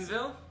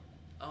 Jacksonville.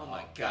 Oh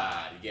my God,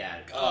 God. yeah.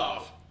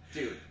 Oh.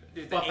 Dude.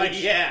 Dude, Fuck yeah.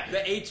 yeah. The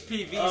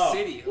HPV Oh,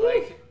 city. woo.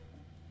 Like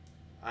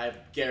I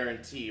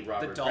guarantee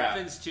Robert the Kraft-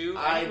 Dolphins too.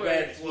 I Anywhere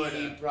in bet Florida.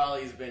 he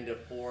probably has been to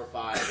 4 or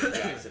 5 of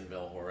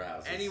Jacksonville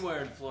whorehouses.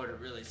 Anywhere in Florida,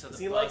 really. So the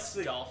He Bucs, likes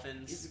the-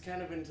 Dolphins. He's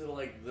kind of into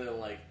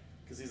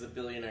because he's a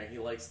billionaire. He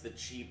likes the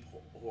cheap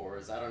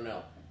whores. I don't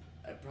know.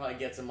 It probably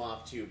gets him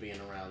off too, being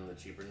around the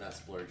cheaper, not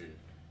splurging.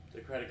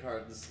 The credit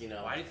cards, you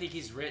know. Why do you think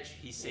he's rich?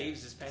 He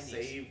saves his pennies.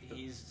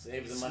 He's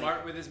save the money.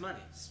 smart with his money.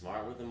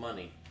 Smart with the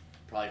money.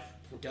 Probably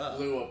Duh.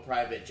 flew a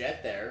private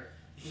jet there.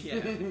 Yeah,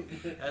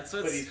 that's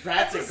what's, But he's that's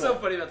practical. what's so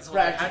funny about this whole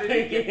thing. How did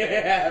he get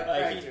there? Yeah,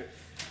 Like, practical.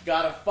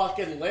 Got a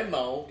fucking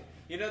limo.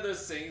 you know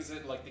those things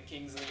that, like the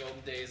kings in the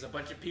old days, a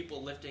bunch of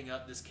people lifting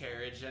up this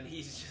carriage, and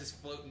he's just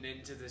floating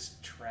into this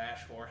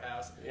trash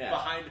whorehouse Yeah.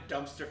 behind a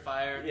dumpster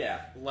fire,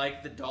 Yeah.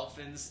 like the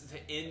Dolphins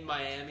in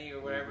Miami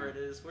or wherever it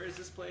is. Where is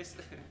this place?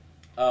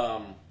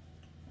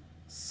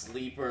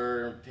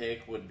 Sleeper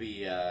pick would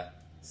be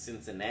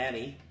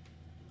Cincinnati.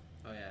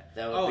 Oh yeah.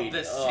 That would be-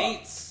 the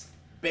Saints,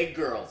 Big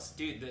girls.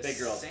 dude. The Big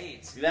girls.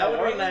 Saints. That would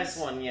be a Orleans, nice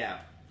one, yeah.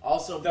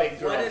 Also The big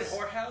flooded girls.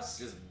 whorehouse.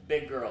 Just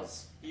big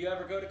girls. You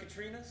ever go to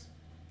Katrina's?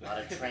 A lot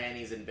of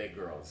trannies and big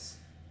girls.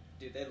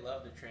 Dude, they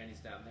love the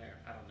trannies down there.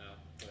 I don't know.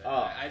 But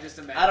Oh. I just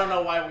imagine. I don't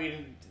know why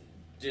we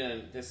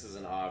didn't. This is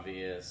an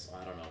obvious.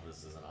 I don't know if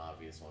this is an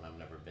obvious one. I've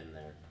never been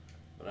there.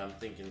 But I'm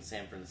thinking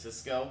San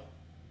Francisco.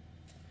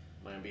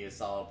 Might be a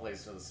solid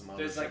place for the Samoans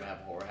There's, to like, have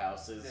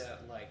whorehouses. Yeah,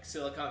 like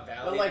Silicon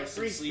Valley. But like there's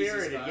some free sleazy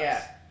spirited, spots.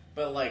 yeah.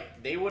 But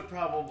like they would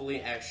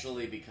probably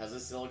actually, because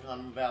of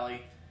Silicon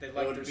Valley, They it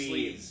like would their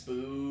be sleaze.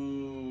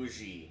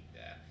 bougie.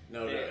 Yeah.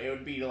 No, Yeah. it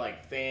would be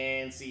like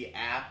fancy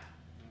app.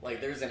 Like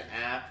Okay. there's an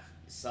app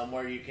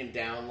somewhere you can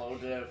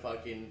download to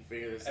fucking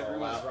figure this all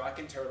Everyone's out.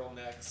 rocking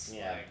turtlenecks.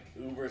 Yeah, Like,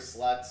 Uber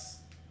sluts,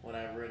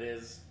 whatever it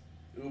is.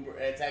 Uber.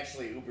 It's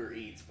actually Uber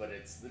Eats, but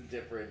it's the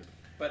different.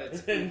 but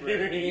it's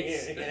Uber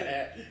Eats.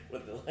 Yeah,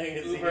 with the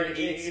legacy. Uber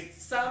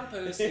Eats. Some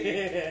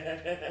pussy.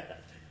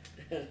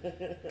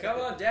 Come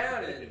on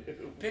down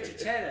and pitch a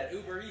tent at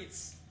Uber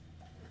Eats.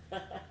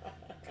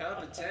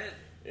 Come to tent.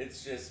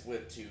 It's just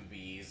with 2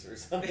 B's or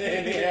something.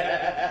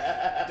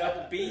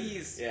 Double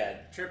B's. Yeah.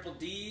 Triple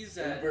D's.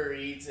 Uber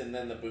Eats, and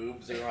then the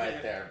boobs are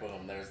right there.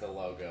 Boom, there's the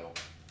logo.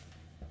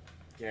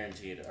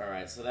 Guaranteed.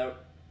 Alright, so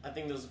I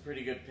think those are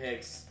pretty good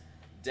picks.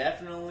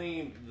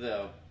 Definitely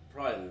the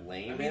probably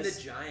lamest. I mean,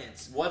 the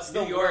Giants. What's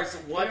New the York-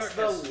 worst? New What's York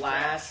the has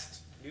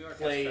last New York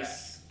has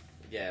place?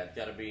 Yeah,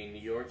 gotta be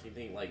New York. You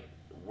think like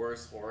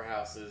worst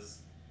whorehouses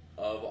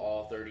of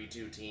all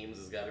 32 teams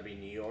has got to be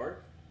New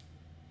York?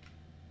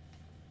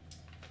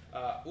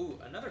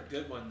 Another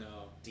good one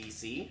though.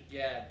 DC.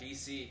 Yeah,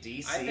 DC.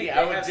 DC. I, think they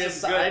I would have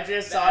just. some good, I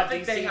just saw I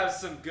think DC they have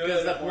some good.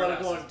 because the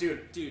political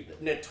whorehouses.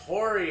 dude,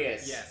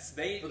 notorious. Yes,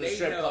 they for the they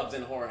strip know. clubs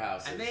and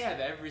whorehouses, And they have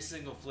every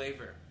single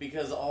flavor.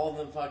 because all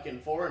the fucking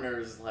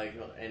foreigners like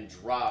and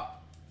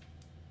drop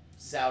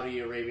Saudi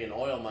Arabian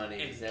oil money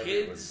And everywhere.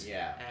 kids.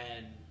 Yeah,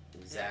 And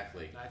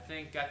exactly. I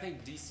think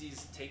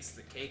DC's takes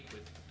the cake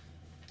with.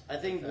 I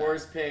think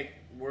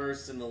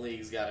worst in the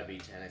league's got to be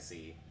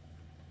Tennessee.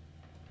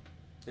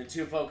 They're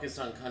too focused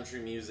on country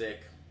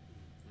music.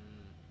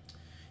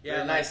 Yeah, They're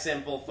like, nice,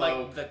 simple folk.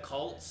 Like the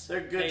Colts.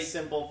 They're good,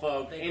 simple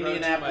folk. They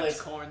Indianapolis,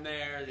 grow too much corn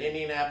there.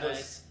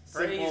 Indianapolis,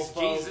 simple Praise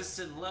folk. Jesus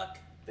and luck.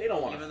 They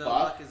don't want to Even though fuck.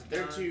 luck is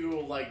They're gone.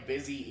 too like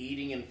busy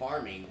eating and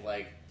farming.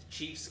 Like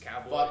Chiefs,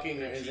 Cowboys. fucking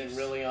Chiefs. isn't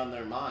really on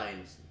their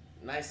mind.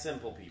 Nice,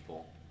 simple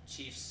people.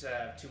 Chiefs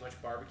too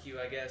much barbecue,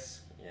 I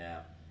guess. Yeah.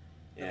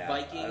 The Yeah.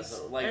 Vikings.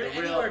 So, like Any-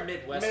 the real anywhere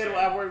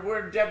Midwestern.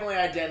 we're definitely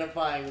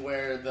identifying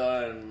where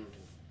the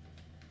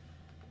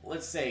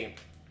let's say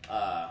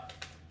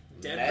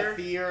Denver?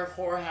 methier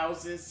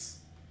whorehouses.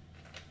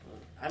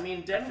 I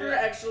mean, Denver like-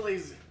 actually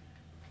is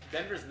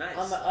Denver's nice.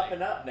 on the like, up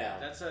and up now.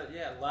 That's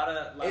a lot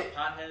of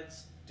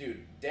potheads.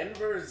 Dude,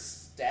 Denver's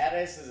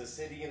status as a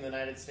city in the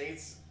United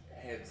States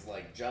has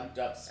like jumped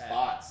up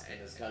spots in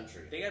this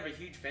country. They have a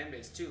huge fan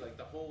base too. Like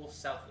the whole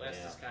Southwest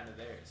Yeah. is kind of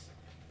theirs.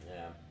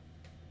 Yeah.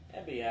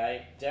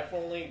 NBA.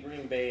 Definitely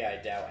Green Bay,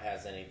 I doubt,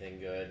 has anything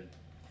good.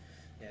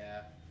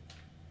 Yeah.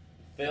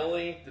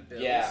 Philly? The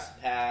Bills? Yeah,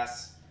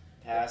 pass.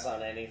 Pass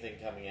on anything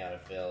coming out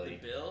of The Philly.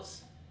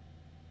 Bills,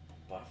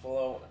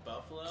 Buffalo?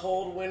 Buffalo.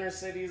 Cold winter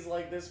cities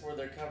like this where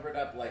they're covered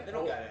up like They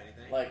don't got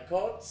anything. like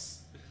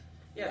coats?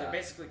 yeah, nah. they're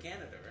basically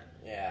Canada, right?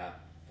 Yeah.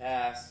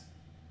 Pass.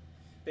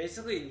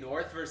 Basically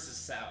North versus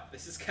South.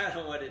 This is kind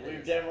of what it We've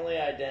is. definitely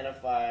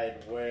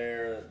identified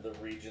where the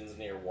regions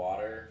near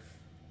water.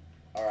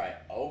 Alright,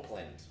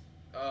 Oakland.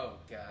 Oh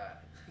God.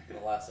 The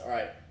last.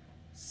 Alright.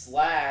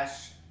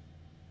 Slash.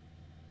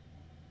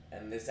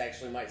 And this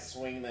actually might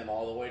swing them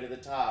all the way to the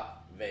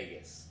top.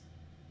 Vegas.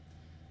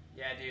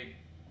 Yeah, dude.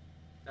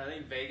 I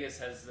think Vegas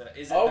has the.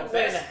 Is it Oakland the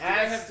best?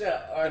 has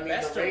to. I The mean,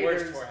 best the or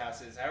worst Raiders.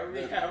 whorehouses? How are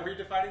we? the- How are we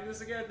defining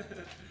this again?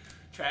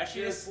 Trashiest.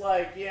 Just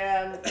like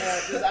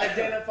just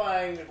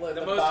identifying like,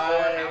 The the most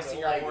vibe,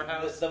 whorehousey like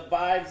whorehouse. the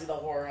vibes of the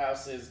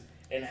whorehouses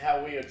and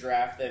how we would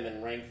draft them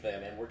and rank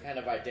them, and we're kind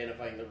of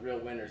identifying the real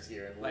winners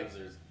here and Like,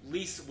 losers.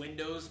 least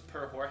windows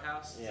per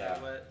whorehouse. Is Yeah.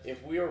 that what?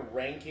 If we were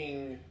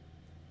ranking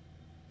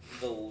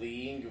the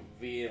league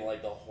via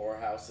like the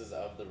whorehouses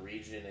of the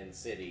region and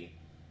city,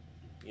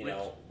 you Which-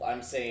 know,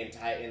 I'm saying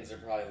Titans are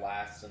probably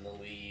last in the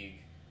league.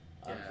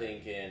 I'm Yeah.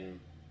 thinking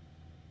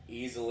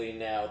easily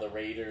now the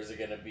Raiders are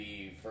going to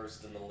be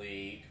first in the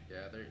league.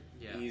 Yeah, they're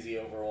Easy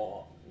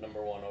overall,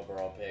 number one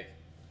overall pick.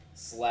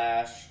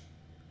 Slash,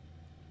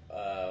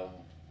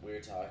 we were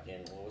talking.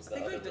 What was I the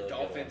think other like the really good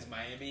Dolphins,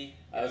 Miami.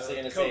 I was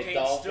gonna say cocaine still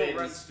Dolphins.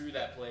 runs through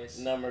that place.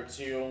 one? Number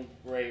 2,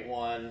 great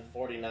one.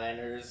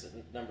 49ers.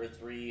 Number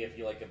 3, if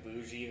you like a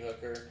bougie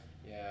hooker.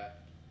 Yeah,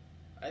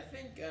 I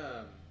think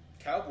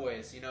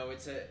Cowboys. You know,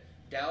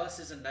 Dallas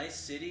is a nice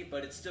city,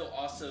 but it's still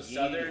also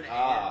southern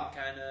Yeehaw. and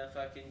kind of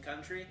fucking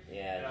country.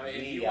 Yeah, You know,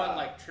 if you yeehaw. want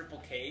like triple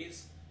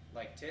K's,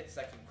 like tits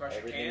that can crush a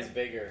Everything's can.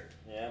 bigger.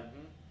 Yeah.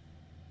 Mhm.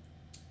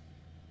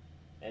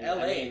 And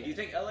LA. I mean, Do you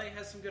think LA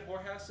has some good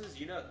whorehouses?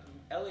 You know,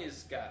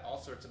 LA's got all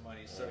sorts of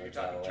money. So Yeah, you're it's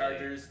talking LA.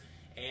 Chargers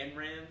and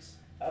Rams.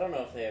 I don't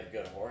know if they have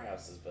good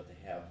whorehouses, but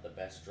they have the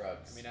best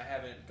drugs. I mean, I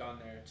haven't gone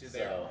there to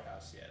their So-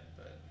 whorehouse yet,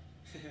 but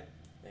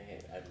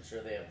I'm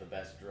sure they have the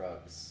best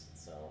drugs.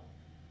 So,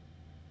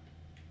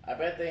 I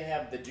bet they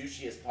have the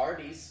douchiest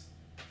parties.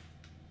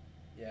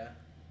 yeah.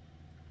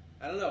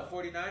 I don't know.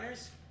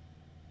 49ers?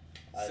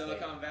 I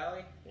Silicon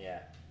Valley? Yeah,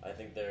 I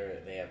think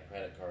they have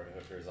credit card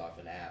hookers off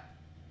an app.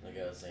 Like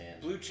I was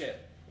saying. Blue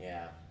chip.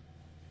 Yeah.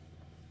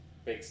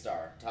 Big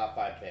star. Top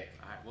 5 pick.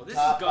 All right. Well, this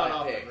Top has gone 5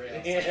 off pick. the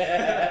rails. This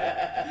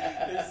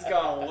has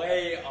gone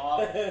way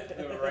off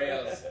the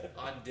rails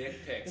on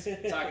dick pics.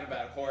 Talking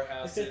about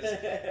whorehouses,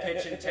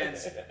 pitch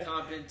intense,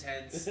 comp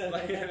intense.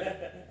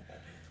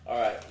 All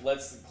right,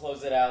 let's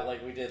close it out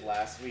like we did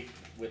last week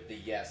with the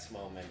yes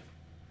moment.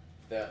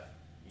 The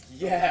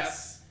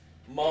yes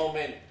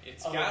moment.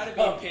 It's of got to the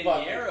be fucking-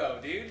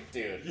 Pinheiro, dude.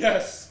 Dude.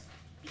 Yes.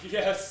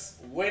 Yes.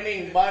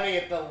 Winning money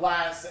at the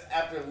last,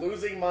 after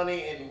losing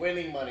money and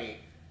winning money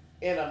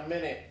in a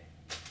minute.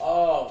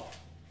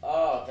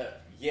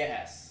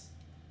 Yes.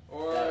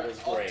 Or That was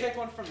I'll great. take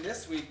one from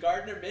this week.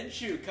 Gardner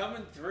Minshew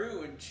coming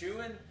through and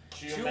chewing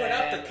up the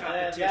Man,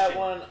 competition. that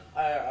one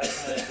I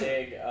kind of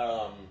dig.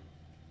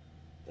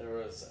 There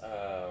was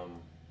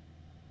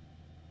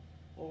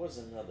what was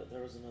another?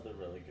 There was another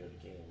really good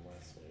game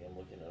last week. I'm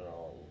looking at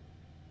all.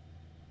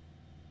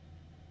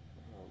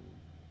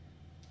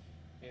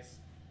 Yes.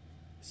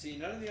 See,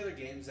 none of the other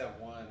games that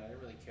won, I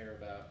didn't really care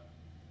about.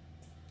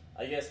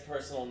 I guess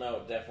personal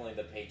note, definitely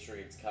the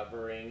Patriots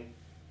covering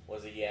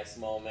was a yes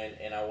moment,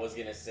 and I was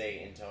gonna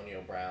say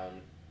Antonio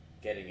Brown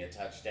getting a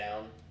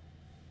touchdown,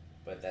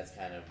 but that's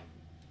kind of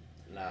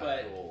not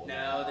But cool.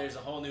 now there's a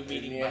whole new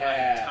meaning Yeah.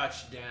 behind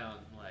touchdown.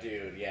 Like,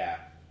 Dude, yeah.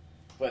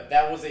 But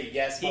that was a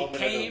yes he moment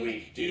came, of the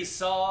week, dude. he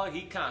saw,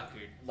 he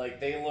conquered. Like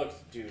they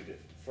looked, dude.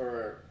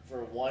 For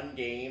one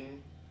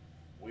game,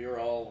 we were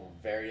all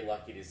very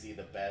lucky to see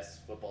the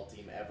best football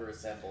team ever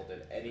assembled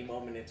at any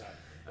moment in time.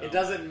 Oh, It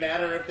doesn't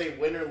matter God. if they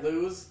win or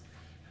lose.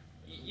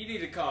 You need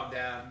to calm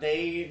down.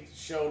 They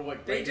showed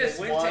what They greatness just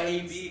went was. to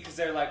AB because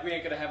they're like, we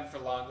ain't gonna have him for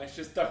long. Let's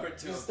just throw it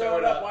to him. Just throw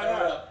it up, why throw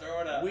not? it up.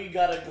 Throw it up. We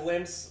got a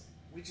glimpse.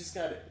 We just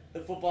got it. The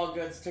football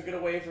goods took it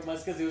away from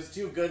us because it was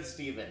too good,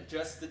 Steven.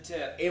 Just the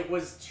tip. It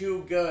was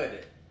too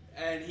good.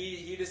 And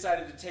he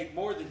decided to take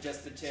more than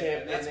just the tip.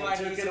 Tip, and that's and why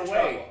they took he's it in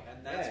away. trouble.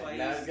 And that's Yeah, why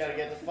now he's he's got to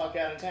get the fuck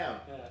out of town.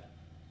 Yeah.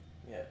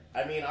 Yeah,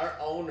 I mean, our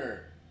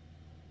owner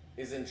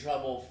is in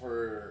trouble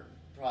for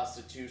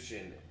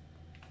prostitution.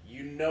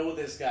 You know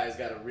this guy's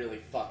got to really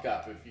fuck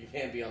up if you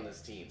can't be on this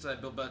team. So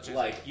Bill Belichick's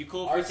Like, you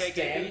cool if our we take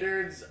AB?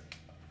 standards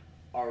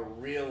are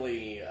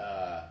really.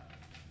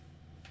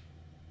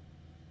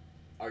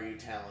 Are you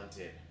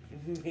talented?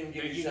 Can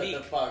They're you shut the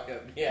unique. fuck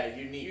up? Yeah,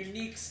 unique.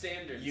 Unique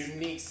standards.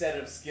 Unique set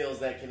of skills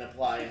that can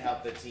apply and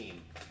help the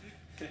team.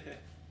 Yeah,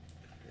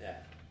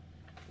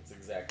 that's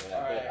exactly that.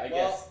 All But right, I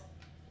well, guess,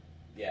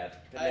 yeah,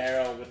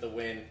 Pinheiro with the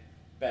win,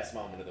 best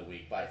moment of the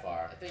week by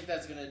far. I think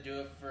that's gonna do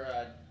it for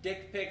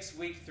Dick Picks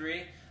Week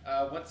 3.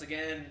 Once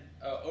again,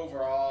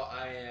 overall,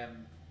 I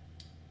am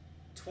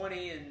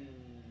 20-12.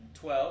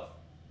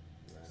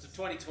 So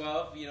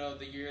 2012, you know,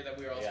 the year that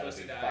we were all You gotta supposed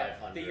to be die,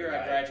 500, the year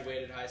right? I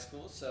graduated high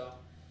school. So,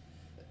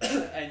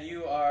 and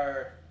you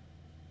are,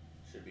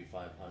 Should be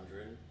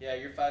 500. yeah,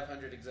 you're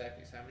 500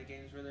 exactly. So how many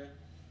games were there?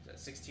 Is that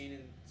 16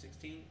 and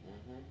 16?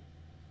 Mm-hmm.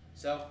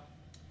 So,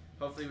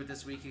 hopefully with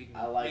this week you can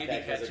I like maybe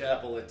that because catch a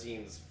up. couple of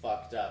teams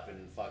fucked up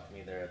and fucked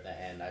me there at the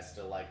end. I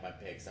still like my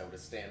picks. I would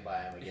have stand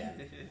by them again.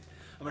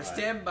 I'm gonna Alright.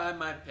 stand by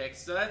my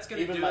picks. So that's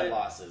gonna Even do my it.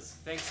 losses.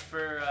 Thanks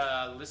for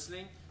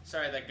listening.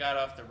 Sorry that got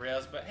off the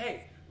rails, but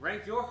hey,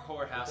 rank your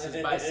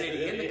whorehouses by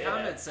city in the Yeah.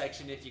 comments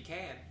section if you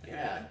can.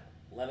 Yeah,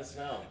 let us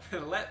know.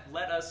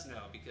 let us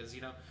know because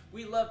you know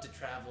we love to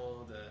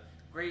travel the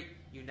great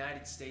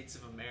United States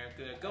of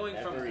America, going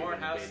I've from never even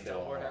whorehouse been to to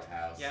a whorehouse.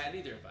 whorehouse. Yeah,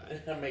 neither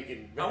have I. I'm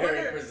making I very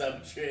wonder-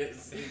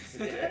 presumptuous.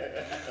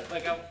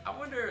 Like I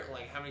wonder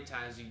like how many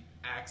times you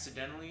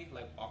accidentally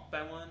like walk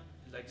by one,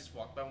 like just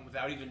walk by one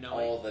without even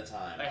knowing. All the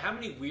time. Like how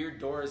many weird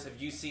doors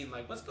have you seen?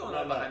 Like what's going No,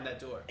 on no. behind that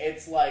door?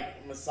 It's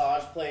like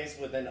massage place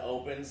with an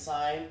open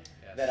sign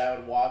Yes. that I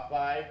would walk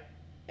by,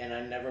 and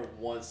I never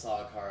once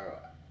saw a car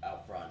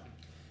out front.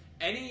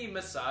 Any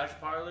massage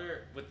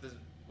parlor with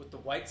the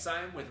white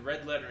sign with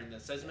red lettering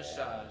that says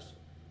massage,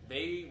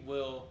 they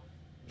will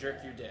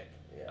jerk your dick.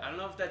 Yeah. I don't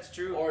know if that's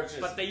true, Or just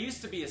but they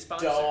used to be a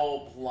sponsor.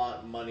 Dope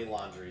money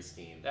laundry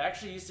scheme. They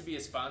actually used to be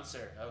a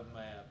sponsor of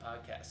my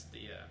podcast.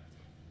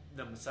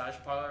 The massage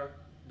parlor,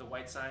 the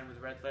white sign with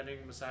red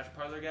lettering, massage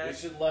parlor We guys.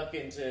 should look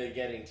into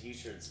getting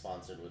T-shirts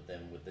sponsored with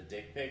them with the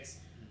dick pics,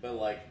 but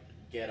like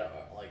get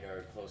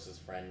our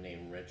closest friend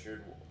named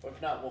Richard. If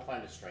not, we'll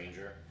find a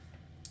stranger,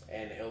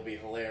 and it'll be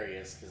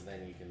hilarious because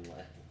then you can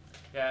like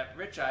Yeah,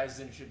 Rich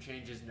Eisen should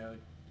change his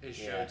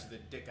show Yeah. to the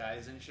Dick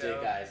Eisen show.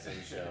 Dick Eisen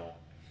show.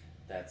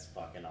 That's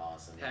fucking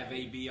awesome. Have man.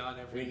 AB on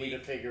every We need to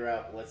week. figure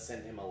out. Let's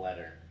send him a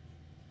letter.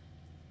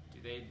 Do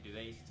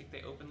they think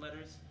they open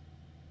letters?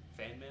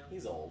 Fan mail?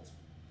 He's old.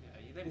 Yeah,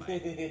 they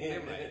might. They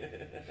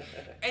might.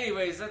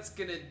 Anyways, that's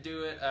gonna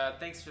do it.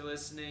 Thanks for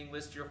listening.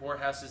 List your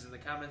whorehouses in the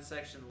comments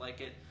section.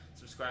 Like it,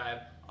 subscribe,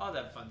 all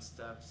that fun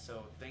stuff.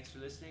 So thanks for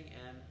listening,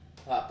 and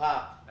Pop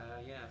pop.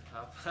 yeah,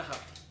 pop.